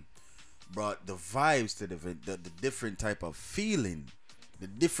brought the vibes to the event, the different type of feeling, the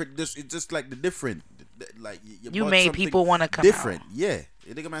different. It's just like the different, like you made people want to come different. Out. Yeah,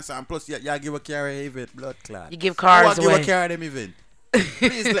 you think man, and plus y'all give a carry event blood clot. You give cars away. Give a carry them event.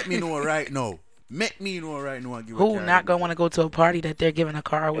 Please let me know right now. Make me know right now. Who not gonna want to go to a party that they're giving a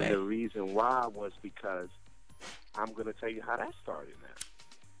car away? And the reason why was because I'm gonna tell you how that started.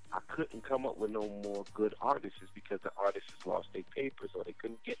 Now, I couldn't come up with no more good artists because the artists lost their papers or they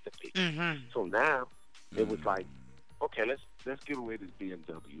couldn't get the papers. So now it was like, okay, let's give away this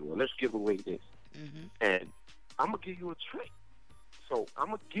BMW or let's give away this, and I'm gonna give you a trick. So I'm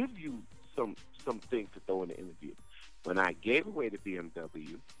gonna give you some things to throw in the interview. When I gave away the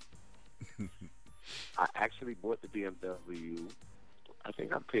BMW. I actually bought the BMW. I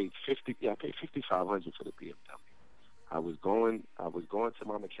think I paid $5,500 for the BMW. I was going to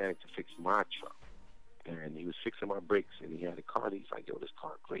my mechanic to fix my truck, and he was fixing my brakes, and he had a car. And he's like, "Yo, this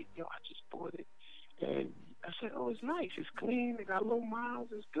car great. Yo, I just bought it." And I said, "Oh, it's nice. It's clean. It got low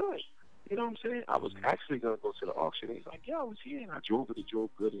miles. It's good." You know what I'm saying? I was actually gonna go to the auction. And he's like, "Yo, I was here, and I drove it. It drove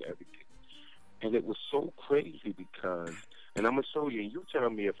good and everything." And it was so crazy because, and I'm gonna show you, and you tell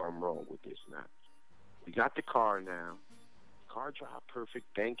me if I'm wrong with this now. We got the car now. Car drive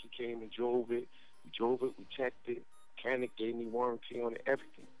perfect. Banky came and drove it. We drove it. We checked it. Mechanic gave me warranty on it.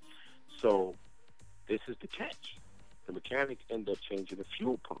 Everything. So this is the catch. The mechanic ended up changing the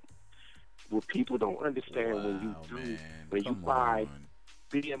fuel pump. What people don't understand when you buy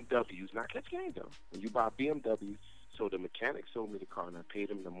BMWs. Now catch game though. When you buy BMWs, so the mechanic sold me the car and I paid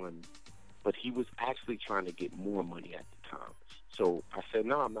him the money, but he was actually trying to get more money at the time. So I said,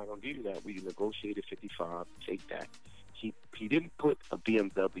 no, I'm not going to give you that. We negotiated 55, take that. He didn't put a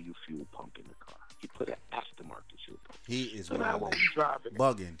BMW fuel pump in the car. He put an aftermarket fuel pump. He is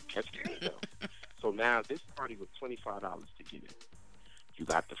bugging. So now this party was $25 to get in. You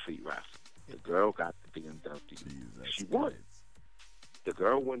got the free raffle. The girl got the BMW. She won. The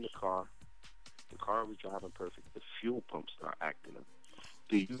girl won the car. The car was driving perfect. The fuel pump started acting up.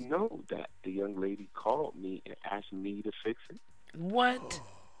 Do you know that the young lady called me and asked me to fix it? What?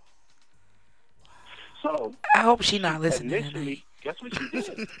 So I hope she not listening. Initially, guess what she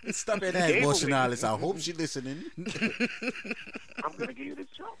did? Stop it, that emotionalist. I hope she listening. I'm gonna give you this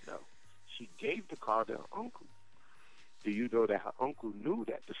joke though. She gave the car to her uncle. Do you know that her uncle knew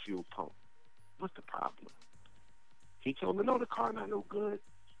that the fuel pump was the problem? He told her, "No, the car not no good.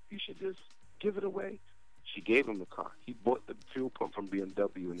 You should just give it away." She gave him the car. He bought the fuel pump from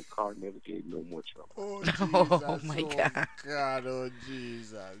BMW, and the car never gave no more trouble. Oh, Jesus. My God. God, oh,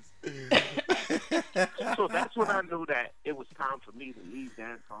 Jesus. So that's when I knew that it was time for me to leave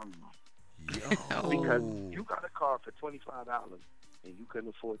dancehall. Because you got a car for $25 and you couldn't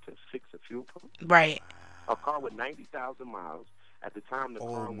afford to fix a fuel pump. Right. A car with 90,000 miles. At the time, the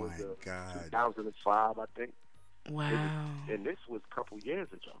car was 2005, I think. Wow. And this was a couple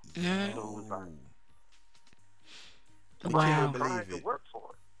years ago. Mm. So it was like, wow. Trying to work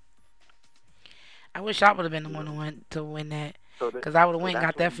for it. I wish I would have been the one to win that. Because I would have went and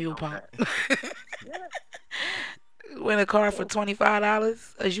got that fuel pump. Win a car for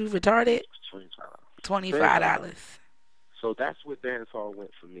 $25? Is you retarded? $25. So that's what dancehall went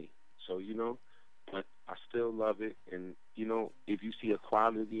for me. So, but I still love it. And, if you see a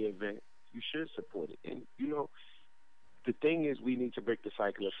quality event, you should support it. And, the thing is, we need to break the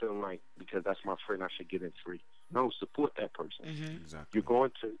cycle of feeling like, because that's my friend, I should get in free. No, support that person. Mm-hmm. Exactly.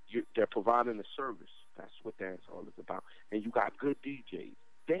 They're providing a service. That's what dancehall is about. And you got good DJs.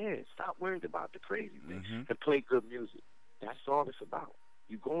 Dance. Stop worrying about the crazy thing and play good music. That's all it's about.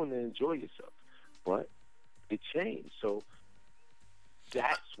 You're going to enjoy yourself. But it changed. So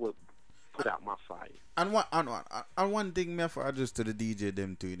that's what put out my fire. And one thing me for address to the DJ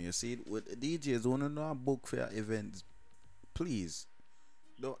them too, you see, with the DJs wanna know a book for your events, please.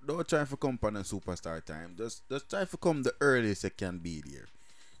 Don't try to come on a superstar time. Just try to come the earliest you can be there.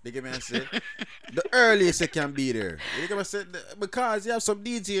 You get me? I say the earliest you can be there. You get me? I say because you have some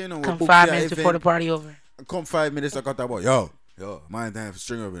DJ, come 5 minutes before the party over. Come 5 minutes. I got that boy. Yo, my time for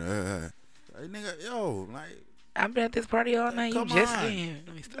string up. Nigga, yo, like I've been at this party all night. You just came.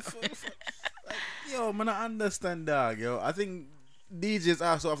 Let me stop. Yo, man, I understand that, yo. I think DJs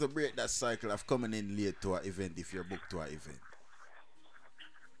also have to break that cycle of coming in late to an event if you're booked to an event.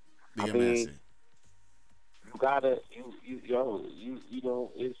 You gotta,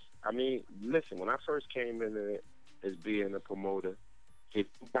 it's, listen, when I first came in it as being a promoter, if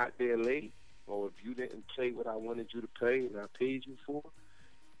you got there late, or if you didn't play what I wanted you to play and I paid you for,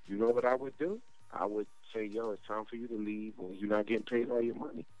 you know what I would do? I would say, yo, it's time for you to leave, or you're not getting paid all your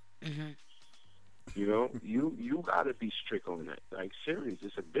money. Mm-hmm. You gotta be strict on that. Like, serious,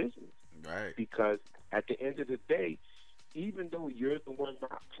 it's a business. Right. Because at the end of the day, even though you're the one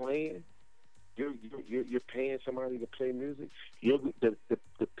not playing, you're paying somebody to play music.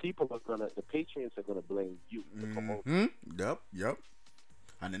 The people are the patrons are gonna blame you. The promoter. Yep.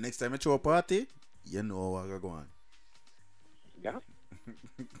 And the next time you show a party, you know what's going on. Yeah.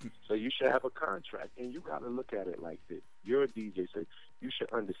 So you should have a contract, and you got to look at it like this. You're a DJ, so you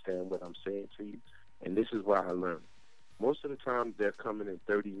should understand what I'm saying to you. And this is where I learned. Most of the time, they're coming in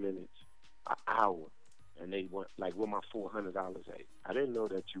 30 minutes, an hour, and they want, like, where my $400 at? I didn't know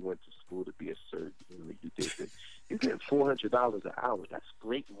that you went to school to be a surgeon. You did this. You get $400 an hour. That's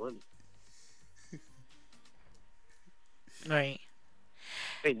great money. Right.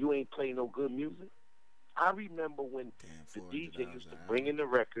 And you ain't playing no good music. I remember when the DJ used to bring in the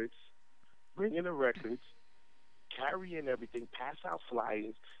records, carry in everything, pass out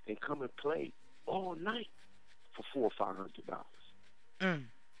flyers, and come and play all night for $400 or $500.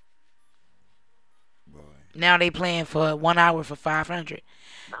 Boy. Now they playing for 1 hour for $500.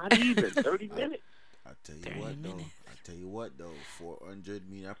 Not even 30 minutes. I tell you what though, 400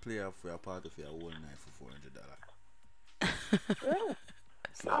 mean I play out for a party for a whole night for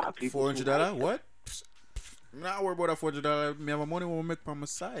 $400. $400? What? I'm not worried about that $400. Me have a money I make from my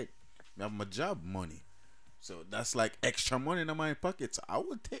side. Me have my job money. So that's like extra money in my pocket. So I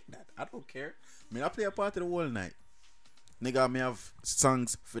would take that. I don't care. I play a party the whole night. Nigga, me have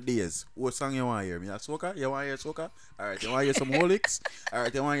songs for days. What song you want to hear? Me have soca? You want to hear soca? Alright, you want to hear some Holix?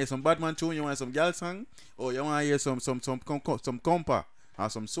 Alright, you want to hear some Batman tune? You want some girl song? Or you want to hear some compa? Or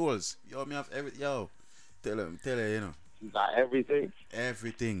some souls? Yo, me have everything. Yo, tell her, You got everything?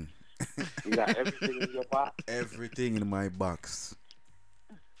 Everything. You got everything in your box? Everything in my box.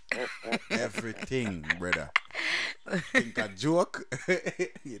 Everything, brother. Think a joke?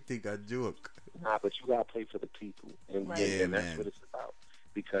 You think a joke? Nah, but you gotta play for the people, and that's what it's about.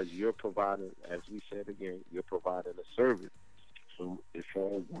 Because you're providing, as we said again, you're providing a service. So it's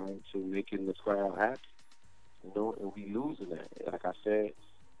all down to making the crowd happy. you know, and we losing that. Like I said,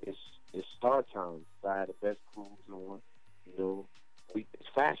 it's Star Town. I had the best cruise on, you know. It's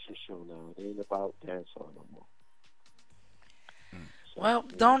fashion show now. It ain't about dancehall no more. So, well,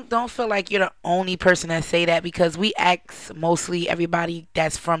 don't feel like you're the only person that say that, because we ask mostly everybody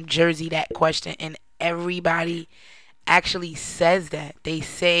that's from Jersey that question, and everybody actually says that. They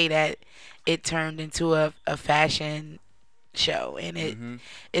say that it turned into a fashion show, and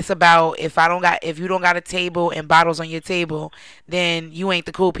it's about if you don't got a table and bottles on your table, then you ain't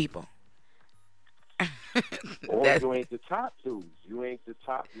the cool people. Or you ain't the top dudes. You ain't the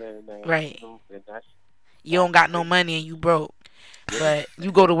top man. Right. You know, and that's You don't got no money and you broke. But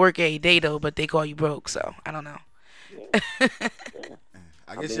you go to work every day though, but they call you broke, so I don't know.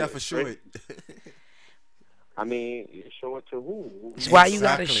 I guess you have to show it. I mean, you show it to who? Why you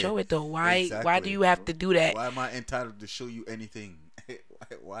gotta show it though? Why do you have to do that? Why am I entitled to show you anything?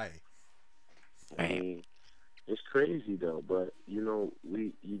 Why? I mean, it's crazy though, but you know,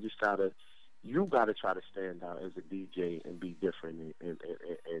 you gotta try to stand out as a DJ and be different and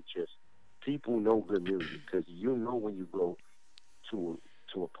just people know good music, because you know when you go to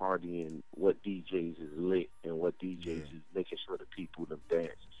a party and what DJs is lit and what DJs is making sure the people them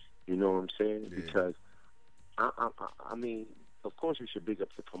dance. You know what I'm saying? Yeah. Because I mean, of course you should big up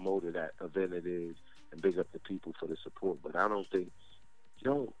the promoter that event it is and big up the people for the support, but I don't think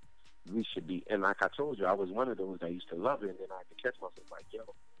we should be. And like I told you, I was one of those that used to love it, and then I had to catch myself like,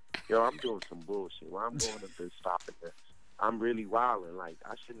 yo, I'm doing some bullshit. Well, I'm going up there stopping there. I'm really wilding. Like,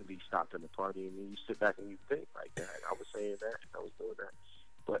 I shouldn't be stopping the party, and then you sit back and you think like that. I was saying that. I was doing that.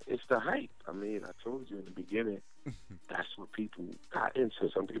 But it's the hype. I mean, I told you in the beginning, that's what people got into.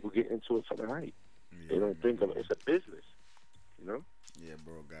 Some people get into it for the hype. They don't think of it. It's a business, you know? Yeah,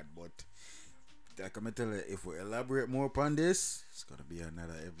 bro, God. But like I'm tell you, if we elaborate more upon this, it's gonna be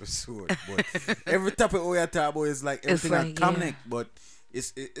another episode. But every topic we are talking about is like everything I connect, but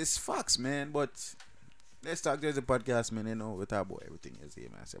it's facts, man. But let's talk. There's a podcast, man. You know, we talk about everything is here,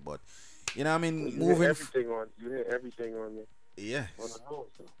 man. But you know, I mean, you hear everything on it. Yeah. On the nose,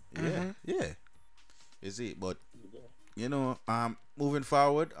 so. Yeah. Is it? But you know, moving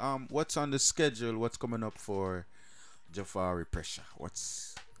forward, what's on the schedule? What's coming up for Jafari Pressure?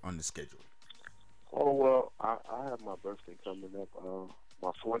 What's on the schedule? Oh well, I have my birthday coming up,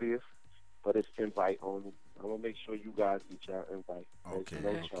 my 40th, but it's invite only. I'm gonna make sure you guys get your invite. Okay,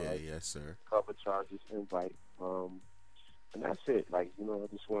 charge. Yes, sir. Cover charges, invite, and that's it. Like, you know, I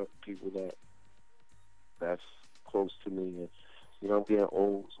just want people that's close to me, and you know, I'm getting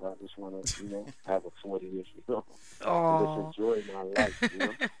old, so I just want to, you know, have a 40th, you know, and just enjoy my life, you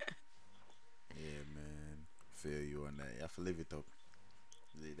know. Yeah, man, feel you on that. You have to live it up.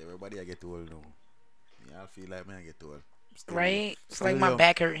 Everybody I get too old now. Yeah, I feel like man I get too old. Right? It's like my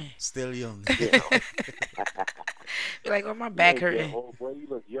back hurting. Still young. You're like, oh, my back hurting. Oh boy, you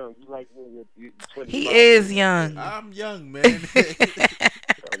look young. You like when you're 25. He is young. I'm young, man.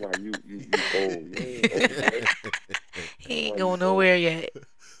 You old. Man. He ain't going nowhere yet.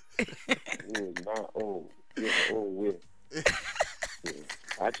 You're not old. You're old with. Yeah.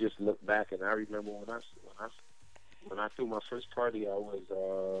 I just look back and I remember when I threw my first party, I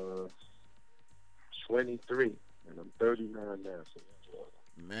was 23, and I'm 39 now. So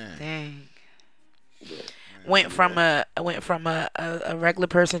man, dang. Yeah. Went from a regular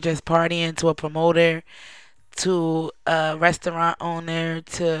person just partying to a promoter to a restaurant owner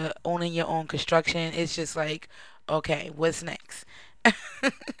to owning your own construction. It's just like, okay, what's next?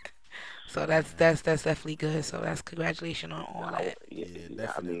 So that's definitely good. So that's congratulations on all that. Yeah,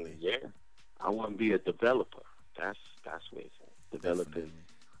 definitely. I want to be a developer. That's what it's developing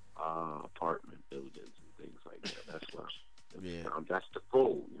apartment buildings and things like that. That's what. That's the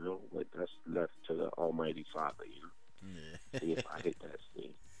goal, you know. But that's left to the Almighty Father, you know. Yeah. See if I hit that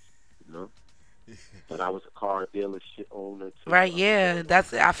thing, you know. But I was a car dealership owner too. Right, yeah.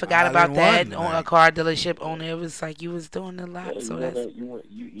 I forgot about that. On a car dealership owner, it was like you was doing a lot. Yeah, so that's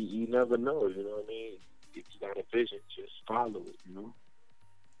you never know. You know what I mean? If you got a vision, just follow it. You know.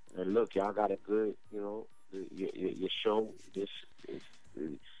 And look, y'all got a good, you know, your show.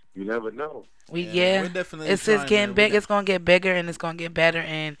 You never know. We're definitely it's just getting big. It's gonna get bigger and it's gonna get better.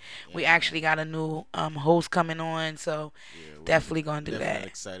 And we actually got a new host coming on, so definitely gonna do that.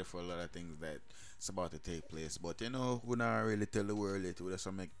 Excited for a lot of things that's about to take place, but you know, we're not really tell the world it. We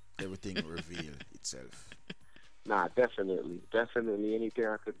just make everything reveal itself. Nah, definitely. Anything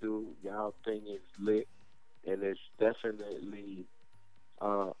I could do, y'all thing is lit, and it's definitely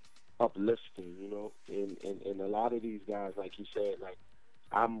uplifting. You know, and a lot of these guys, like you said, like.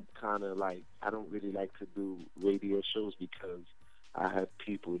 I'm kind of like, I don't really like to do radio shows because I have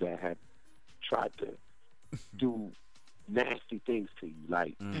people that have tried to do nasty things to you,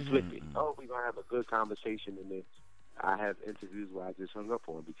 like flip it. Oh, we're gonna have a good conversation, and then I have interviews where I just hung up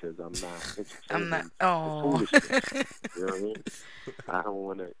on because I'm not entertaining the foolishness. You know what I mean? I don't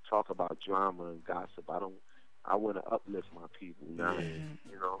want to talk about drama and gossip. I want to uplift my people. Now,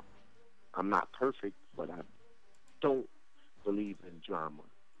 you know, I'm not perfect, but I don't believe in drama.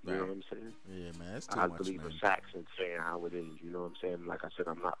 You know what I'm saying? Yeah, man. It's too I much, believe man. in facts and saying how it is. You know what I'm saying? Like I said,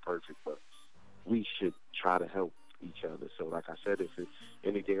 I'm not perfect, but we should try to help each other. So, like I said, if it's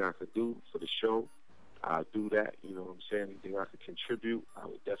anything I could do for the show, I'll do that. You know what I'm saying? Anything I could contribute, I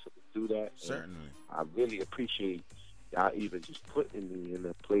would definitely do that. Certainly. And I really appreciate y'all even just putting me in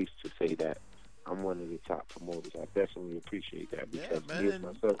a place to say that I'm one of the top promoters. I definitely appreciate that because me as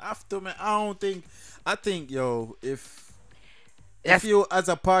myself. After, man, I think, yo, if you as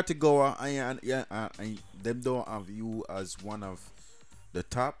a party goer and them don't have you as one of the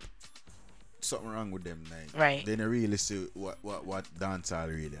top, something wrong with them, like, right? Then they really see what dancehall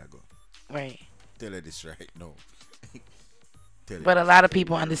really I go. Right. Tell her this right no. But a lot of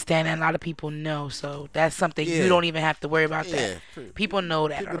people understand and a lot of people know, so that's something you don't even have to worry about that. People know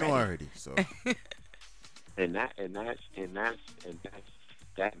that people know already. So and that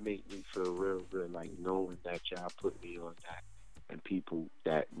made me feel real good, like knowing that y'all put me on that, and people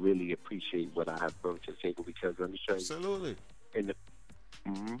that really appreciate what I have brought to the table. Because let me show you. Absolutely.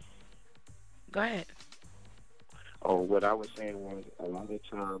 Go ahead. Oh, what I was saying was a lot of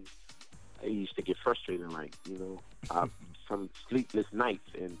times I used to get frustrated, like, you know, some sleepless nights,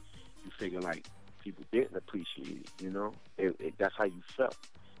 and you figure like people didn't appreciate it, you know. That's how you felt,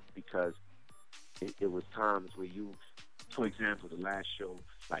 because it was times where you, for example, the last show,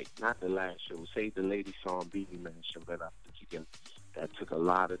 like not the last show, say the Lady Song Beanie Man show that I put together, that took a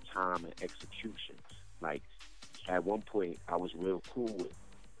lot of time and execution. Like at one point, I was real cool with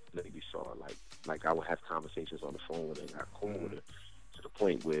Lady Song, like I would have conversations on the phone with her, and I got cool with her. To the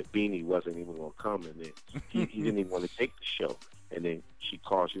point where Beanie wasn't even going to come, and then he didn't even want to take the show. And then she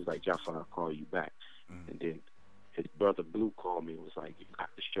called, she was like, Jaffa, I'll call you back. And then his brother Blue called me and was like, you got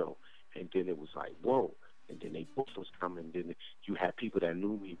the show. And then it was like, whoa. And then they both was coming. Then you had people that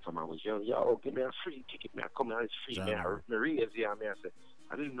knew me from I was young. Yo, give me a free ticket, man. Come out, it's free, man. Maria's here. I mean, I said,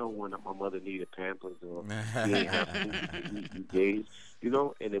 I didn't know when my mother needed Pampers or we didn't have food you days, you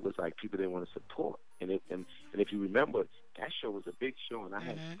know. And it was like people didn't want to support. And if you remember, that show was a big show, and I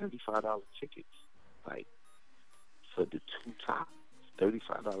had $35 tickets, like for the two top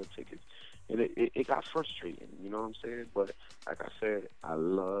 $35 tickets, and it got frustrating, you know what I'm saying? But like I said, I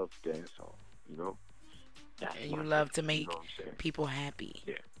love dancehall, you know. And you love to make people happy.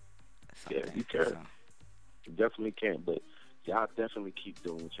 Yeah, you can. You definitely can, but y'all definitely keep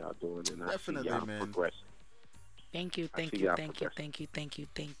doing what y'all doing, and definitely, I see y'all progressing. Thank you. Thank you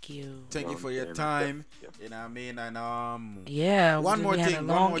for your time. You know what I mean? And yeah, one more thing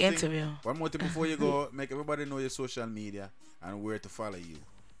before you go. Make everybody know your social media and where to follow you.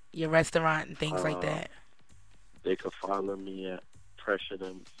 Your restaurant and things like that. They can follow me at Pressure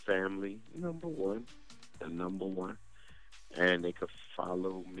Them Family #1, the #1, and they can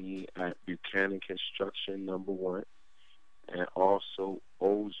follow me at Buchanan Construction #1, and also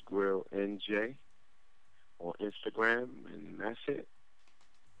O's Grill NJ on Instagram, and that's it.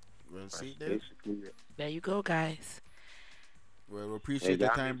 We'll see there. Basically it. There you go, guys. Well, we appreciate the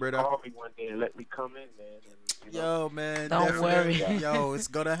time, brother. Call me one day and let me come in, man. And, yo, man. Don't worry. Yo, it's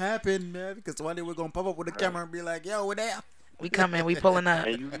gonna happen, man. Because one day we're gonna pop up with the camera and be like, yo, we're there. We coming. We pulling up.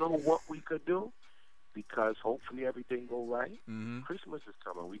 And you know what we could do? Because hopefully everything go right. Christmas is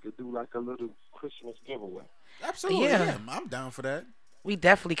coming. We could do like a little Christmas giveaway. Absolutely. Yeah. I'm down for that. We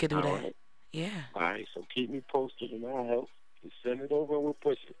definitely could do All that. Right. Yeah. All right. So keep me posted and I'll help. Just send it over and we'll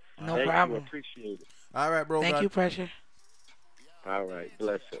push it. No problem. You, appreciate it. All right, bro. Thank you, Pressure. All right.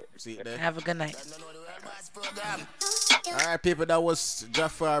 Bless it. See you there. Have a good night. All right, people. That was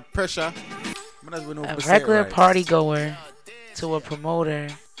Jaffa Pressure. A regular party goer to a promoter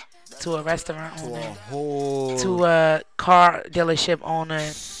to a restaurant owner to a car dealership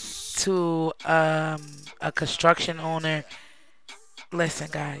owner to a construction owner. Listen,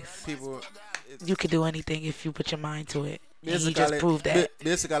 guys. People, you can do anything if you put your mind to it. And you just proved that.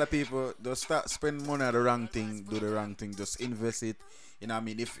 Basically, people just start spending money on the wrong thing, do the wrong thing, just invest it. You know what I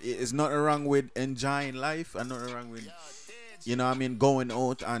mean? If it's nothing wrong with enjoying life and nothing wrong with, you know what I mean, going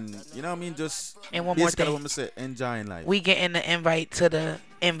out and, you know what I mean, just and one more thing, what I say, enjoying life. We getting the invite to the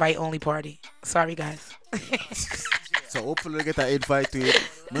invite-only party. Sorry, guys. So hopefully we get an invite to it.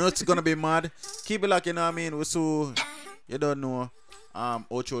 I know it's going to be mad. Keep it like, you know what I mean, so you don't know.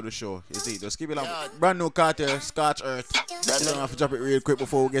 outro the show. You see, just keep it up. Brand new Carter, Scotch Earth. You don't have to drop it real quick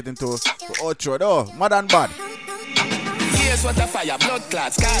before we get into the outro. Though, mad and bad. Here's what a fire, blood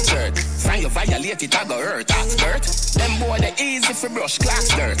clots, scorch earth. Find you violate it, I go hurt, expert. Them boy, they easy for brush, class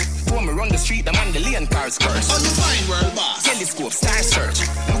dirt. Pour me run the street, them on the lane cars curse. Oh, you find world boss. Telescope, star search.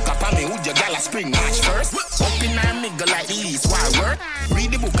 Look up on me, would your gal a spring match first? Up in our nigga like the East, why work?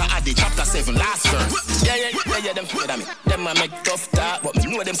 Read the book of Adi, chapter 7, last verse. Yeah, them scared of me. Them a make tough talk, but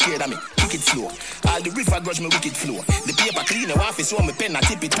me know them scared of me. Kick it slow. All the river grudge me wicked flow. The paper cleaner, office, so me pen, I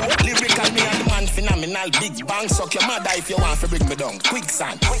tip it. Lyrical, me and the man phenomenal. Big bang, suck your mother if you want to bring me down.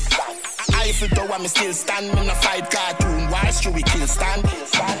 Quicksand. Eiffel Tower, me still stand. Me no fight cartoon. Why should we kill stand? White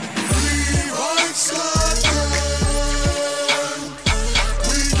Scotland.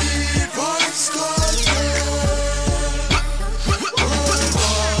 We need White Scotland. World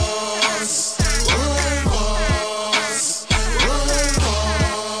boss. World boss. World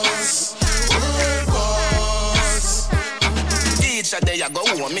boss. World boss. Teacher, there you go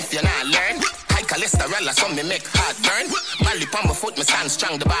home if you not learn. Cholesterol or some me make heart burn. Mally on my foot, me stand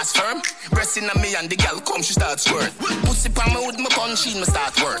strong, the boss firm. Pressing on me and the girl come, she start squirt. Pussy on me with me punch in, me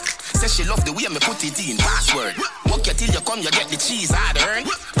start work. Say she love the way me put it in, password. Walk you till you come, you get the cheese hard earned.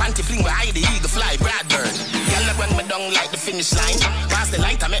 Panty fling where I the eagle fly, Bradburn. Girl I run me down like the finish line. Pass the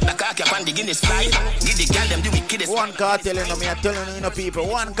light, I make the cocky up on the Guinness fly. Give the girl them the wickedest. One cartel, you know me, I'm telling you, people.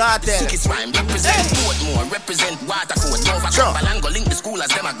 One cartel. Sickest rhyme, represent Portmore, represent Waterford. Nova, sure. Cumberland, go link the school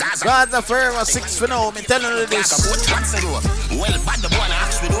as them a Gaza. Gaza forever, 6 for now, me telling you this. Well, bad the boy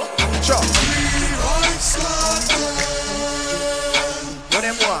ask we do. Sure. White Scotland. What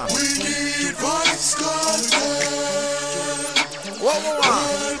them want? We need White Scotland. What we want?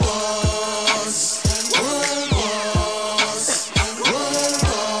 World boss. World boss. World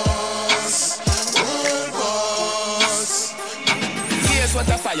boss. World boss. Here's what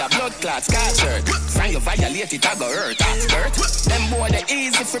a fire, blood clots, scorch earth. Find you violate it, I go hurt, expert. Them boy, they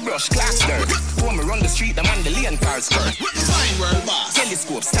easy for brush, class dirt. Pour me run the street, them on the lane cars curse. Find world boss.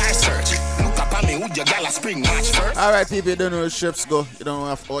 Telescope, star search. Look up on me, would your gal a spring match first? Alright, people, you don't know the ships go. You don't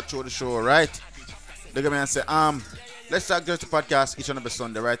have to outro the show, right? Look at me and say, let's talk just the podcast each and every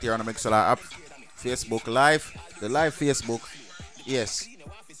Sunday right here on the Mixlr app. Facebook Live. The live Facebook. Yes.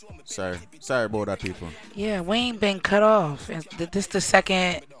 Sorry about that, people. Yeah, we ain't been cut off. This the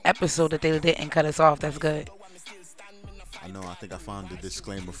second episode that they didn't cut us off. That's good. I know. I think I found the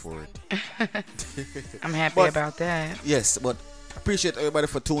disclaimer for it. I'm happy about that. Yes, but appreciate everybody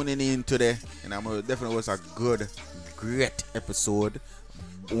for tuning in today. And definitely was a great episode.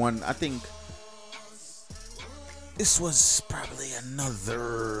 I think this was probably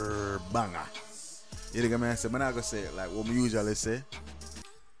another banger. You know what I mean? I'm not gonna say it like what we usually say.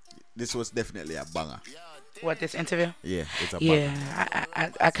 This was definitely a banger. What, this interview? Yeah, it's a banger. Yeah,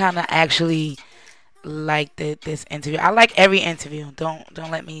 I kind of actually liked this interview. I like every interview. Don't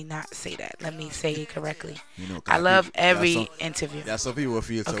let me not say that. Let me say it correctly. You know, I love every interview. Yeah, some people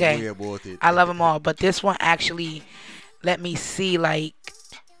feel so way about it. I love them all, but this one actually let me see like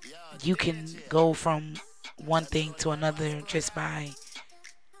you can go from one thing to another just by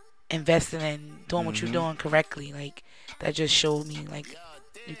investing and doing what you're doing correctly. Like that just showed me like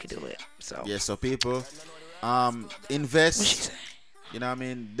you could do it. So yeah, so people invest. You know what I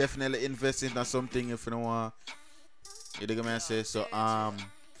mean? Definitely invest into something if you don't want. You know what I say? So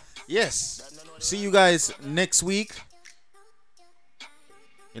yes. See you guys next week.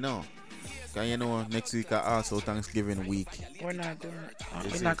 You know, cause you know next week are also Thanksgiving week. We're not doing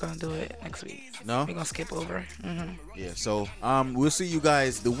it. We're not gonna do it next week. No? We're gonna skip over. Mm-hmm. Yeah, so we'll see you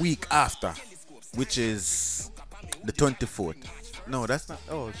guys the week after, which is the 24th. No, that's not.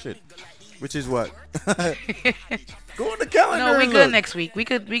 Oh shit. Which is what? Go on the calendar. No, we good next week.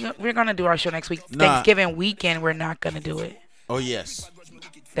 We're gonna do our show next week. Nah. Thanksgiving weekend, we're not gonna do it. Oh yes.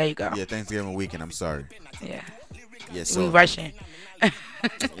 There you go. Yeah, Thanksgiving weekend. I'm sorry. Yeah. Yeah. So we rushing.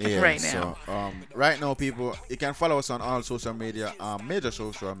 Yeah, right now. So right now, people, you can follow us on all social media, major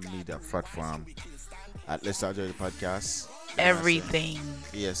social media platform at Let's Start Jersey Podcast. Everything.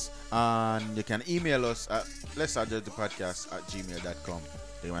 Yes, and you can email us at Let's Start Jersey Podcast at gmail.com.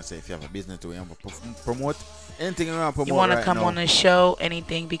 You want to say if you have a business to promote anything you want to promote. You want to come on the show,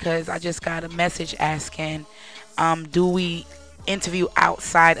 anything, because I just got a message asking, do we interview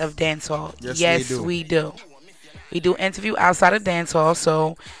outside of dancehall? Yes, we do. We do interview outside of dancehall,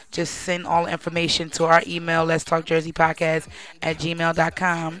 so just send all information to our email, Let's Talk Jersey Podcast at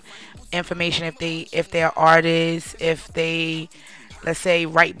gmail.com. Information if they're artists, if they, let's say,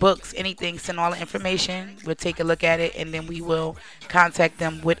 write books, anything, send all the information. We'll take a look at it, and then we will contact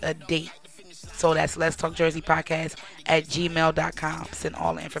them with a date So that's Let's Talk Jersey Podcast at gmail.com. Send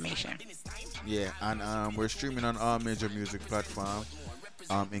all the information. Yeah, and we're streaming on all major music platforms,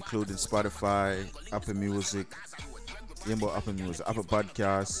 including Spotify, Apple Music, Apple Music, Apple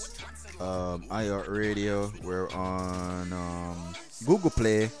Podcasts, iHeartRadio. We're on Google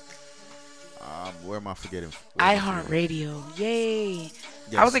Play. Where am I forgetting? iHeartRadio. Yay.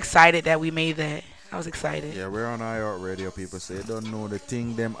 Yes. I was excited that we made that. I was excited. Yeah, we're on iHeartRadio. People say don't know the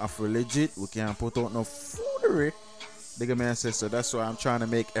thing them after legit. We can't put out no foolery. Digga man says so. That's why I'm trying to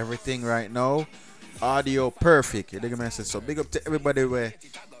make everything right now audio perfect. Digga man says so. Big up to everybody where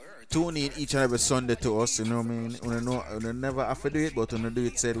tune in each and every Sunday to us. You know what I mean? We never have to do it, but we do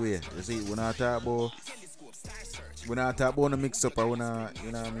it said way. You see, we're not talking about the mix up. I wanna,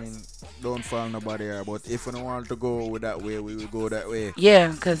 you know what I mean? Don't fall nobody here. But if we don't want to go with that way, we will go that way. Yeah,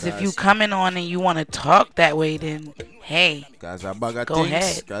 because if you coming on and you want to talk that way, then hey, guys, a bag of go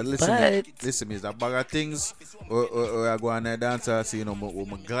things. ahead. Listen, me, a bag of things. I go on a dance and see, you know, we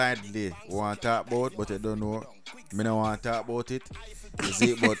gladly want to talk about, but I don't know. Me don't want to talk about it. You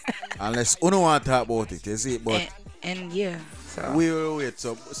see, but unless you don't want to talk about it, you see, but and yeah, so we will wait.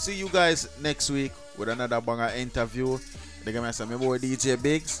 So see you guys next week with another banger interview. They give me some boy DJ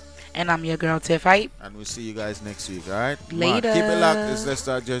Biggs. And I'm your girl Tiff Hype. And we'll see you guys next week, alright? Later. Keep it locked. It's Let's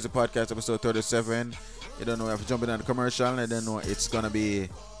Talk Jersey Podcast episode 37. You don't know, we have to jump in on the commercial and I don't know it's gonna be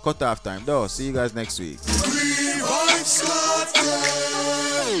cut off time though. See you guys next week. We need Vibes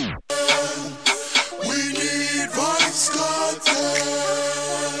Cartel.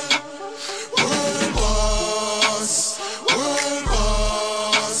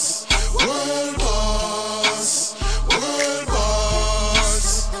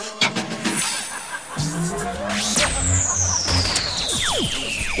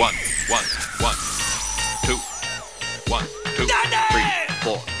 One, two, 3,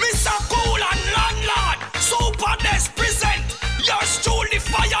 4. Mr. Cool and Landlord, Super Des present yours truly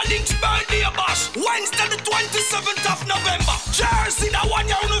Fire Links Birthday Bash, Wednesday the 27th of November. Jersey, the one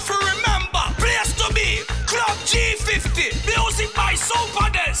you know if you remember. Place to be, Club G50, music by Super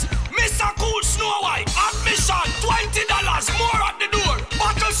Des, Mr. Cool Snow White. Admission $20, more at the door.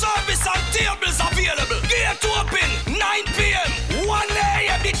 Bottle service and tables available. Gate open 9 p.m. 1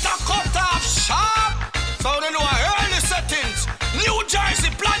 a.m. It's a cut off sharp. So you know early settings. New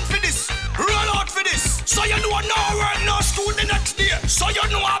Jersey plan for this. Roll out for this. So you know no work, no school the next day. So you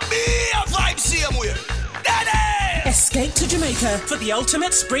know a big vibe same way. Daddy! Escape to Jamaica for the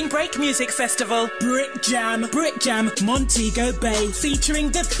ultimate spring break music festival, Brit Jam Montego Bay, featuring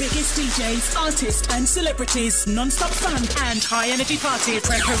the biggest DJs, artists and celebrities, non-stop fun and high energy parties.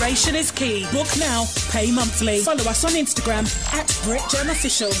 Preparation is key. Book now, pay monthly. Follow us on Instagram at Brit Jam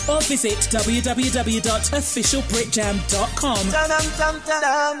Official or visit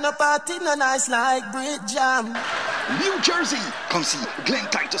www.officialbritjam.com. No party no nice like Brit Jam. New Jersey, come see Glenn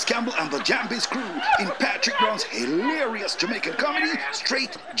Titus Campbell and the Jambase crew in Patrick Brown's hilarious Jamaican comedy,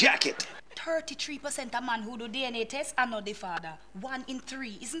 Straight Jacket. 33% of man who do DNA test are not the father. 1 in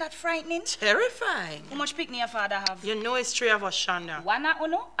 3. Isn't that frightening? Terrifying. How much picnic your father have? You know it's 3 of us, Shonda. 1 or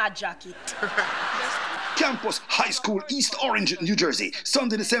uno, a jacket. Campus High School, East Orange, New Jersey.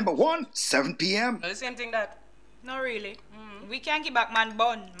 Sunday, December 1, 7 p.m. The same thing that. No, really. We can't give back man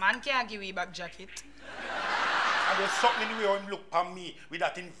bun. Man can't give we back jacket. And there's something in the way him look at me with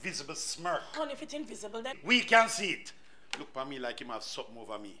that invisible smirk. And if it's invisible, then we can see it. Look at me like him have something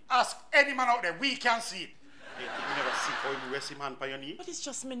over me. Ask any man out there, we can see it. You never see how him rest him hand by your knee? But it's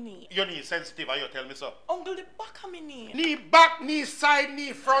just my knee. Your knee sensitive, how you tell me so? Uncle, the back of my knee. Knee back, knee side,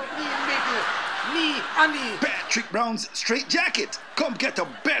 knee front, knee middle, knee and knee. Patrick Brown's Straight Jacket. Come get a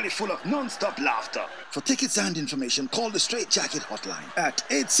belly full of non-stop laughter. For tickets and information, call the Straight Jacket hotline at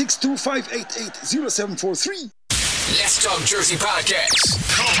 862-588-0743. Let's Talk Jersey Podcast.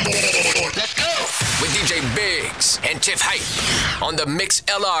 Come on, let's go. With DJ Biggs and Tiff Hype on the Mix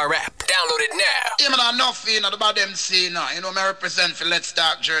LR app. Download it now. Yeah, man, enough, about them say, you know, me represent for Let's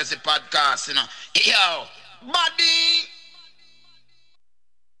Talk Jersey Podcast, you know. Yo.